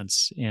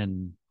prominence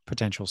in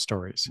potential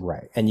stories.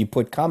 Right. And you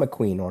put Comic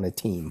Queen on a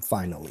team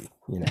finally.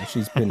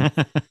 She's been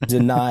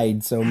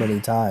denied so many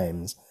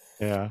times,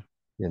 Yeah.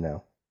 you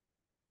know.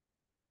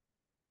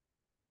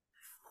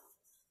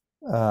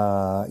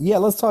 Yeah,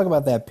 let's talk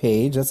about that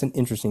page. That's an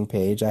interesting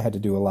page. I had to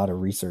do a lot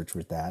of research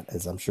with that,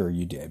 as I'm sure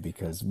you did,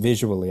 because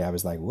visually I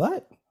was like,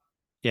 what?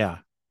 Yeah.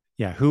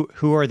 Yeah.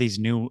 Who are these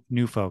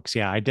new folks?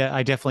 Yeah, I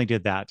definitely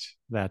did that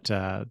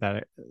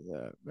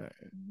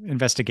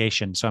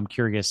investigation. So I'm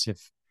curious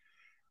if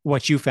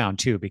what you found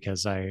too,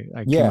 because I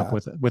came up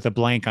Yeah. with a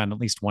blank on at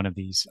least one of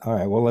these. All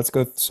right. Well, let's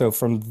go. So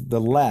from the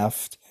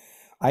left,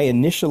 I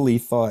initially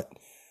thought,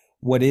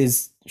 what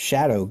is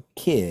Shadow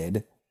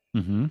Kid?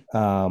 Mm-hmm.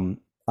 Um,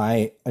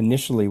 I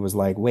initially was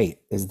like, wait,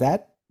 is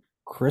that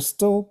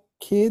Crystal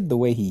Kid the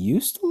way he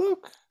used to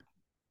look?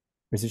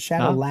 Or is it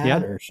Shadow Lad Yeah.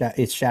 or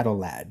it's Shadow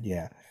Lad?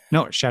 Yeah.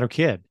 No, Shadow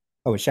Kid.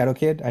 Oh, it's Shadow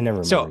Kid? I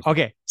never So remembered that.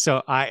 okay,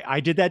 so I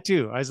did that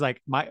too. I was like,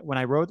 my when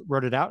I wrote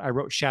it out, I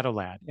wrote Shadow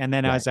Lad, and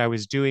then Right. as I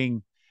was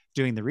doing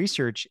the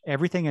research,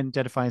 everything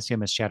identifies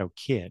him as Shadow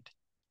Kid,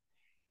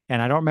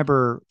 and I don't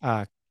remember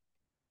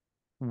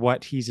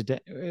what he's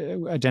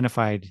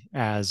identified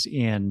as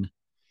in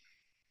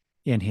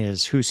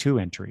his Who's Who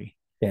entry.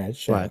 Yeah, it's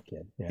Shadow But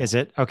Kid. Yeah. is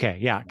it okay?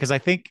 Yeah, because I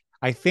think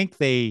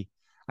they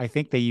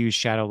use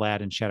Shadow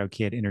Lad and Shadow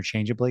Kid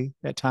interchangeably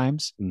at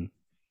times, Mm,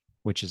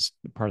 which is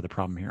part of the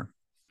problem here.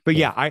 But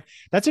yeah. yeah, I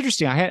that's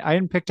interesting. I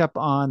hadn't picked up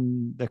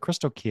on the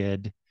Crystal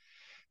Kid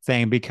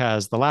thing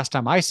because the last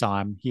time I saw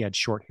him, he had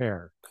short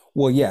hair.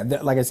 Well, yeah,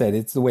 like I said,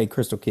 it's the way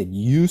Crystal Kid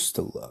used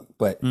to look,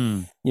 but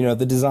Mm.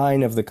 the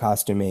design of the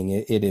costuming,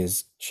 it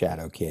is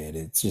Shadow Kid.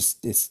 It's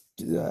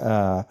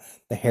the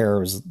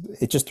hair is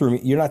it just threw me.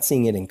 You're not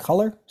seeing it in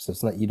color, so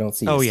it's not you don't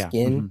see Oh his yeah.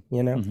 skin, Mm-hmm.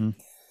 you know.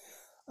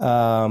 Mm-hmm.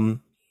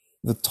 Um,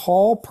 the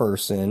tall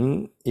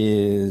person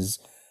is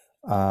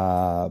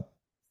uh,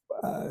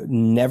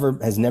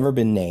 never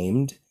been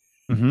named.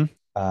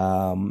 Mm-hmm.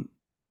 Um,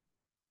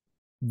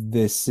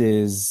 this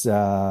is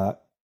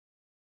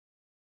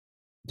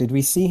did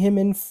we see him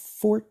in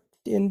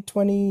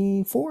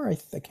 24?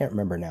 I can't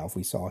remember now if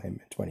we saw him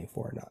in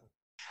 24 or not.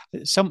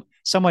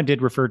 Someone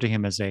did refer to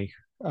him as a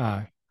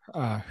uh,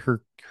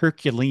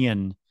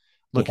 Herculean Yeah,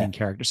 looking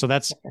character. So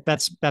that's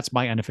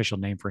my unofficial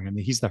name for him.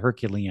 He's the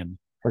Herculean.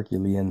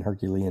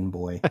 Herculean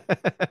boy.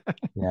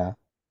 Yeah.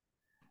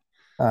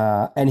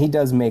 And he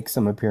does make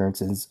some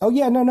appearances. Oh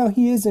yeah, no,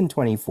 he is in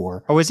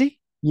 24. Oh, is he?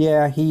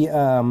 Yeah, he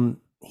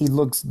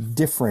looks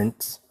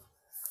different.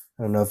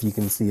 I don't know if you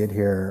can see it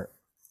here.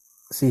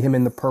 See him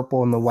in the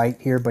purple and the white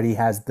here, but he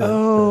has the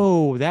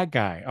Oh, that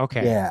guy.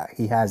 Okay. yeah,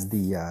 he has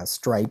the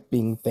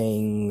striping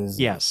things, and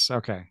Yes.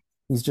 Okay.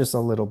 he's just a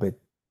little bit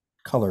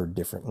colored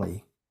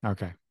differently.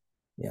 Okay.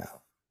 Yeah.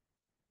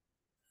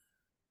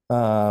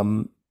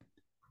 Um,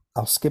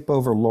 I'll skip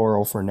over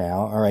Laurel for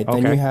now. All right,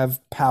 then you Okay.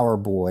 have Power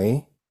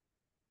Boy.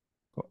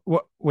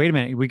 Wait a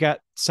minute. We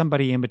got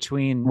somebody in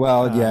between.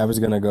 Well, yeah, I was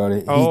gonna go to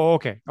he. Oh,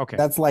 okay. Okay.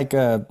 That's like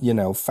a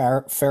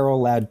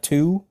Feral Lad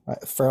 2,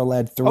 Feral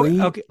Lad Oh,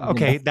 3. okay.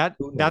 Okay.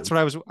 Who That's what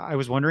knows? I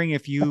was wondering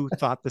if you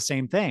thought the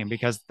same thing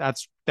because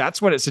that's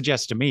what it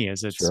suggests to me is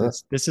Sure.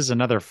 it's this is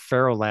another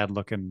Pharaoh lad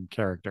looking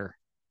character.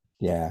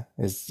 Yeah,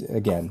 it's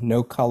again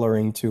no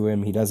coloring to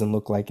him. He doesn't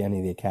look like any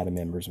of the Academy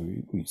members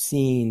we've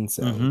seen.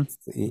 So,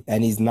 Mm-hmm.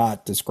 and he's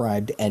not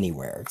described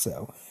anywhere.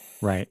 So,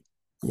 Right.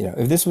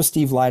 if this was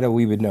Steve Lido,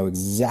 we would know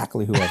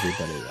exactly who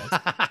everybody was.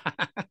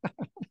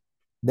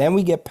 Then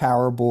we get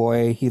Power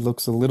Boy. He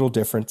looks a little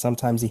different.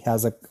 Sometimes he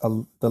has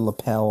the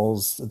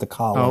lapels, the Oh,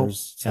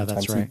 collars. yeah,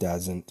 that's Sometimes he right.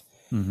 doesn't.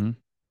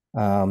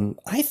 Mm-hmm.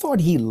 I thought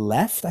he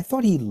left. I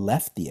thought he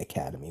left the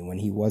Academy when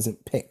he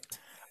wasn't picked.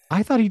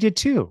 I thought he did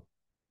too.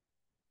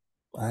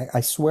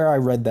 I swear I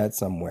read that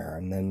somewhere,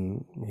 and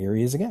then here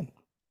he is again.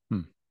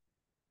 Hmm.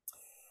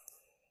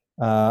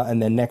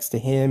 And then next to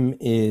him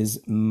is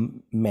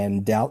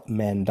Mandala.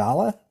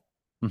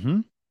 Mm-hmm.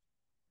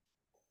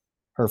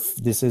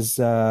 This is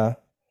her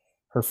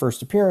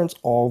first appearance,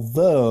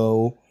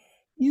 although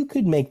you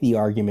could make the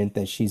argument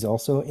that she's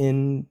also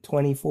in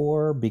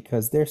 24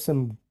 because there's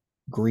some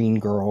green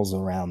girls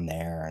around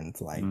there, and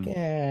it's like,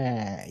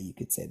 Mm. you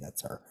could say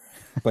that's her.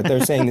 But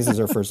they're saying this is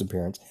her first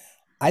appearance.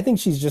 I think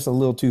she's just a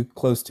little too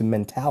close to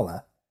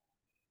Mentala.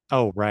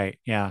 Oh, right.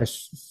 Yeah.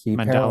 She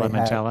apparently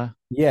had, Mandela.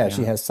 yeah,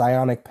 she Yeah. has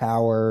psionic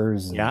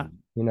powers, Yeah.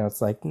 and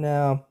it's like,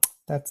 no,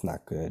 that's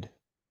not good.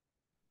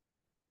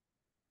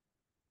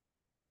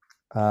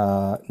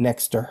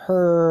 Next to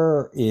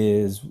her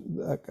is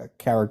a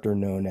character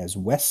known as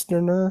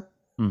Westerner,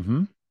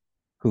 Mm-hmm.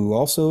 who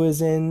also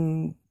is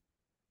in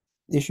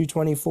issue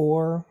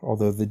 24.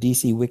 Although the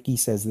DC Wiki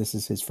says this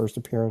is his first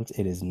appearance,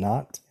 it is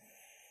not,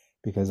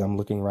 because I'm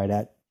looking right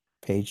at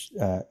page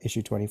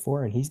issue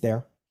 24, and he's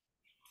there.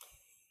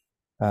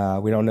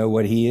 We don't know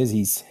what he is.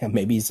 He's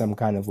maybe some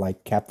kind of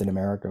like Captain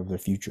America of the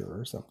future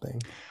or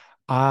something.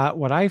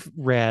 What I've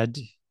read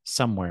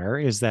somewhere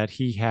is that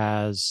he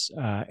has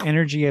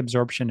energy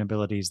absorption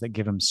abilities that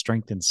give him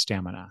strength and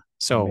stamina.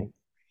 So,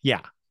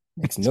 yeah,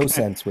 Makes no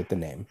sense with the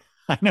name.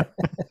 I know.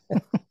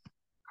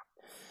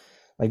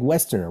 like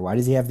Westerner. Why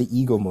does he have the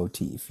ego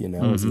motif? You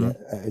know, is he?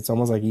 Mm-hmm. It's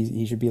almost like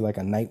he should be like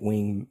a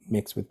Nightwing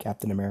mixed with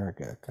Captain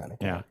America kind of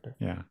Yeah. character.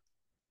 Yeah.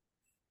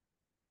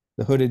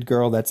 The hooded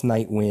girl, that's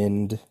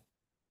Nightwind.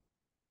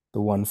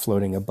 The one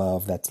floating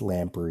above, that's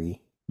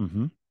Lamprey.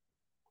 Mm-hmm.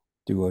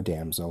 Duo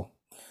damsel.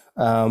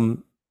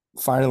 Um,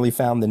 Finally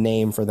found the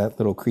name for that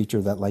little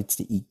creature that likes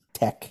to eat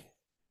tech.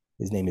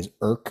 His name is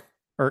Irk.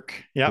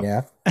 Irk. Yep.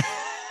 Yeah,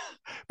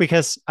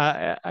 Because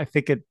I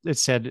think it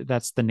said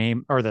that's the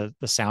name or the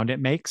sound it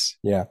makes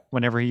yeah,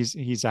 whenever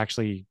he's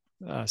actually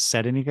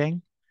said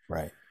anything.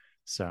 right.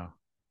 So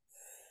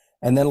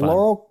And then fun.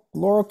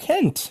 Laurel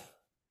Kent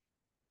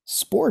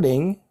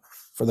sporting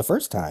for the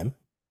first time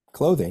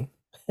clothing.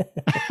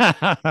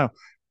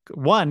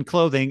 One,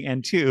 clothing,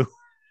 and two,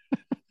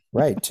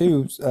 Right,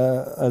 two,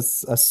 a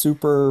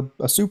super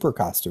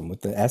costume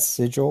with the S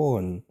sigil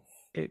and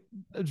it,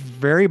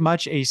 very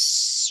much a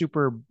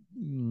super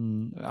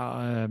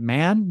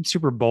man,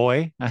 super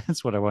boy.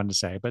 That's what I wanted to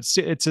say. But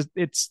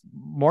it's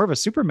more of a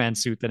Superman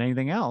suit than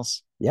anything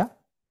else. yeah,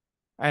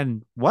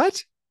 And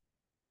what?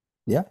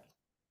 yeah.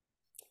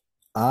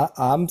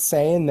 I'm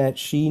saying that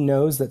she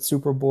knows that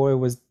Superboy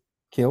was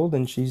killed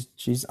and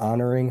she's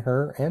honoring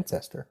her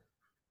ancestor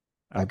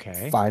by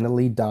Okay.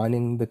 finally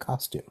donning the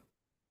costume.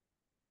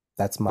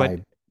 That's But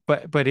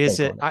my but is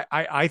take it? on it.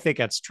 I think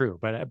that's true.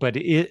 But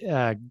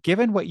it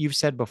given what you've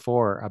said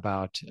before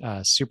about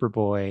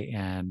Superboy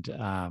and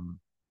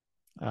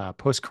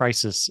post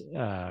crisis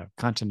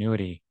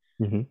continuity,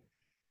 Hmm.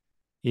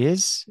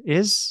 is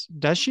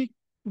does she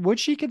would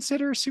she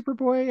consider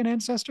Superboy an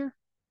ancestor?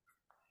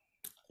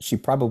 She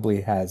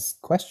probably has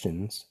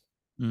questions.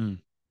 Mm,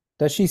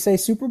 Does she say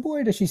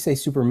Superboy or does she say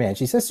Superman?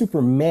 She says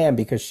Superman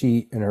because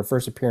she, in her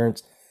first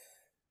appearance,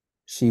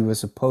 she was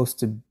supposed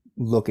to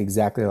look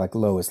exactly like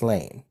Lois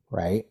Lane,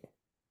 right?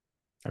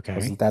 okay.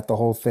 Wasn't that the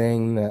whole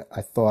thing that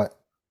I thought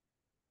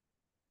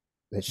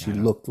that she I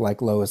don't. looked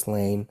like Lois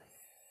Lane?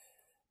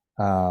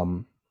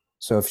 Um,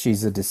 so if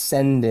she's a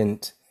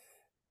descendant,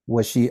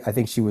 was she? I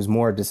think she was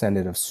more a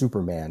descendant of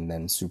Superman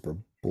than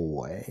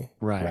Superboy,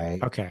 Right.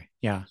 right? Okay.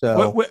 Yeah.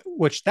 So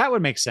Which that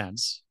would make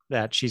sense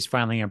that she's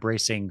finally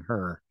embracing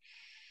her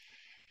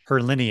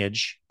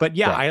lineage. But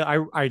yeah,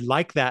 right, I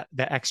like that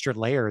the extra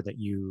layer that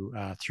you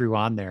threw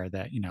on there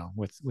that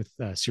with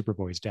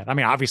Superboy's death. I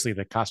mean, obviously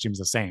the costume's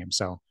the same,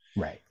 so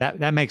right,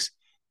 that makes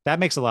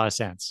a lot of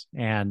sense,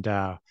 and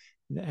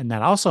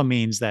that also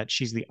means that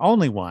she's the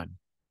only one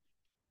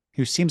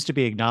who seems to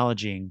be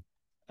acknowledging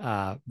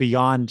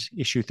beyond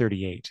issue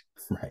 38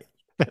 right.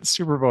 that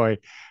Superboy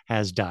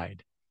has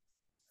died.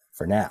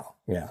 For now,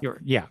 yeah.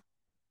 Yeah.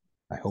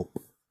 I hope.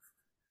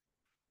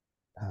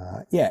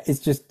 Yeah, it's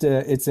just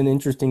it's an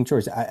interesting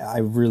choice. I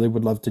really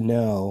would love to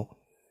know,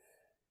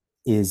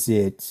 is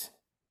it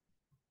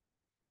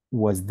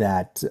was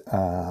that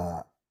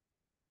Paul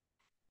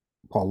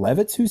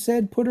Levitz who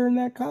said put her in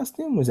that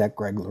costume? Was that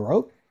Greg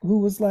LaRoche who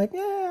was like,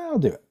 yeah, I'll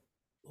do it?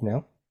 You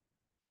know?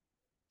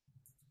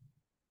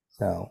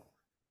 So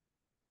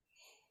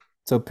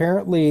so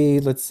apparently,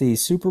 let's see,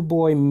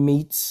 Superboy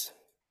meets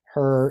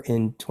her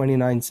in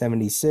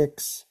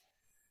 2976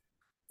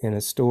 in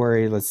a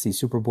story. Let's see,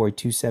 Superboy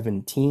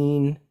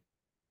 217.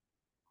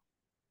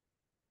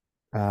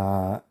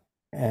 Uh,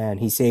 and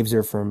he saves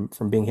her from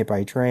being hit by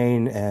a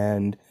train,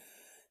 and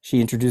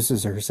she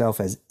introduces herself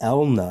as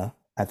Elna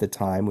at the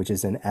time, which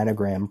is an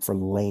anagram for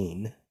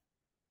Lane.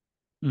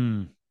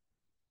 Mm,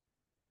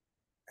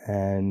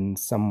 And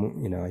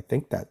I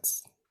think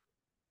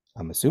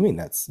I'm assuming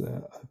that's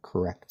a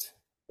correct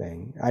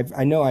thing.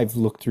 I know I've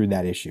looked through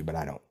that issue, but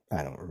I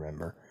don't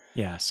remember.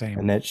 yeah. Same.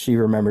 And that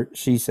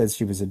she says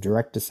she was a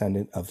direct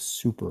descendant of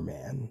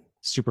Superman.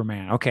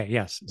 Superman. Okay.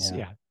 Yes.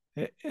 Yeah,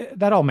 Yeah.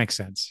 That all makes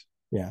sense.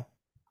 yeah,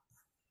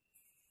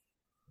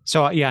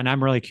 So yeah, and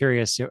I'm really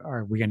curious.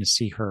 Are we going to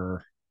see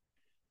her?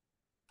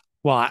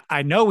 Well,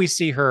 I know we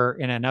see her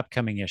in an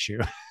upcoming issue,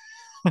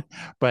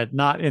 but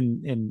not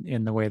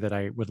in the way that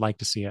I would like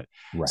to see it.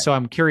 right. So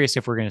I'm curious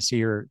if we're going to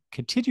see her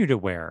continue to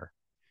wear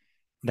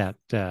that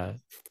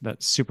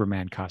that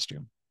Superman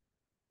costume.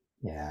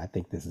 Yeah, I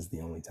think this is the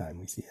only time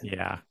we see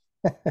Yeah.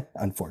 it,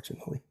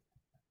 unfortunately,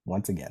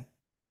 once again.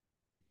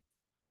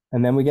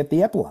 And then we get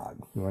the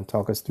epilogue. You want to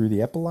talk us through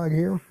the epilogue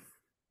here?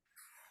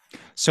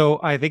 So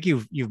I think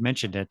you've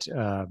mentioned it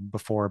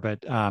before,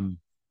 but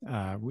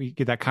we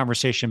get that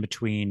conversation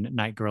between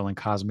Night Girl and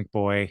Cosmic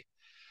Boy.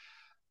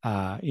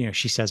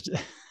 She says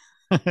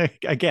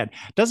again,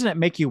 doesn't it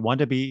make you want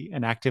to be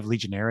an active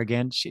Legionnaire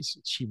again?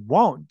 She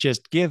won't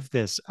just give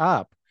this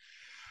up.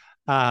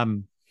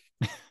 Um,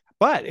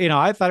 but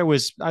I thought it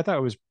was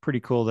pretty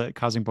cool that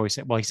Cosmic Boy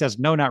said, well, he says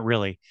no, not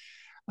really.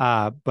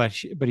 But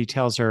he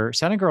tells her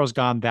Santa Girl's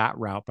gone that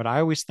route, but I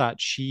always thought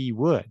she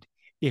would.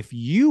 If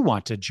you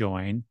want to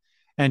join,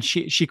 and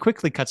she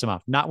quickly cuts him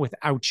off, not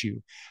without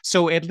you.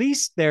 So at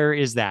least there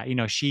is that.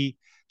 She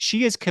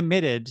is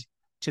committed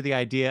to the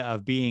idea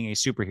of being a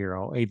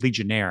superhero, a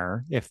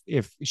legionnaire, if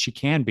she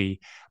can be,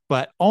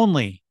 but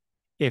only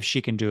if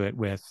she can do it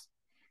with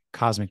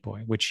Cosmic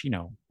Boy, which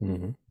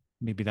Mm-hmm.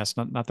 maybe that's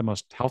not the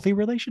most healthy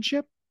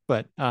relationship,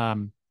 but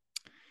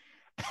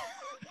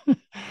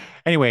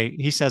Anyway,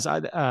 he says,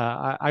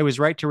 I was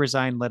right to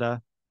resign,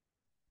 Lita.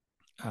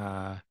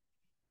 Uh,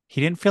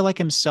 he didn't feel like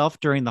himself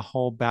during the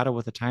whole battle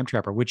with the time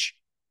trapper, which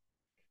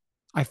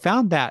I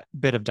found that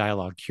bit of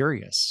dialogue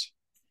curious.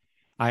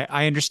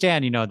 I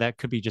understand, that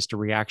could be just a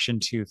reaction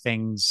to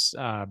things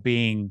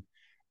being,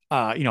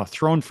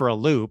 thrown for a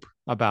loop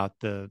about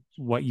the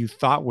what you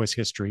thought was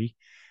history,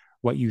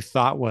 what you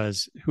thought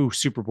was who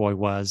Superboy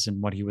was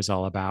and what he was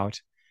all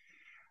about,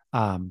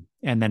 and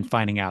then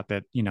finding out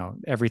that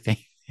everything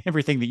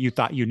everything that you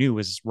thought you knew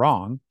was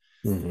wrong.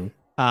 Hmm.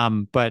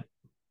 But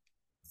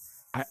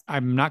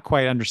I'm not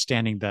quite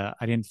understanding the.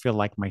 I didn't feel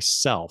like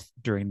myself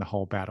during the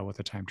whole battle with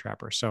the time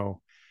trapper.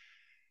 So,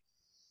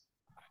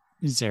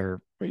 do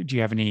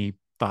you have any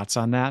thoughts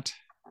on that?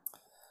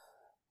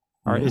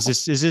 Or No, is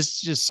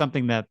this just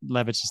something that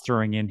Levitz is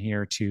throwing in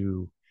here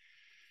to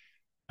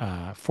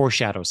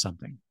foreshadow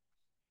something?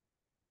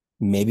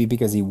 maybe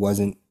because he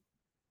wasn't.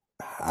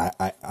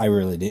 I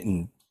really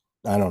didn't.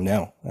 I don't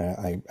know.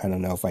 I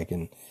don't know if I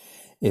can.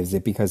 Is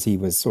it because he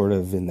was sort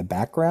of in the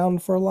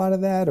background for a lot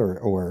of that,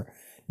 or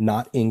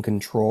not in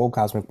control?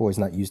 Cosmic Boy's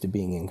not used to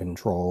being in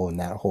control, and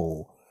that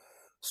whole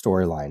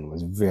storyline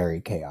was very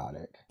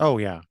chaotic. Oh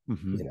yeah,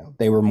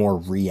 They were more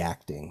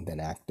reacting than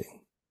acting.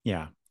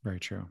 yeah, very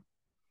true.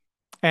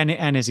 And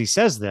as he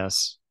says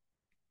this,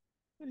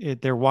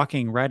 they're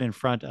walking right in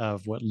front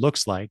of what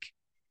looks like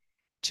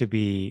to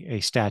be a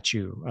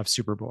statue of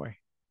Superboy.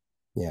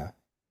 Yeah.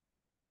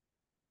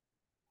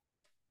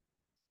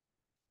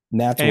 And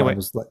that's where I Anyway,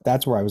 was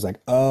that's where I was like,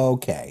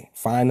 okay,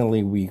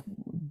 finally we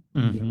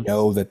mm-hmm,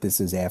 know that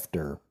this is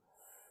after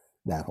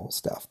that whole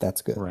stuff.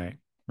 That's good. right,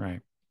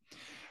 right.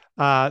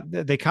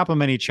 They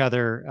compliment each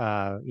other.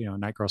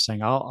 Nightgirl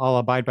saying, "I'll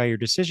abide by your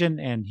decision,"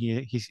 and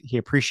he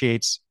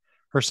appreciates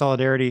her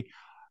solidarity.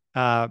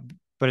 Uh,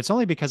 but it's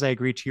only because I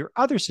agreed to your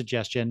other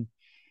suggestion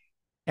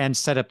and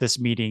set up this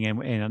meeting,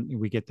 and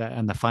we get that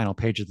on the final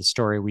page of the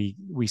story.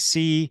 We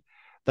see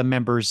the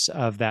members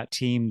of that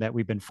team that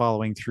we've been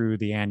following through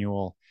the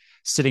annual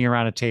sitting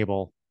around a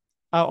table.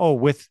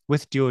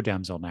 With Duo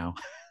Damsel now.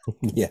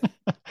 Yeah.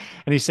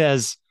 And he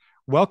says,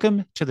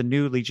 "Welcome to the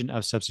new Legion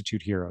of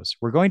Substitute Heroes.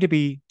 We're going to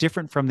be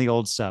different from the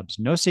old subs.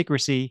 No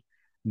secrecy,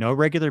 no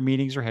regular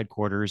meetings or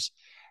headquarters,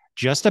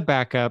 just a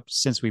backup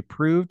since we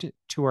proved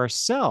to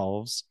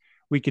ourselves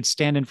we could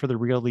stand in for the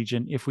real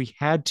Legion if we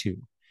had to.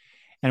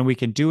 And we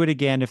can do it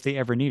again if they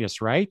ever need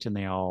us, right?" And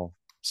they all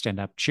stand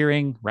up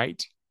cheering,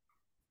 right?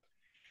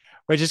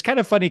 Which is kind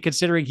of funny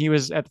considering he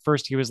was at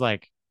first, he was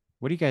like,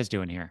 "What are you guys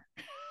doing here?"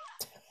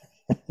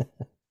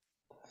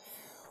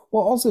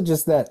 Well, also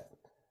just that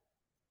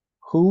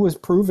who was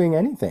proving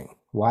anything?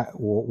 Why?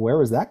 Where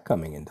was that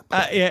coming into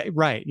play? Yeah,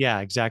 right. Yeah,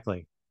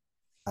 exactly.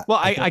 I, Well,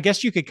 I I thought,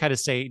 guess you could kind of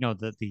say,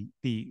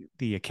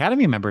 the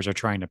Academy members are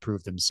trying to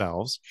prove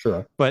themselves,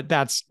 sure, but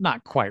that's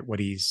not quite what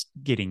he's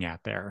getting at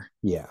there.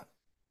 yeah,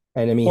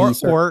 and I mean Or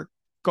or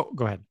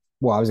go ahead.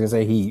 well, I was gonna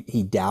say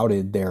he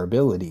doubted their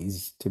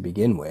abilities to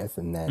begin with,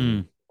 and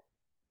then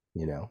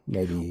Mm.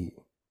 maybe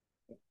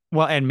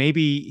Well, and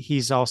maybe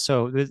he's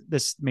also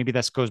this. Maybe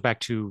this goes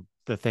back to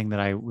the thing that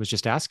I was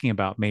just asking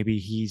about. Maybe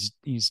he's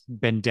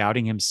been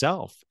doubting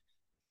himself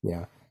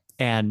yeah.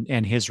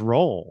 and his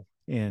role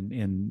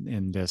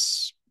in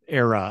this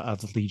era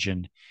of the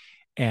Legion,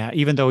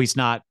 even though he's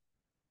not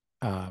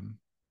um,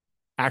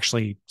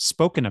 actually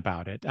spoken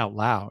about it out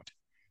loud.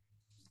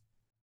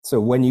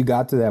 So when you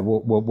got to that,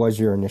 what was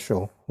your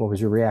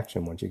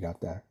reaction once you got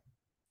there?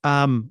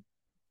 Um,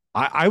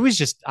 I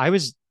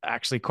was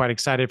actually quite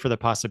excited for the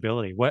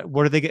possibility. What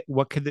are they?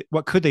 What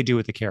could they do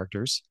with the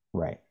characters?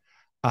 Right.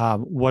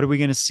 What are we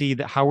going to see?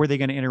 That how are they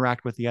going to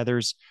interact with the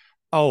others?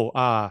 Oh,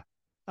 uh,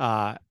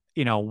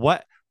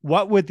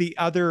 what would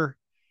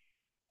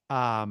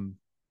um,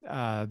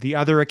 the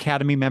other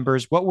Academy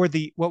members? What would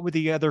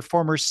the other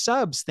former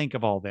subs think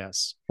of all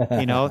this?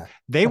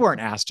 They weren't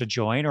asked to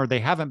join, or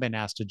they haven't been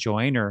asked to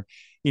join, or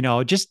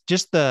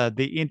just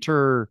the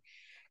inter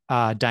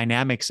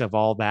dynamics of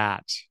all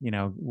that.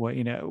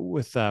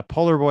 With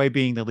Polar Boy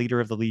being the leader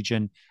of the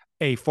Legion,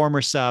 a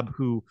former sub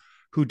who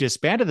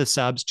disbanded the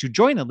subs to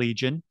join the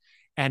Legion,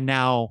 and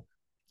now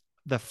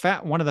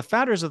one of the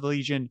founders of the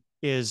Legion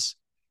is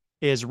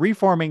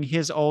reforming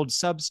his old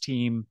subs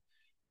team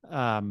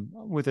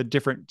with a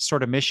different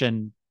sort of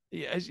mission.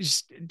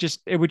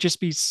 It would just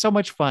be so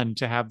much fun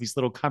to have these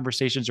little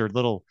conversations or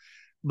little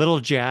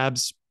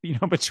jabs,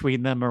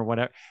 between them or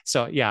whatever.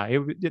 So yeah,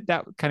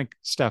 that kind of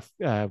stuff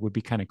would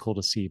be kind of cool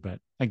to see. But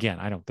again,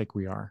 I don't think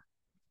we are.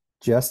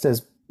 Just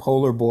as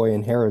Polar Boy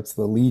inherits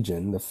the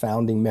Legion, the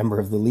founding member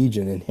of the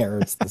Legion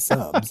inherits the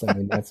subs. I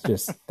mean, that's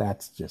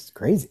just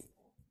crazy.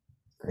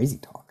 Crazy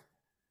talk.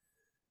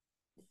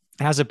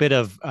 It has a bit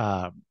of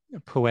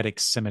poetic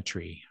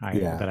symmetry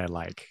Yeah. that I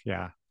like.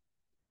 Yeah.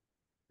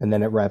 And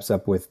then it wraps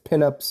up with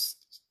pinups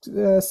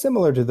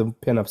similar to the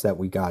pinups that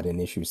we got in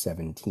issue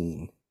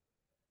 17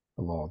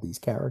 of all these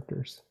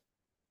characters,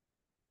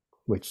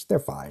 which they're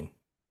fine.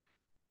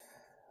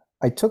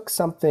 I took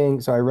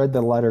something, so I read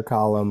the letter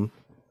column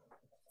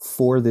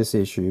for this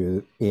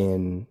issue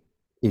in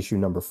issue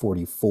number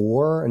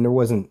 44, and there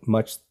wasn't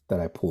much that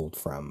I pulled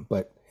from,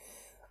 but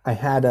I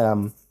had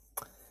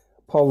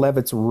Paul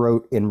Levitz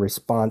wrote in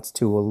response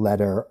to a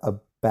letter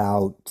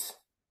about,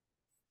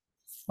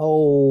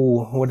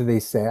 oh, what did they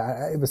say?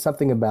 It was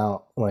something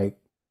about like,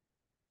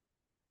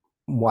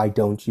 why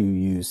don't you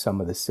use some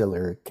of the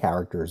sillier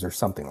characters or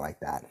something like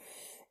that?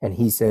 And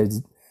he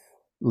says,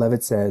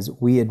 Levitt says,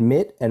 we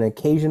admit an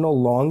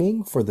occasional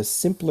longing for the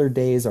simpler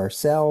days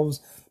ourselves,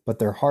 but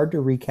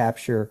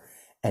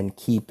and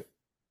keep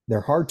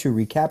they're hard to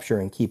recapture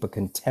and keep a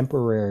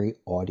contemporary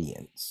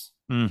audience.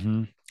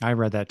 Mm-hmm. I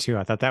read that too.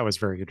 I thought that was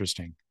very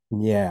interesting.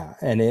 Yeah,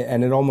 and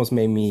it almost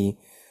made me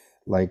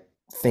like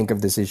think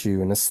of this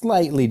issue in a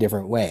slightly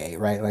different way,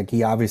 right? Like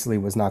he obviously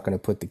was not going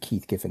to put the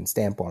Keith Giffen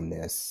stamp on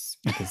this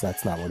because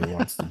that's not what he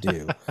wants to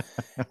do.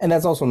 And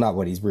that's also not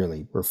what he's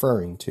really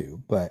referring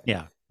to,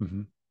 Yeah.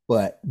 Mm-hmm.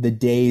 but the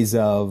days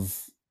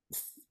of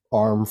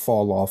arm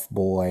fall off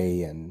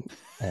boy and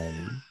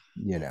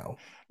you know,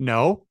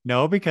 No,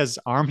 no, because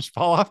Arms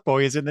Fall Off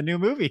Boy is in the new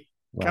movie.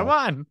 Come well,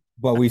 on.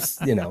 but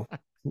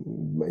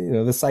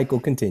the cycle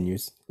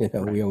continues. We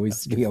Right. always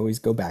That's we true. always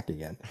go back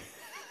again.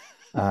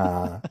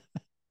 Uh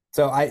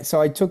so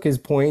I took his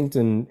point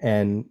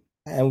and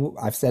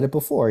I've said it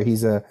before.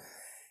 He's a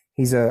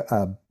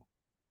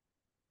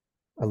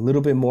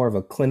little bit more of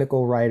a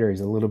clinical writer.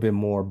 He's a little bit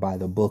more by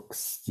the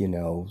books,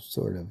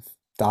 sort of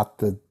dot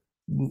the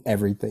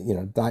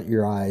everything, dot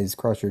your I's,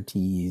 cross your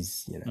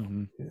T's,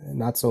 Mm-hmm.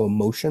 not so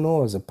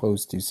emotional as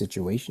opposed to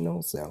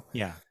situational. So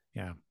Yeah.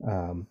 Yeah.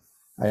 um,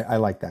 I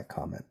like that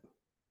comment.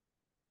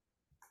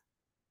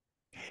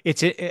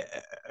 It's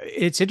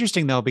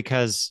interesting though,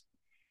 because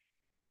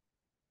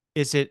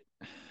is it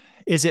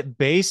is it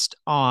based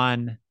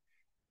on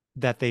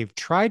that they've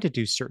tried to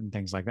do certain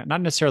things like that,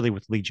 not necessarily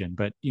with Legion,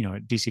 but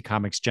DC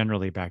Comics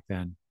generally back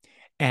then,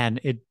 and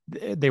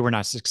they were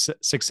not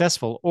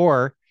successful,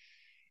 or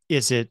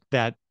is it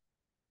that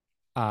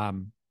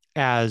um,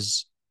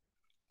 as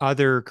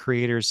other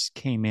creators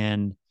came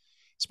in,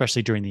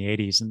 especially during the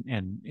 80s,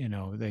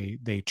 and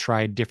they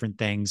tried different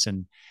things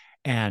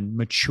and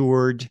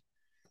matured,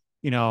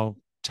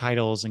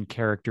 titles and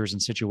characters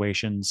and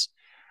situations.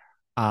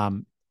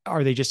 Um,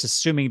 are they just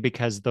assuming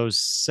because those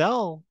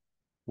sell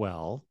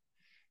well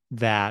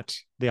that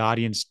the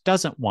audience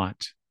doesn't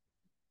want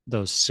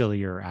those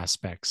sillier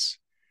aspects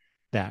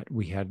that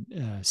we had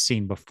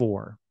seen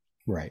before?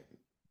 Right.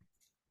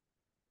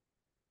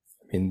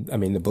 I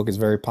mean, the book is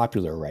very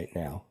popular right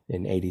now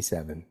in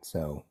 '87.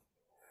 So,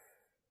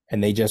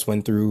 and they just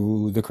went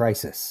through the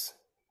crisis.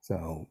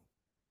 So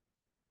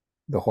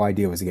the whole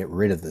idea was to get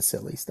rid of the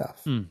silly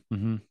stuff.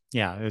 Mm-hmm.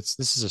 Yeah, this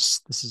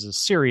is a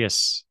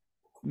serious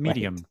Right.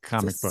 medium, It's a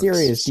comic books,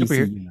 serious DC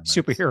universe.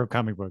 superhero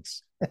comic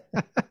books.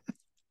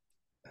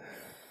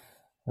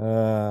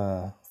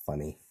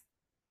 Funny.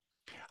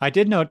 I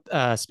did note,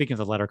 speaking of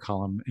the letter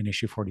column in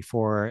issue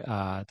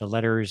 44, the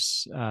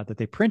letters that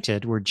they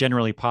printed were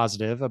generally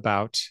positive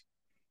about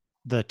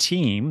the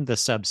team, the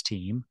subs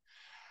team,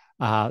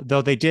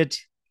 though they did,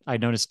 I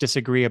noticed,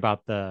 disagree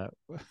about the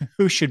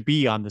who should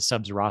be on the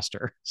subs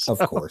roster. Of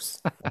So course.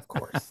 Of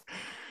course.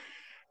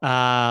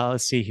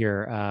 let's see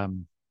here.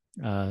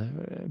 Uh,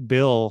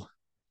 Bill,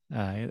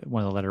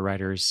 one of the letter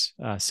writers,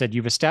 said,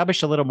 "You've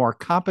established a little more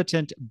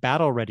competent,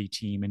 battle ready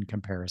team in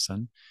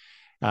comparison."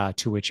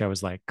 To which I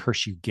was like,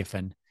 "Curse you,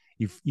 Giffen!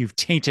 You've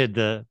tainted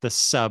the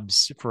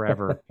subs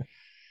forever."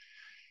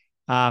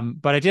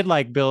 But I did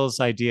like Bill's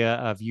idea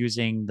of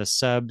using the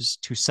subs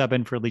to sub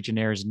in for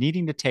Legionnaires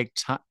needing to take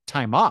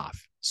time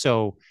off,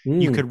 so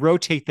you Mm, could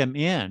rotate them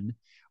in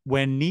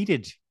when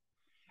needed.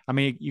 I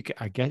mean,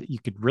 I guess you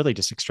could really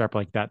just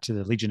extrapolate that to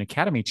the Legion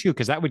Academy too,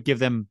 because that would give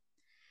them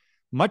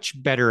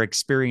much better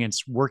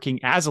experience working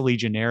as a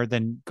Legionnaire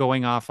than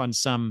going off on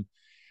some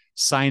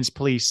science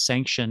police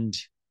sanctioned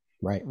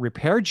right.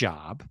 repair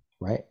job.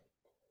 Right.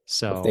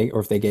 So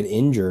Or if they get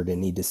injured and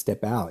need to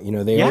step out,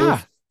 they yeah. always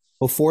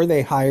before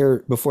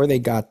they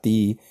got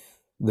the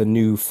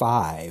new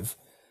five,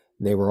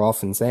 they were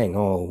often saying,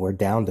 "Oh, we're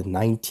down to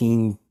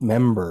 19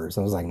 members."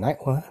 I was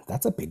like, well,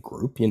 that's a big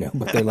group,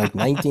 but they're like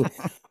 19.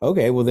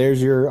 Okay, well,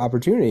 there's your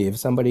opportunity. If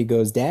somebody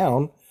goes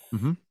down,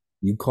 Mm-hmm.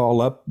 you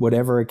call up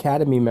whatever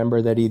academy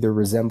member that either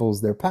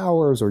resembles their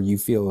powers or you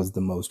feel is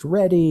the most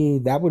ready.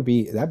 That'd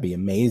be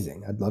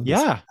amazing. I'd love to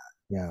see Yeah. that.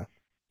 Yeah,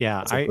 Yeah.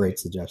 that's a great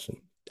suggestion.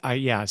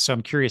 Yeah. So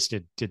I'm curious,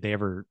 did they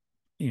ever,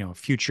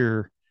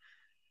 future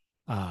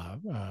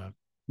uh,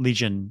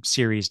 Legion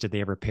series, did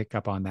they ever pick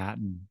up on that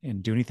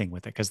and do anything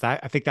with it? Because I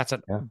think that's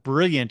a Yeah,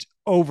 brilliant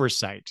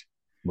oversight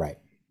right.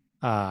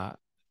 uh,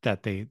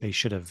 that they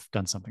should have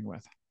done something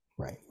with.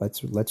 Right.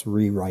 Let's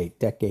rewrite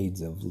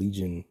decades of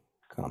Legion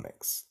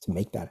comics to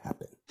make that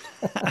happen.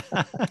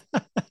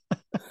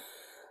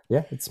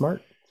 Yeah, it's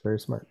smart. It's very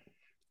smart.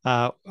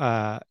 uh,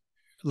 uh,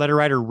 Letter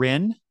writer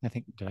Rin, I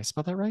think, did I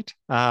spell that right?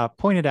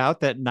 Pointed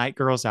out that Night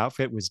Girl's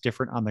outfit was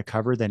different on the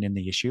cover than in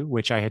the issue,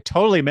 which I had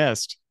totally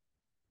missed.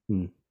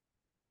 Hmm.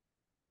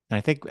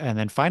 And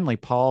then finally,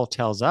 Paul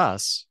tells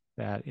us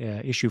that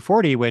issue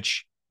 40,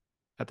 which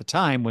at the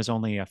time was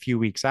only a few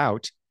weeks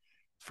out,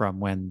 from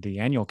when the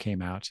annual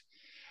came out,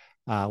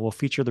 will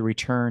feature the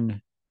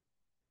return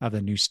of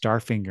the new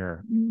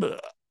Starfinger.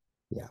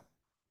 Yeah.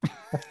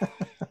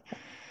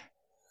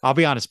 I'll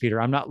be honest, Peter,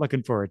 I'm not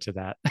looking forward to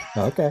that.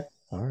 Okay.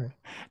 All right.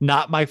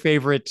 Not my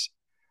favorite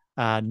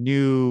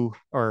new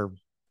or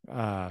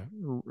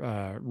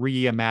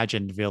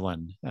reimagined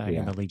villain in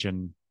Yeah. the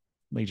Legion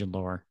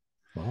lore.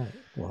 All right.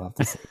 We'll have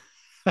to see.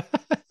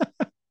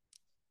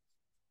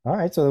 All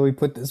right. So we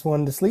put this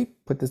one to sleep,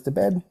 put this to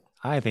bed.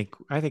 I think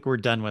we're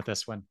done with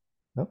this one.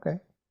 Okay.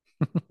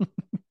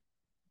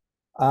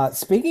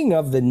 Speaking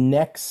of the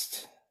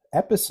next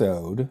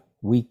episode,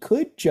 we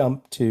could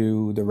jump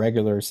to the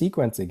regular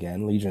sequence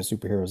again, Legion of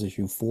Superheroes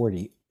issue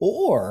 40,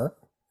 or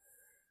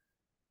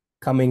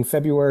coming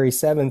February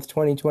 7th,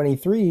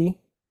 2023,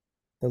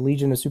 the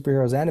Legion of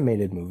Superheroes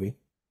animated movie.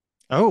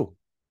 Oh,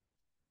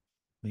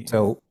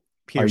 So are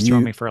Peter's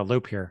throwing you me for a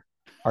loop here.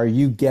 are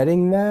you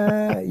getting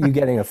that? You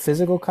getting a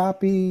physical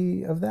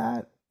copy of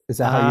that? Is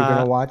that how you're going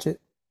to Uh, watch it?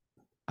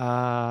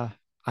 I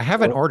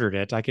haven't Or ordered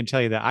it. I can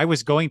tell you that I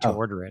was going to oh,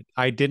 order it.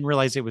 I didn't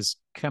realize it was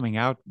coming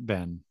out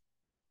then.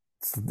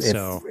 if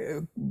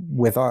So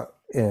with our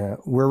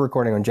we're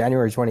recording on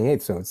January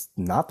 28th, so it's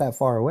not that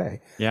far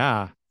away.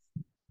 yeah,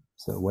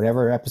 So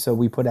whatever episode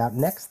we put out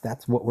next,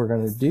 that's what we're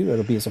going to do.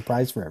 It'll be a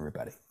surprise for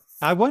everybody.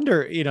 I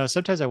wonder.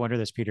 Sometimes I wonder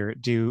this, Peter.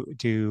 Do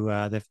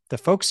the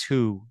folks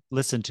who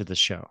listen to the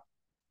show,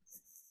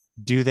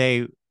 do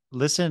they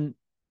listen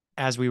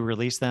as we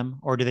release them,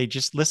 or do they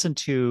just listen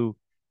to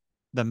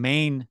the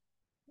main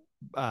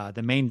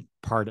the main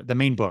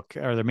book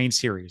or the main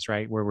series,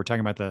 right, where we're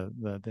talking about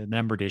the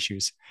numbered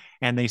issues,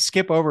 and they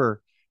skip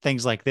over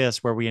things like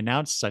this where we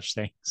announce such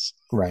things,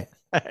 Right.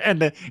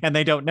 and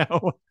they don't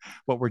know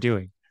what we're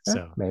doing.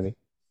 So Maybe.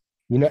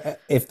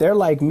 If they're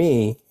like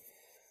me,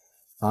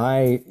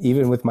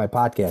 even with my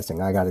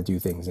podcasting, I got to do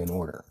things in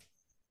order.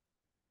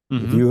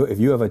 mm-hmm. If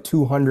you have a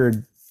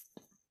 200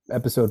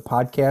 episode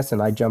podcast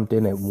and I jumped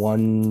in at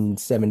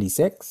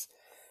 176,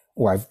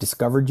 or I've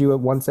discovered you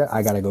at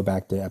I got to go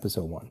back to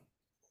episode 1.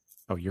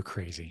 Oh, you're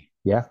crazy.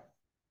 Yeah.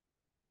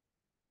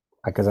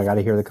 Because I got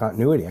to hear the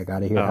continuity. I got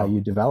to hear how you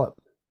Oh, develop.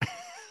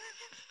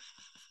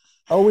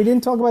 Oh, we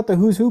didn't talk about the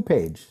Who's Who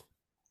page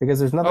because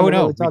there's nothing oh to no,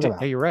 really we talk did. Yeah,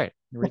 about. you're right.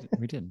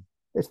 We didn't.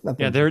 There's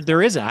Yeah, nothing.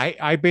 there isn't.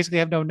 I basically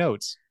have no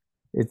notes.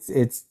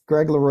 It's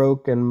Greg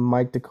LaRocque and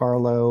Mike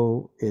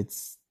DiCarlo.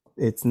 It's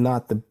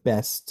not the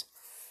best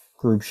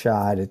group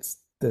shot. It's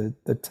the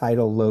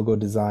title, logo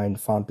design,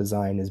 font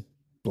design is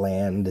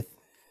bland.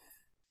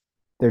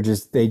 They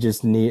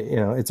just need,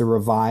 it's a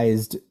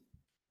revised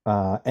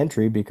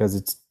entry because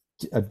it's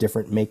a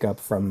different makeup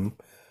from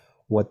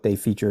what they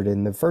featured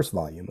in the first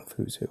volume of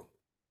Who's Who.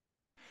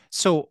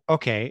 So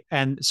okay,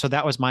 and so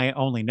that was my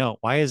only note.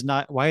 Why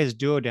is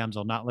Duo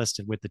Damsel not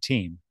listed with the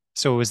team?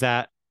 So was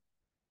that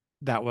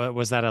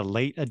a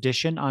late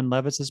addition on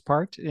Levis's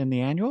part in the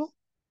annual?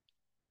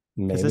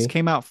 Because this Maybe.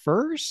 came out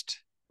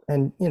first.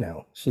 And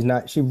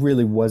she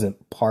really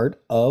wasn't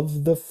part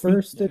of the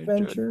first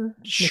adventure.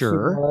 She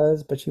Sure,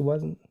 was, but she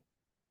wasn't.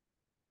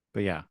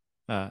 but yeah,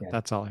 Yeah.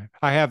 that's all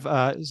I have.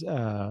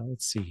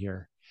 Let's see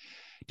here.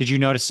 Did you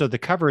notice? So the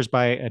cover is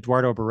by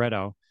Eduardo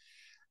Barreto,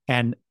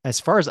 and as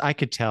far as I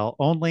could tell,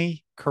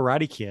 only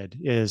Karate Kid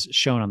is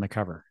shown on the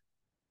cover.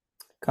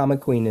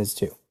 Comic Queen is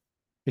too.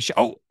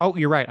 Oh,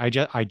 you're right.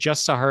 I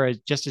just saw her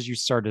just as you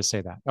started to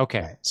say that.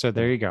 Okay, Right. so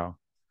there Right. you go.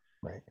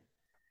 Right.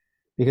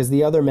 Because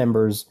the other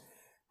members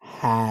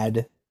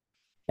had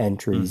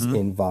entries Mm-hmm.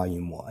 in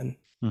volume 1.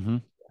 Mm-hmm.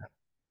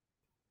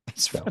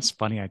 So, It's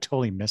funny. I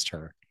totally missed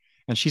her,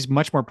 and she's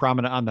much more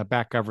prominent on the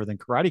back cover than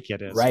Karate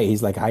Kid is. right,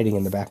 he's like hiding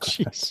in the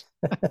background. Jeez.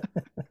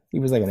 He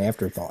was like an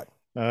afterthought.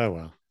 Oh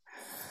well.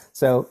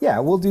 So, yeah,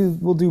 we'll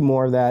do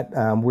more of that.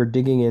 We're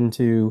digging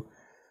into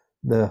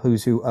the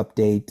Who's Who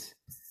update.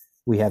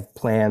 We have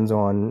plans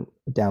on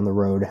down the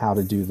road how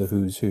to do the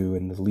Who's Who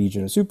and the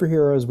Legion of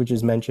Superheroes, which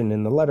is mentioned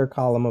in the letter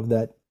column of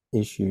that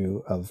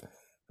issue of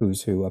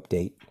Who's Who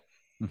update.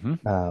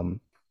 Mm-hmm.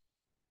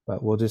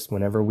 But we'll just,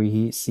 whenever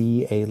we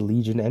see a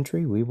Legion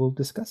entry, we will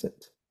discuss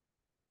it.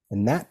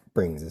 And that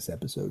brings this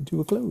episode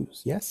to a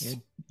close. Yes?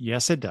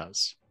 Yes, it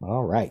does.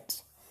 All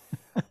right.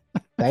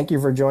 Thank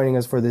you for joining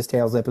us for this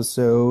Tales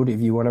episode.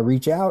 If you want to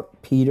reach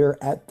out, Peter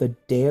at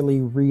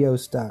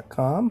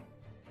thedailyrios.com.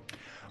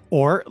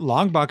 Or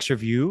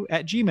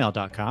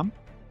longboxreview@gmail.com.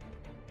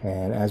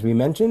 And as we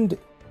mentioned,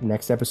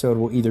 next episode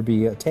will either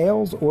be a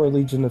Tales or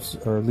Legion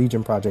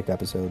Project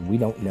episode. We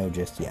don't know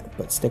just yet,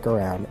 but stick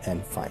around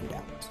and find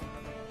out.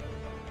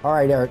 All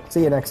right, Eric.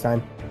 See you next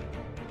time.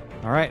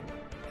 All right.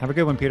 Have a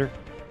good one, Peter.